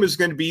 One of them is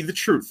going to be the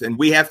truth, and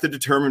we have to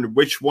determine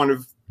which one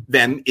of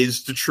them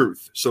is the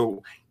truth.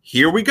 So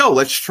here we go.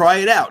 Let's try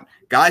it out.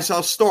 Guys,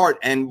 I'll start,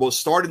 and we'll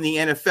start in the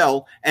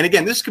NFL. And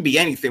again, this could be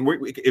anything.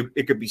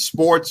 It could be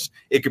sports.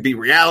 It could be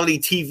reality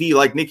TV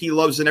like Nikki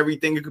loves and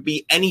everything. It could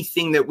be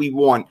anything that we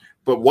want.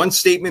 But one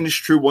statement is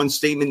true. One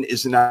statement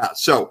is not.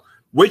 So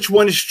which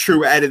one is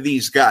true out of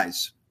these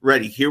guys?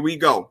 Ready? Here we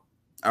go.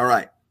 All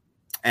right.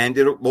 And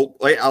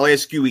I'll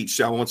ask you each,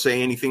 so I won't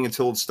say anything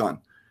until it's done.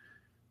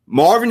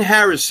 Marvin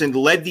Harrison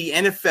led the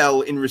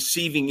NFL in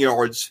receiving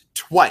yards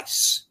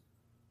twice.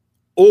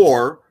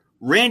 Or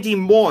Randy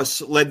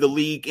Moss led the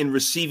league in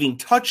receiving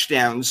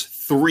touchdowns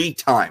 3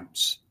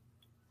 times.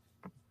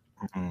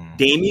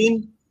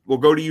 Damien, we'll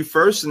go to you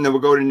first, and then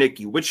we'll go to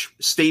Nikki. Which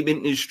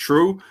statement is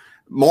true?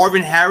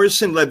 Marvin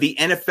Harrison led the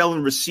NFL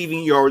in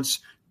receiving yards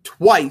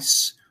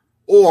twice,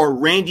 or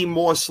Randy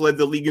Moss led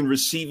the league in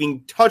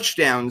receiving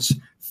touchdowns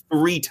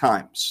 3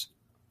 times.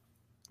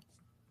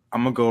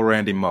 I'm going to go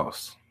Randy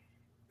Moss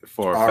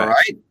for fact. All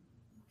right.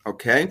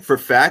 Okay, for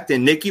fact.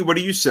 And Nikki, what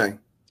do you say?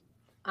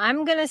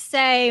 I'm going to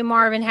say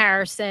Marvin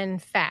Harrison,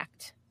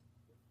 fact.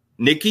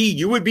 Nikki,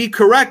 you would be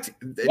correct.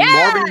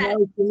 Yeah! Marvin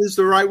Harrison is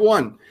the right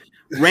one.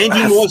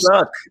 Randy Moss.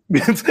 No, you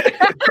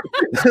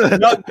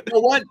know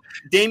what?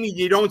 Damien,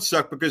 you don't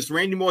suck because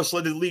Randy Moss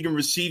led the league in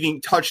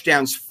receiving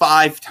touchdowns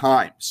 5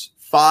 times.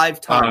 5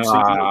 times.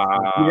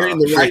 You're in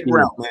the right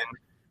realm, man.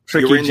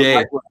 Tricky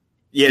J.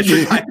 Yeah,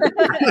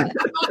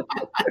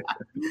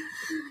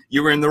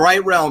 you were in the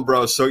right realm,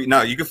 bro. So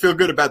you can feel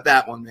good about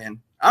that one,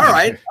 man. All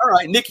right,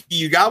 Nikki,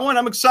 you got one?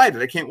 I'm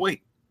excited. I can't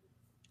wait.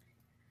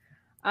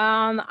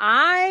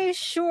 I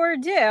sure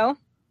do.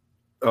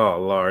 Oh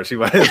Lord,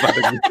 what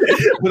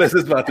is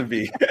this about to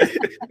be?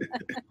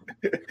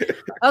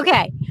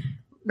 Okay,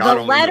 the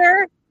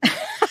letter.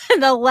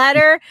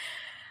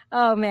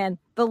 Oh man,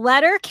 the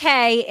letter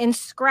K in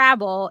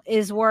Scrabble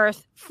is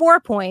worth 4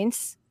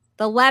 points.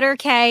 the letter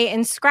K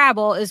in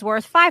Scrabble is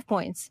worth 5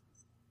 points.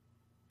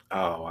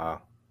 Oh,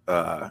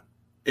 wow.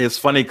 It's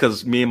funny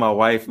because me and my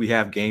wife, we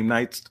have game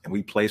nights and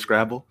we play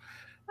Scrabble.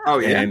 Oh,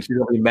 yeah. And she's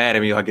going to be mad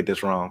at me if I get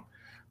this wrong.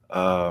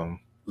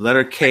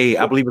 Letter K,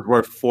 I believe, is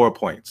worth 4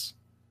 points.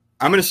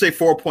 I'm going to say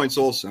 4 points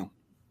also.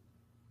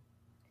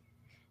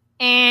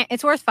 And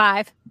it's worth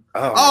 5.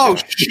 Oh,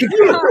 shit.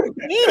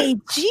 Hey,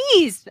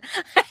 jeez.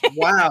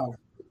 Wow.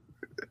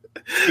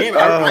 Damn,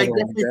 I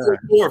definitely said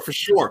 4 for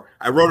sure.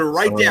 I wrote it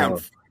right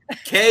down.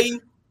 K,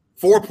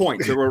 4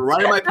 points. I wrote it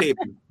right on my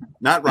paper.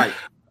 Not right.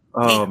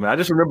 Oh, man. I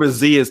just remember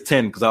Z is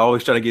 10 because I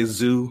always try to get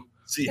Zoo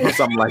or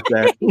something like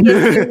that.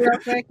 Real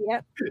quick,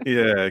 yep.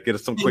 Yeah, get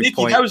some quick Nikki,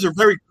 points. that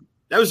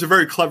was a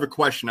very clever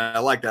question. I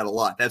like that a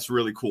lot. That's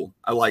really cool.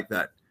 I like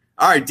that.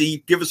 All right,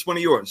 D, give us one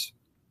of yours.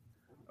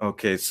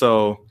 Okay,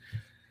 so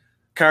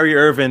Kyrie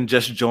Irving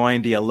just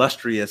joined the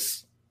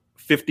illustrious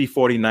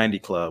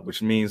 50-40-90 club,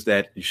 which means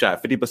that you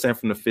shot 50%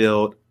 from the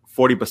field,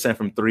 40%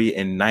 from three,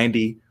 and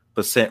 90%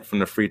 from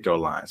the free throw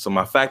line. So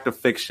my fact or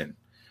fiction?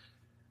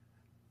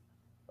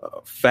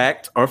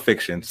 Fact or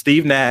fiction?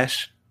 Steve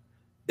Nash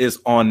is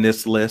on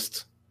this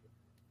list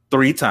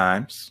 3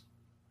 times,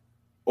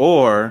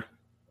 or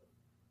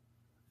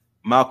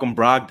Malcolm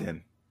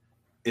Brogdon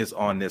is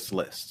on this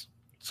list.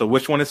 So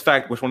which one is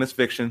fact? Which one is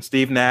fiction?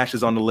 Steve Nash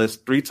is on the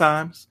list 3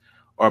 times,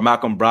 or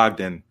Malcolm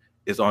Brogdon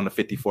is on the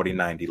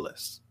 50-40-90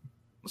 list?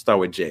 Let's start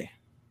with Jay.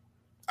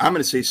 I'm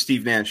going to say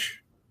Steve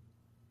Nash.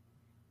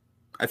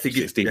 I think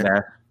it's Steve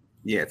Nash.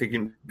 Yeah, I think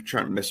you're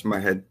trying to mess with my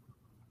head.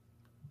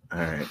 All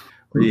right.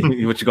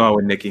 What you going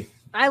with, Nikki?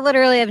 I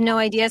literally have no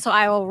idea, so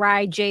I will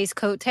ride Jay's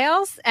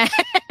coattails.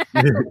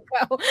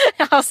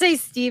 I'll say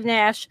Steve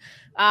Nash.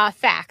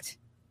 Fact.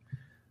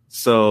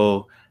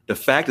 So the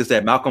fact is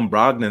that Malcolm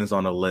Brogdon is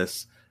on the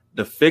list.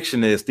 The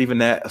fiction is Steve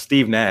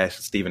Nash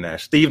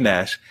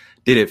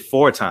did it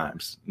 4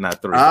 times,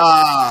 not 3.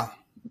 Ah.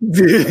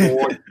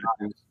 4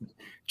 times.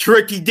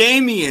 Tricky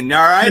Damien. All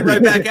right,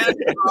 right back at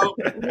you, bro.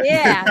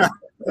 Yeah.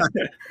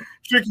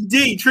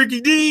 Tricky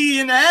D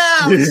in the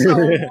house.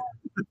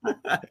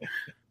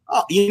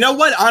 Oh, you know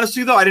what?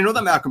 Honestly, though, I didn't know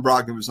that Malcolm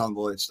Brogdon was on the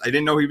list. I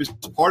didn't know he was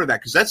part of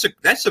that because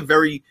that's a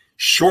very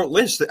short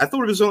list. I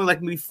thought it was only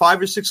like maybe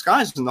 5 or 6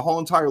 guys in the whole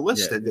entire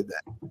list that did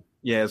that.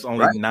 Yeah, it's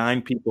only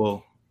 9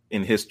 people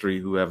in history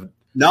who have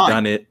 9.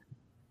 done it.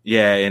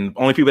 Yeah, and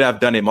only people that have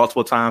done it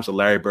multiple times are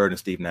Larry Bird and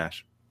Steve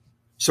Nash.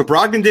 So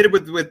Brogdon did it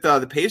with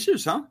the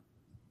Pacers, huh?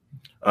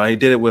 He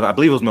did it with, I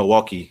believe it was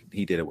Milwaukee.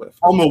 He did it with.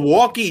 Oh,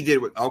 Milwaukee did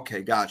it with.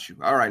 Okay, got you.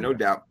 All right, no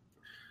doubt.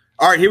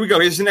 All right, here we go.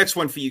 Here's the next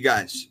one for you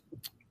guys.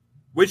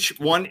 Which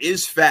one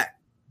is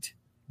fact?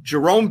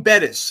 Jerome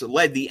Bettis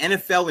led the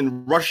NFL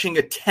in rushing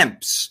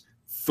attempts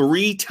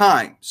 3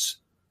 times.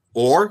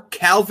 Or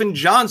Calvin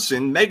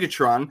Johnson,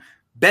 Megatron,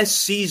 best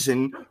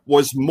season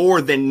was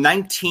more than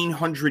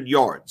 1,900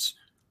 yards.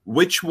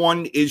 Which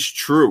one is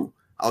true?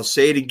 I'll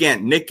say it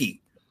again.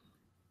 Nikki,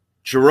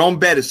 Jerome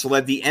Bettis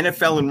led the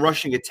NFL in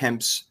rushing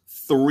attempts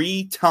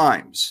 3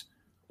 times.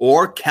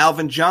 Or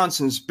Calvin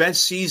Johnson's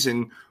best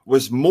season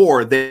was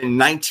more than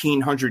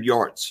 1,900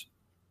 yards.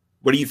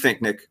 What do you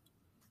think, Nick?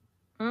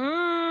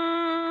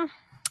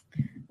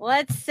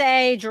 Let's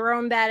say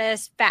Jerome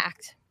Bettis.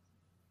 Fact.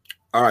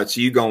 All right,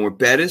 so you going with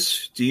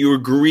Bettis. Do you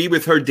agree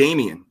with her,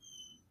 Damien?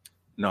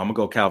 No, I'm going to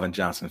go Calvin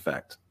Johnson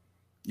fact.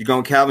 You're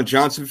going Calvin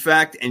Johnson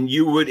fact, and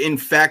you would, in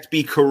fact,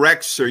 be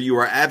correct, sir. You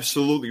are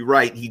absolutely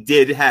right. He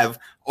did have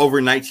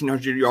over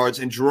 1,900 yards,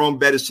 and Jerome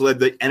Bettis led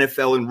the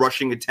NFL in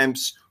rushing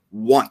attempts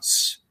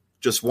once,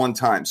 just 1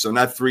 time, so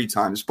not 3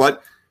 times.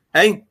 But,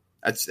 hey,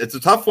 it's a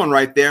tough one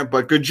right there,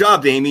 but good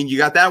job, Damien. You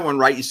got that one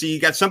right. You see,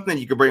 you got something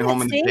you can bring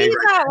home in the day.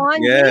 That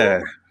one,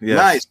 yeah. Yes.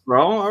 Nice,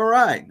 bro. All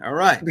right.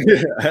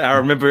 I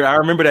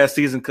remember that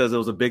season because it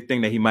was a big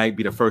thing that he might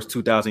be the first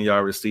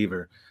 2,000-yard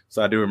receiver.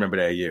 So I do remember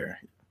that year.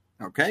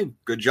 Okay,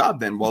 good job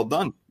then. Well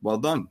done.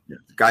 The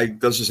guy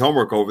does his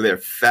homework over there.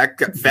 Fat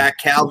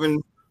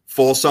Calvin,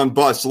 false on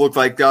bus. It looked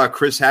like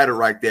Chris had it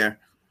right there.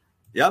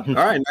 Yep. All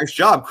right, nice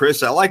job,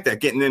 Chris. I like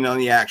that, getting in on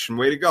the action.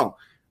 Way to go.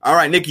 All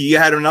right, Nikki, you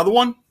had another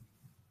one?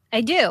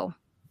 I do.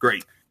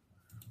 Great.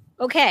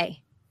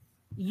 Okay.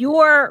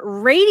 Your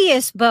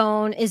radius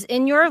bone is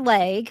in your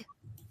leg,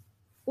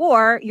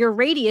 or your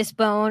radius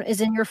bone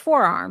is in your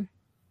forearm.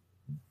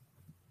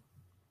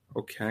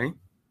 Okay.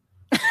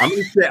 I'm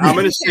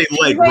gonna say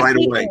leg right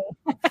away.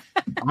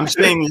 I'm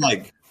saying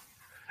leg.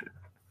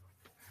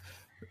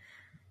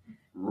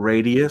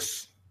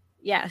 Radius?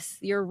 Yes,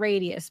 your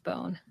radius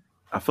bone.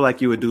 I feel like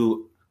you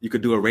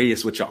could do a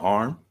radius with your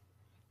arm.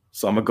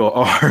 So I'm gonna go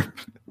arm.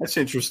 That's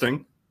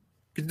interesting.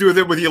 You can do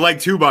it with your leg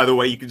too, by the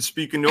way. You can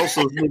speak and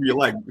also move your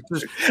leg.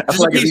 I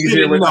feel like it's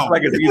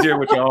easier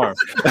with your arm.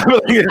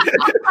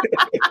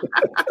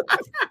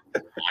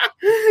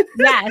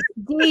 Yes,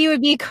 D, you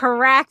would be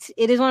correct.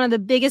 It is one of the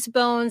biggest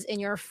bones in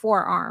your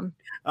forearm.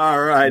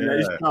 All right,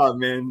 Nice job,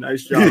 man.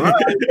 Nice job. All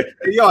right.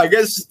 Yo, I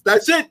guess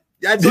that's it.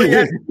 That's all you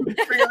have to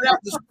figure it out.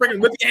 Just freaking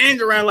whip your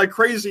hands around like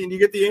crazy and you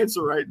get the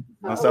answer right.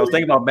 So I was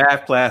thinking about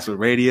math class with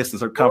radius and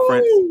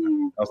circumference.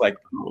 I was like,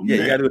 you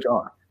got to do it with your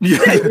arm. Yeah,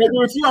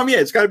 with your arm, yeah,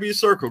 it's got to be a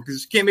circle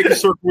because you can't make a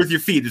circle with your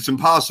feet. It's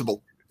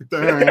impossible.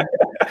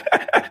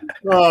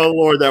 Oh,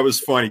 Lord, that was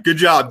funny. Good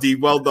job, D.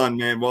 Well done,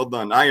 man. Well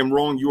done. I am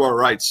wrong. You are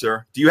right,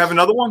 sir. Do you have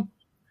another one?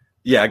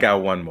 Yeah, I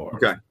got one more.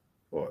 Okay.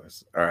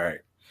 Boys. All right.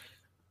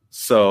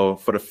 So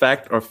for the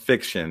fact or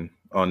fiction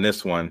on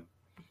this one,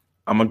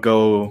 I'm gonna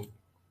go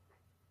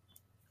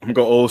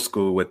old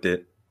school with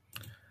it.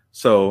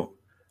 So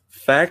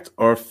fact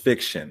or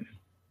fiction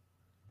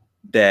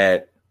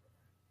that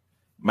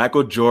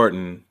Michael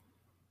Jordan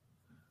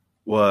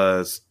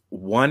was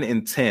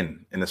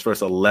 1-10 in his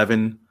first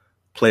 11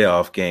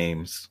 playoff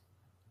games,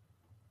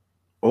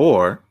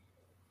 or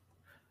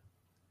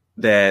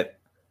that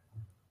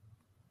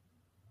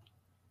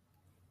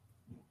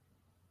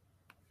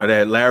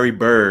Larry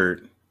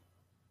Bird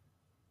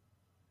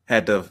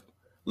let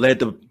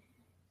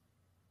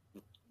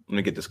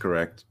me get this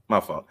correct. My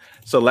fault.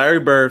 So Larry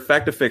Bird,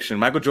 fact or fiction,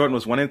 Michael Jordan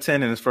was 1-10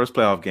 in his first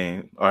playoff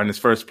game, or in his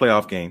first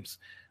playoff games,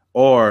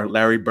 or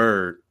Larry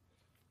Bird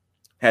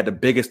had the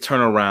biggest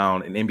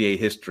turnaround in NBA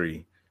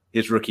history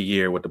his rookie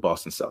year with the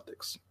Boston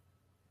Celtics.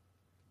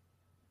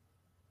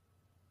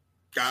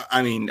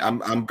 I mean,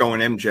 I'm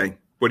going MJ.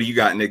 What do you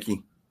got,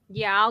 Nikki?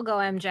 Yeah, I'll go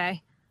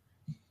MJ.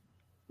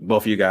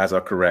 Both of you guys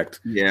are correct.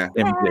 Yeah.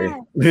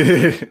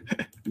 MJ.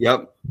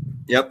 Yep.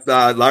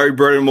 Larry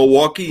Bird in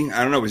Milwaukee.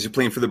 I don't know. Was he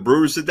playing for the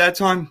Brewers at that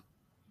time?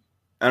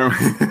 I don't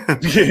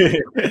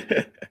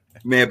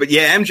Man, but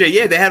yeah, MJ,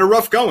 yeah, they had a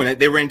rough going.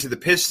 They ran to the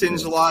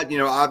Pistons a lot,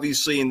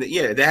 obviously. And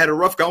they had a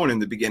rough going in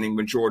the beginning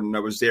when Jordan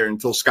was there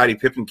until Scottie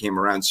Pippen came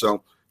around.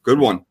 So good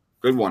one.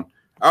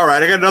 All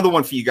right, I got another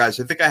one for you guys.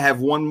 I think I have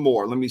one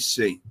more. Let me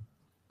see.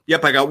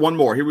 Yep, I got one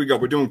more. Here we go.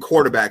 We're doing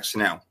quarterbacks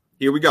now.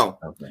 Here we go.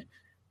 Okay.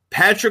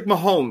 Patrick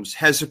Mahomes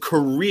has a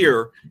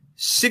career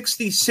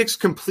 66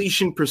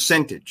 completion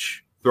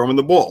percentage, throwing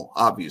the ball,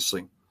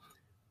 obviously.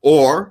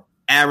 Or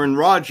Aaron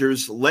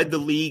Rodgers led the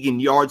league in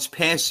yards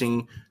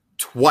passing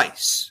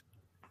twice.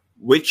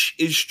 Which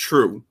is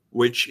true?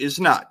 Which is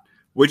not?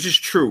 Which is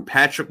true?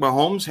 Patrick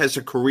Mahomes has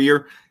a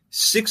career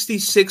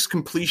 66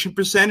 completion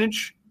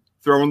percentage,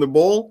 throwing the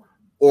ball,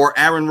 or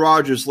Aaron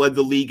Rodgers led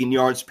the league in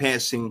yards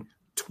passing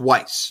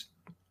twice.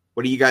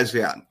 What do you guys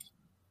got?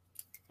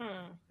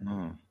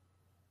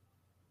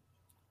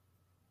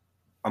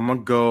 I'm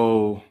gonna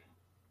go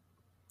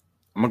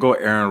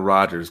Aaron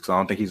Rodgers because I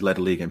don't think he's led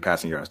the league in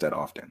passing yards that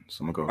often.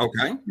 So I'm gonna go.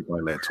 Okay. He's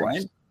only led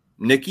twice.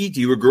 Nikki, do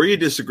you agree or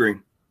disagree?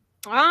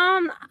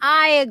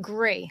 I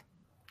agree.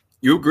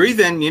 You agree?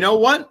 Then you know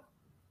what?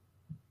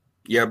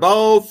 Yeah,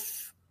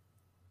 both.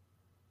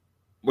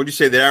 What did you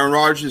say? That Aaron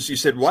Rodgers? You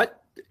said what?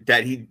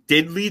 That he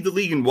did lead the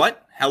league in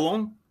what? How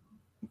long?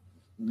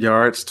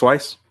 Yards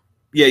twice.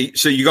 Yeah.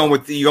 So you're going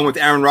with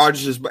Aaron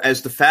Rodgers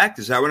as the fact?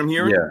 Is that what I'm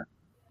hearing?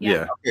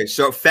 Yeah. Okay.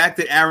 So fact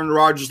that Aaron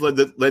Rodgers led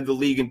the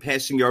league in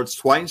passing yards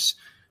twice,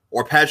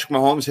 or Patrick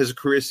Mahomes has a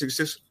career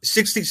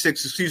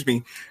 66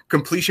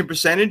 completion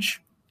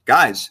percentage.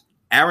 Guys,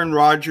 Aaron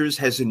Rodgers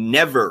has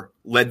never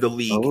led the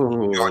league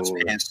in yards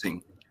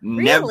passing.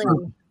 Never.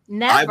 Really?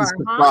 Never. I was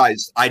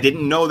surprised. Huh? I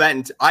didn't know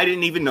that. I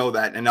didn't even know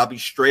that. And I'll be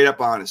straight up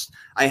honest.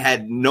 I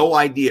had no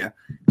idea.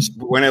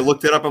 When I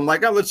looked it up, I'm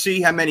like, let's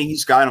see how many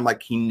he's got. I'm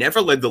like, he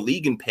never led the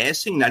league in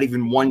passing, not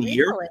even one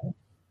year.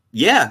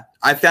 Yeah.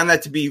 I found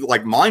that to be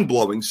like mind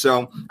blowing.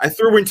 So I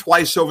threw in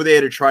twice over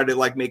there to try to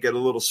like make it a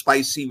little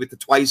spicy with the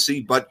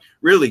twicey, but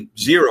really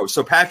zero.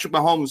 So Patrick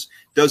Mahomes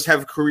does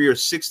have a career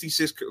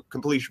 66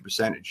 completion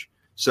percentage.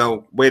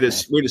 So way to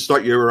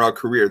start your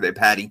career there,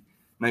 Patty.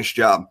 Nice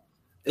job.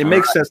 It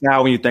makes sense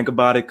now when you think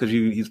about it because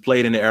he's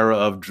played in the era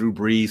of Drew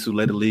Brees, who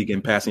led the league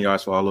in passing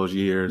yards for all those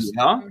years.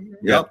 Yeah.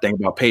 Yep. Think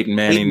about Peyton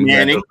Manning.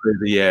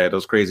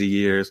 Those crazy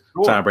years.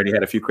 Cool. Tom Brady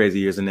had a few crazy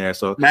years in there.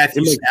 So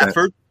Matthew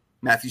Stafford's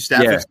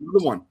the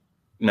one.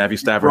 Matthew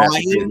Stafford had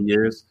some crazy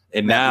years,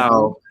 and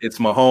now it's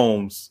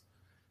Mahomes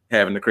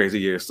having the crazy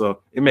years.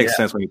 So it makes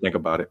sense when you think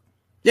about it.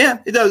 Yeah,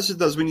 it does. It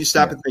does when you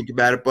stop and think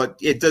about it. But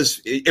it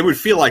does. It would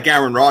feel like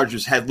Aaron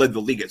Rodgers had led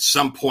the league at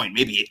some point,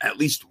 maybe at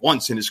least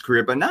once in his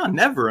career, but no,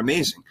 never.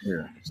 Amazing.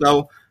 Yeah.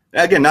 So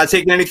again, not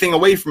taking anything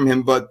away from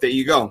him, but there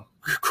you go.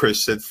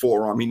 Chris said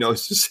forearm. He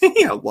knows to say.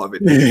 I love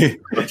it.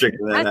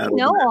 I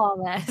know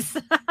all this.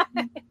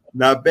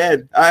 Not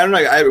bad. I don't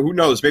know. Who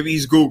knows? Maybe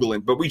he's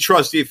Googling, but we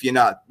trust you if you're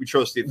not. We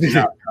trust you if you're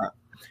not.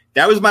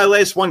 That was my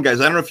last one,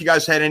 guys. I don't know if you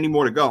guys had any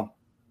more to go.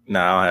 No,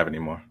 I don't have any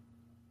more.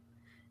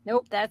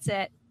 Nope, that's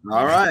it.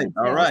 All right.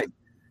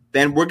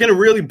 Then we're going to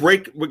really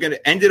we're going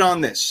to end it on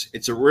this.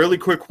 It's a really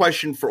quick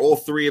question for all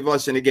three of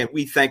us. And again,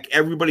 we thank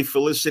everybody for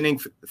listening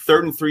for the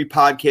 3rd and 3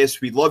 podcast.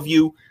 We love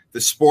you.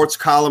 The sports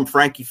column,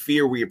 Frankie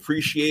Fear, we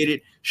appreciate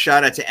it.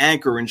 Shout out to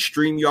Anchor and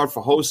StreamYard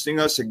for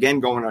hosting us. Again,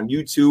 going on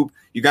YouTube.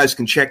 You guys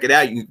can check it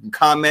out. You can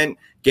comment,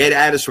 get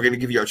at us. We're going to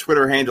give you our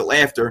Twitter handle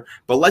after.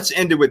 But let's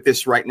end it with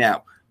this right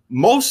now.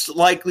 Most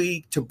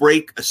likely to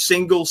break a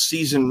single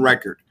season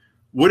record.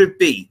 Would it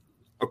be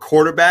a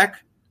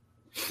quarterback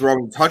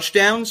throwing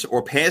touchdowns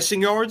or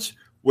passing yards?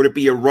 Would it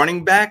be a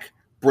running back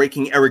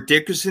breaking Eric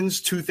Dickerson's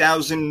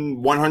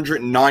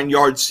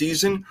 2,109-yard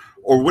season?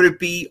 or would it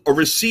be a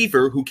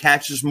receiver who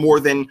catches more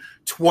than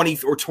 20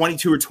 or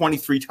 22 or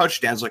 23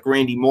 touchdowns like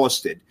Randy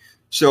Moss did?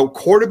 So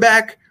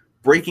quarterback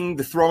breaking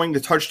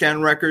the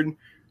touchdown record,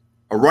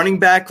 a running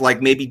back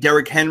like maybe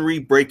Derrick Henry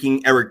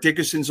breaking Eric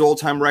Dickerson's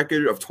all-time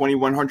record of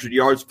 2,100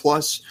 yards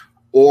plus,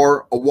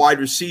 or a wide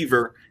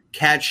receiver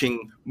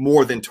catching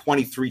more than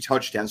 23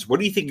 touchdowns. What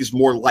do you think is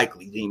more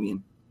likely,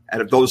 Damian,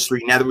 out of those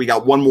three, now that we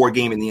got one more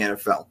game in the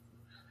NFL?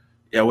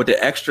 Yeah, with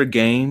the extra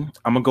game,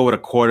 I'm going to go with a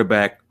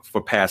quarterback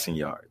for passing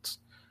yards.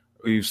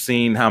 We've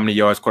seen how many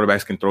yards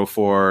quarterbacks can throw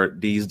for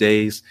these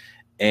days,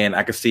 and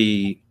I can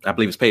see, I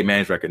believe it's Peyton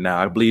Manning's record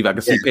now. I believe I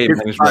can see Peyton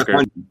Manning's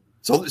record.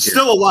 So it's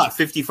still a lot,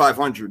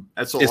 5,500.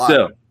 That's a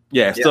lot.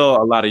 Still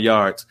a lot of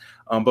yards.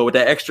 But with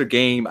that extra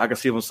game, I can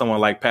see with someone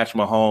like Patrick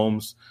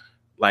Mahomes,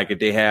 like if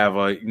they have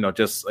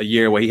just a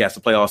year where he has to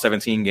play all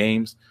 17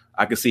 games,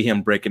 I could see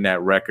him breaking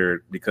that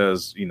record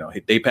because,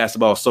 they pass the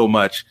ball so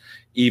much.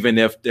 Even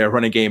if their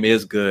running game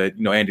is good,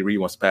 Andy Reid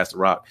wants to pass the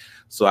rock.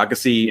 So I could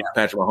see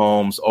Patrick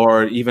Mahomes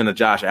or even a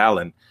Josh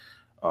Allen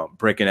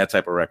breaking that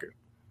type of record.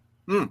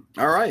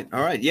 All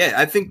right. Yeah,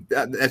 I think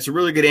that's a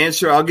really good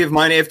answer. I'll give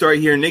mine after I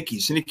hear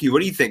Nikki's. So, Nikki, what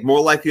do you think?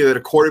 More likely that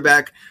a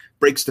quarterback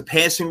breaks the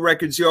passing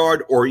records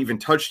yard or even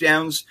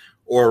touchdowns,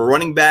 or a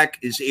running back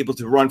is able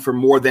to run for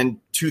more than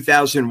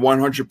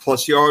 2,100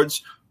 plus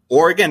yards,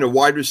 or again, a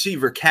wide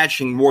receiver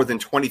catching more than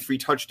 23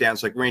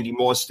 touchdowns like Randy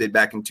Moss did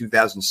back in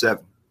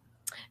 2007?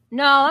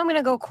 No, I'm going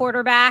to go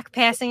quarterback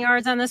passing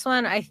yards on this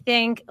one. I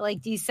think,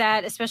 like Dee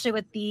said, especially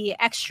with the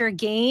extra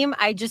game,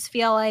 I just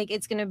feel like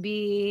it's going to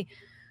be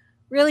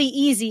really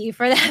easy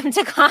for them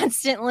to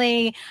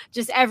constantly,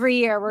 just every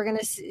year, we're going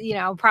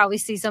to, probably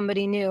see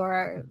somebody new.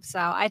 So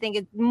I think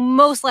it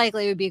most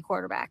likely would be a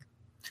quarterback.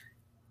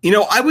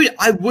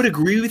 I would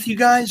agree with you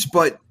guys,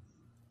 but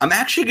I'm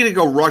actually going to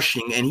go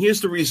rushing, and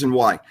here's the reason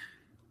why.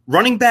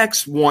 Running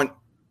backs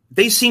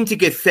they seem to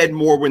get fed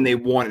more when they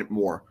want it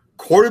more.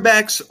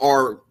 Quarterbacks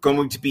are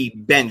going to be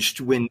benched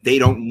when they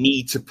don't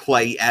need to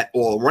play at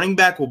all. A running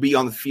back will be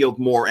on the field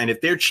more, and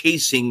if they're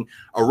chasing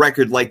a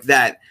record like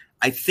that,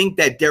 I think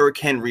that Derrick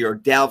Henry or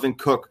Dalvin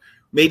Cook,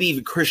 maybe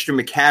even Christian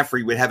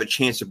McCaffrey would have a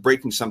chance of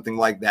breaking something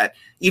like that.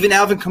 Even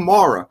Alvin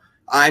Kamara.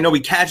 I know he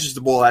catches the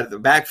ball out of the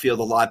backfield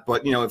a lot,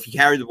 but, if he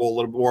carried the ball a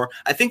little more,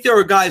 I think there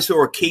are guys who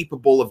are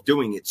capable of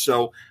doing it.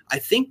 So I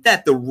think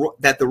that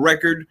the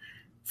record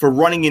for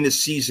running in a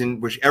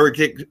season, which Eric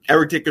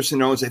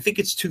Dickerson owns, I think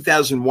it's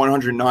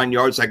 2,109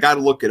 yards. I got to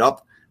look it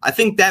up. I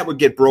think that would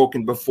get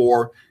broken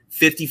before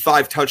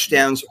 55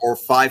 touchdowns or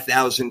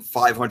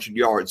 5,500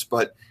 yards.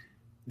 But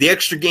the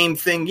extra game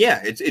thing,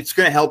 it's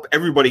going to help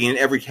everybody in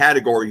every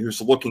category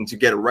who's looking to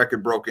get a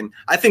record broken.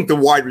 I think the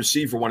wide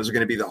receiver one is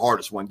going to be the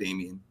hardest one,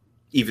 Damian,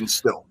 even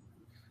still.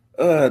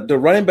 The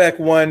running back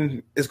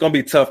one is going to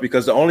be tough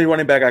because the only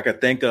running back I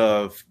could think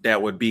of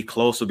that would be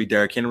close would be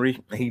Derrick Henry.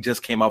 He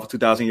just came off a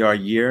 2,000-yard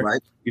year.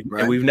 Right.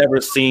 And we've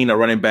never seen a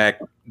running back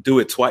do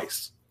it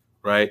twice,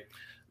 right?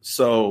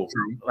 So,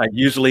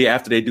 usually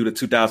after they do the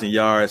 2,000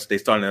 yards, they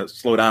start to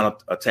slow down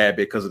a tad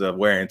bit because of the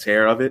wear and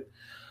tear of it.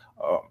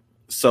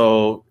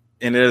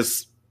 And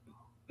there's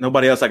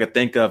nobody else I could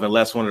think of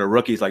unless one of the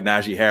rookies like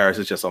Najee Harris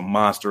is just a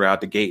monster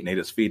out the gate and they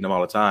just feeding them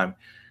all the time.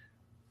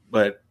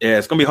 But yeah,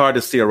 it's going to be hard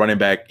to see a running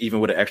back, even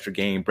with an extra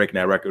game, breaking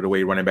that record the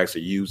way running backs are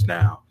used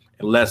now,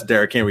 unless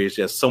Derrick Henry is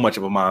just so much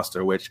of a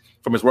monster, which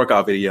from his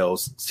workout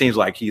videos seems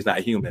like he's not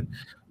human.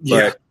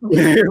 But,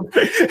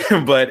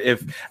 but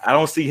if I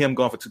don't see him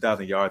going for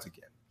 2,000 yards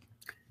again.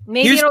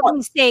 Maybe it'll be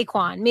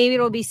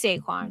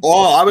Saquon.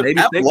 Oh, I would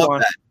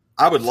love that.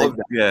 I would love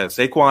that. Yeah,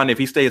 Saquon, if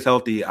he stays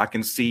healthy, I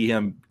can see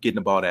him getting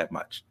the ball that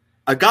much.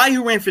 A guy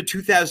who ran for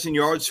 2,000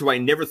 yards, who I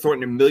never thought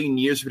in a million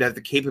years would have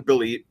the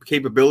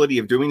capability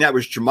of doing that,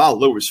 was Jamal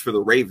Lewis for the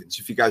Ravens,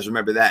 if you guys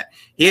remember that.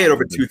 He had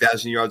over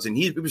 2,000 yards, and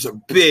he was a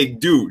big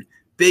dude,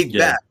 big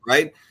back,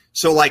 right?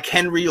 So like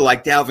Henry,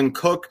 like Dalvin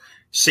Cook,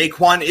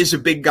 Saquon is a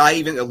big guy,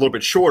 even a little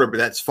bit shorter, but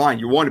that's fine.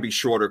 You want to be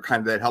shorter, kind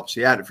of that helps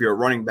you out if you're a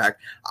running back.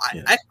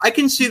 I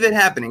can see that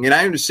happening, and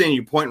I understand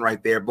your point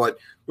right there, but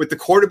with the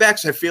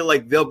quarterbacks, I feel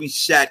like they'll be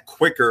set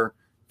quicker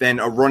than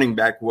a running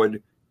back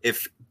would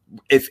if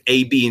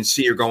A, B, and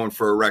C are going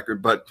for a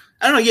record. But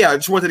I don't know. Yeah, I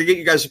just wanted to get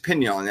you guys'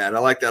 opinion on that. I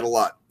like that a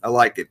lot. I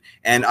like it.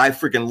 And I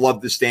freaking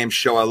love this damn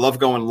show. I love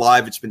going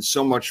live. It's been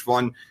so much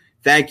fun.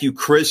 Thank you,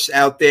 Chris,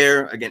 out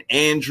there. Again,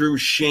 Andrew,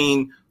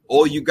 Shane,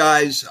 all you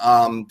guys.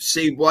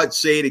 Say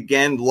it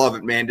again. Love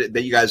it, man,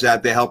 that you guys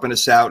out there helping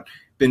us out.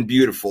 Been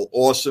beautiful.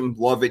 Awesome.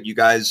 Love it. You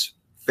guys,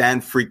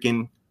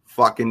 fan-freaking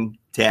fucking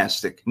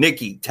tastic.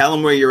 Nikki, tell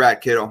them where you're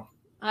at, kiddo.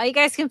 You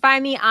guys can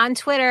find me on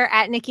Twitter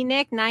at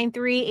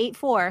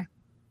NikkiNick9384.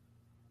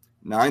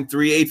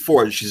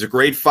 9384. She's a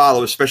great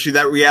follow, especially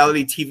that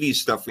reality TV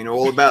stuff. We know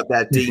all about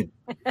that, D.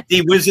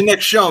 D, when's the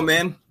next show,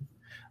 man?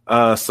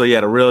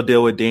 The Real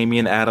Deal with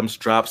Damian Adams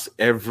drops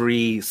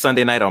every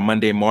Sunday night or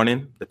Monday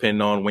morning,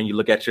 depending on when you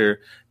look at your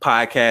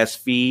podcast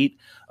feed.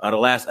 The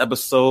last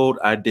episode,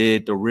 I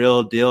did the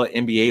Real Deal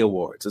NBA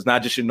Awards. It's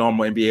not just your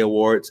normal NBA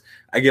awards.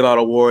 I give out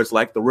awards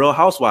like the Real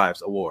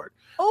Housewives Award.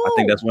 I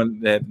think that's one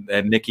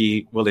that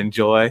Nikki will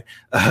enjoy.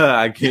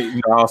 I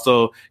can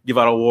also give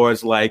out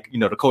awards like,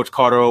 the Coach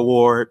Carter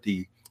Award,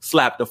 the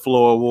Slap the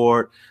Floor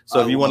Award. So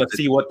if you want to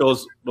see what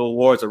the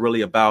awards are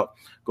really about,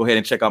 go ahead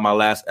and check out my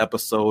last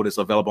episode. It's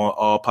available on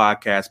all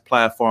podcast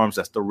platforms.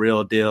 That's The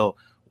Real Deal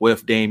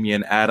with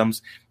Damian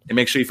Adams. And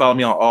make sure you follow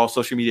me on all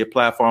social media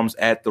platforms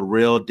at The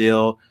Real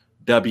Deal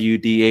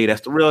WDA.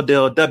 That's The Real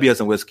Deal, W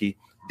as in whiskey,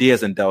 D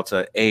as in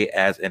Delta, A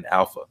as in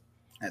Alpha.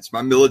 That's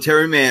my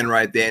military man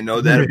right there.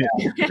 No doubt about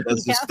it.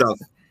 Does the stuff.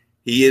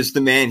 He is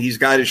the man. He's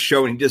got his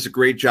show, and he does a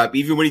great job.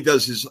 Even when he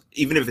does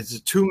even if it's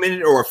a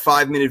 2-minute or a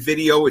 5-minute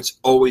video, it's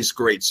always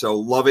great. So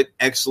love it.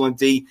 Excellent,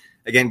 D.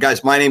 Again,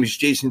 guys, my name is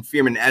Jason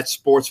Fearman at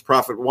Sports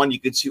Prophet One. You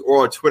can see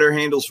all our Twitter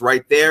handles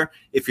right there.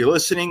 If you're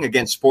listening,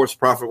 again, Sports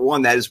Prophet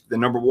One, that is the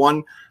number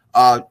one.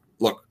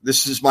 Look,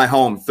 this is my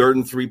home, 3rd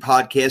and 3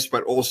 podcast,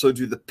 but also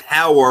do the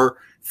Power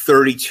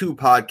 32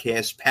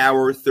 podcast,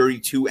 Power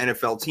 32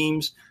 NFL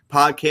Teams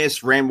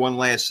podcast. Ran one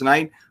last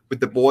night with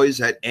the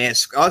boys at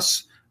Ask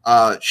Us.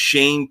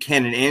 Shane,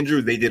 Ken, and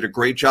Andrew, they did a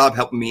great job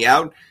helping me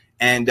out.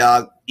 And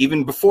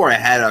even before I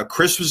had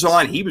Chris was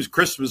on.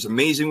 Chris was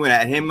amazing when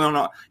I had him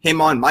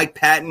on. Mike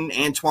Patton,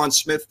 Antoine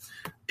Smith.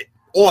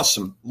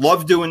 Awesome.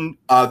 Love doing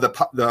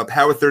the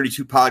Power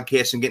 32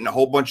 podcast and getting a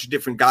whole bunch of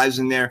different guys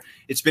in there.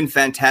 It's been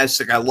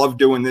fantastic. I love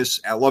doing this.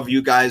 I love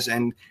you guys,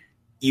 and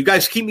you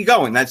guys keep me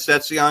going. That's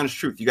the honest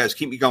truth. You guys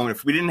keep me going.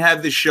 If we didn't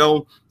have this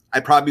show,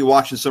 I'd probably be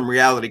watching some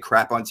reality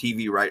crap on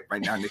TV right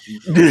now, Nikki.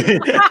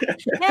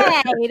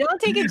 Hey,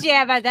 don't take a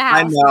jab at the house.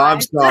 I know.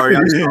 I'm sorry.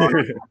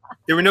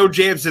 There were no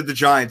jabs at the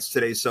Giants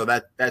today, so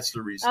that's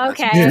the reason.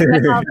 Okay,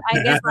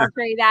 I guess I'll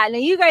trade that. Now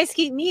you guys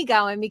keep me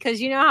going because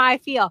you know how I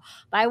feel.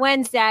 By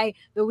Wednesday,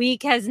 the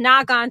week has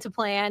not gone to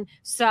plan,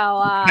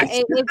 so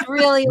it's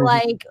really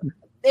like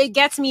it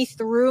gets me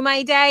through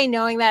my day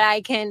knowing that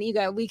I can.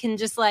 We can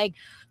just like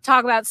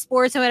talk about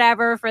sports and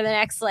whatever for the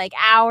next like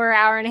hour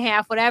and a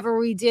half, whatever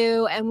we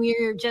do, and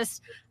we're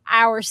just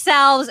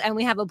ourselves and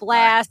we have a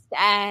blast,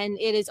 and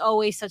it is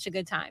always such a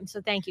good time. So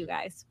thank you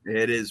guys.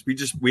 It is.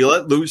 We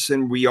let loose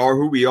and we are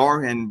who we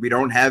are, and we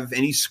don't have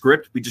any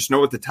script. We just know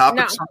what the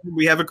topics are.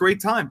 We have a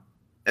great time.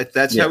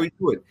 That's how we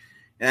do it.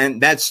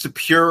 And that's the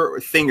pure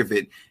thing of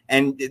it.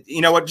 And you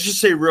know what, just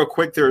say real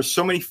quick, there are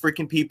so many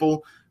freaking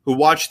people who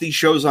watch these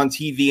shows on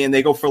TV and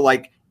they go for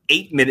like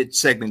 8-minute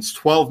segments,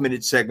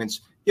 12-minute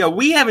segments.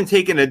 We haven't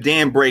taken a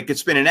damn break.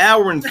 It's been an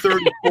hour and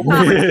 34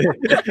 minutes.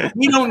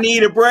 We don't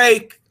need a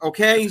break,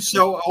 okay?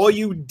 So all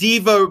you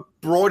diva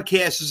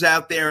broadcasters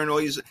out there and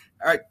all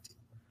right,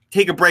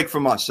 take a break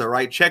from us, all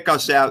right? Check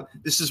us out.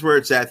 This is where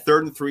it's at,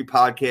 3rd and 3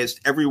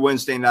 podcast every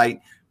Wednesday night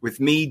with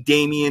me,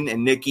 Damian,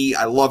 and Nikki.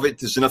 I love it.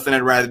 There's nothing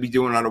I'd rather be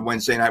doing on a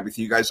Wednesday night with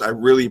you guys. I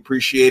really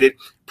appreciate it.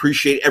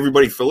 Appreciate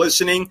everybody for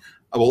listening.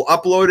 I will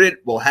upload it.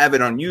 We'll have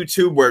it on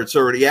YouTube where it's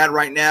already at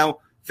right now.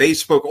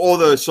 Facebook, all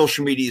the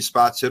social media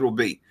spots it'll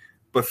be.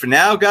 But for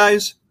now,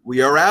 guys,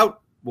 we are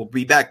out. We'll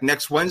be back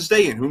next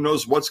Wednesday, and who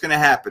knows what's going to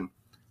happen.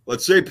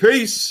 Let's say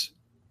peace.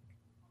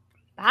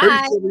 Bye.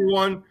 Peace,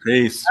 everyone.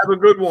 Peace. Have a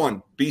good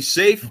one. Be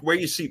safe. Wear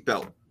your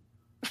seatbelt.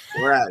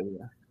 We're out of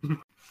here.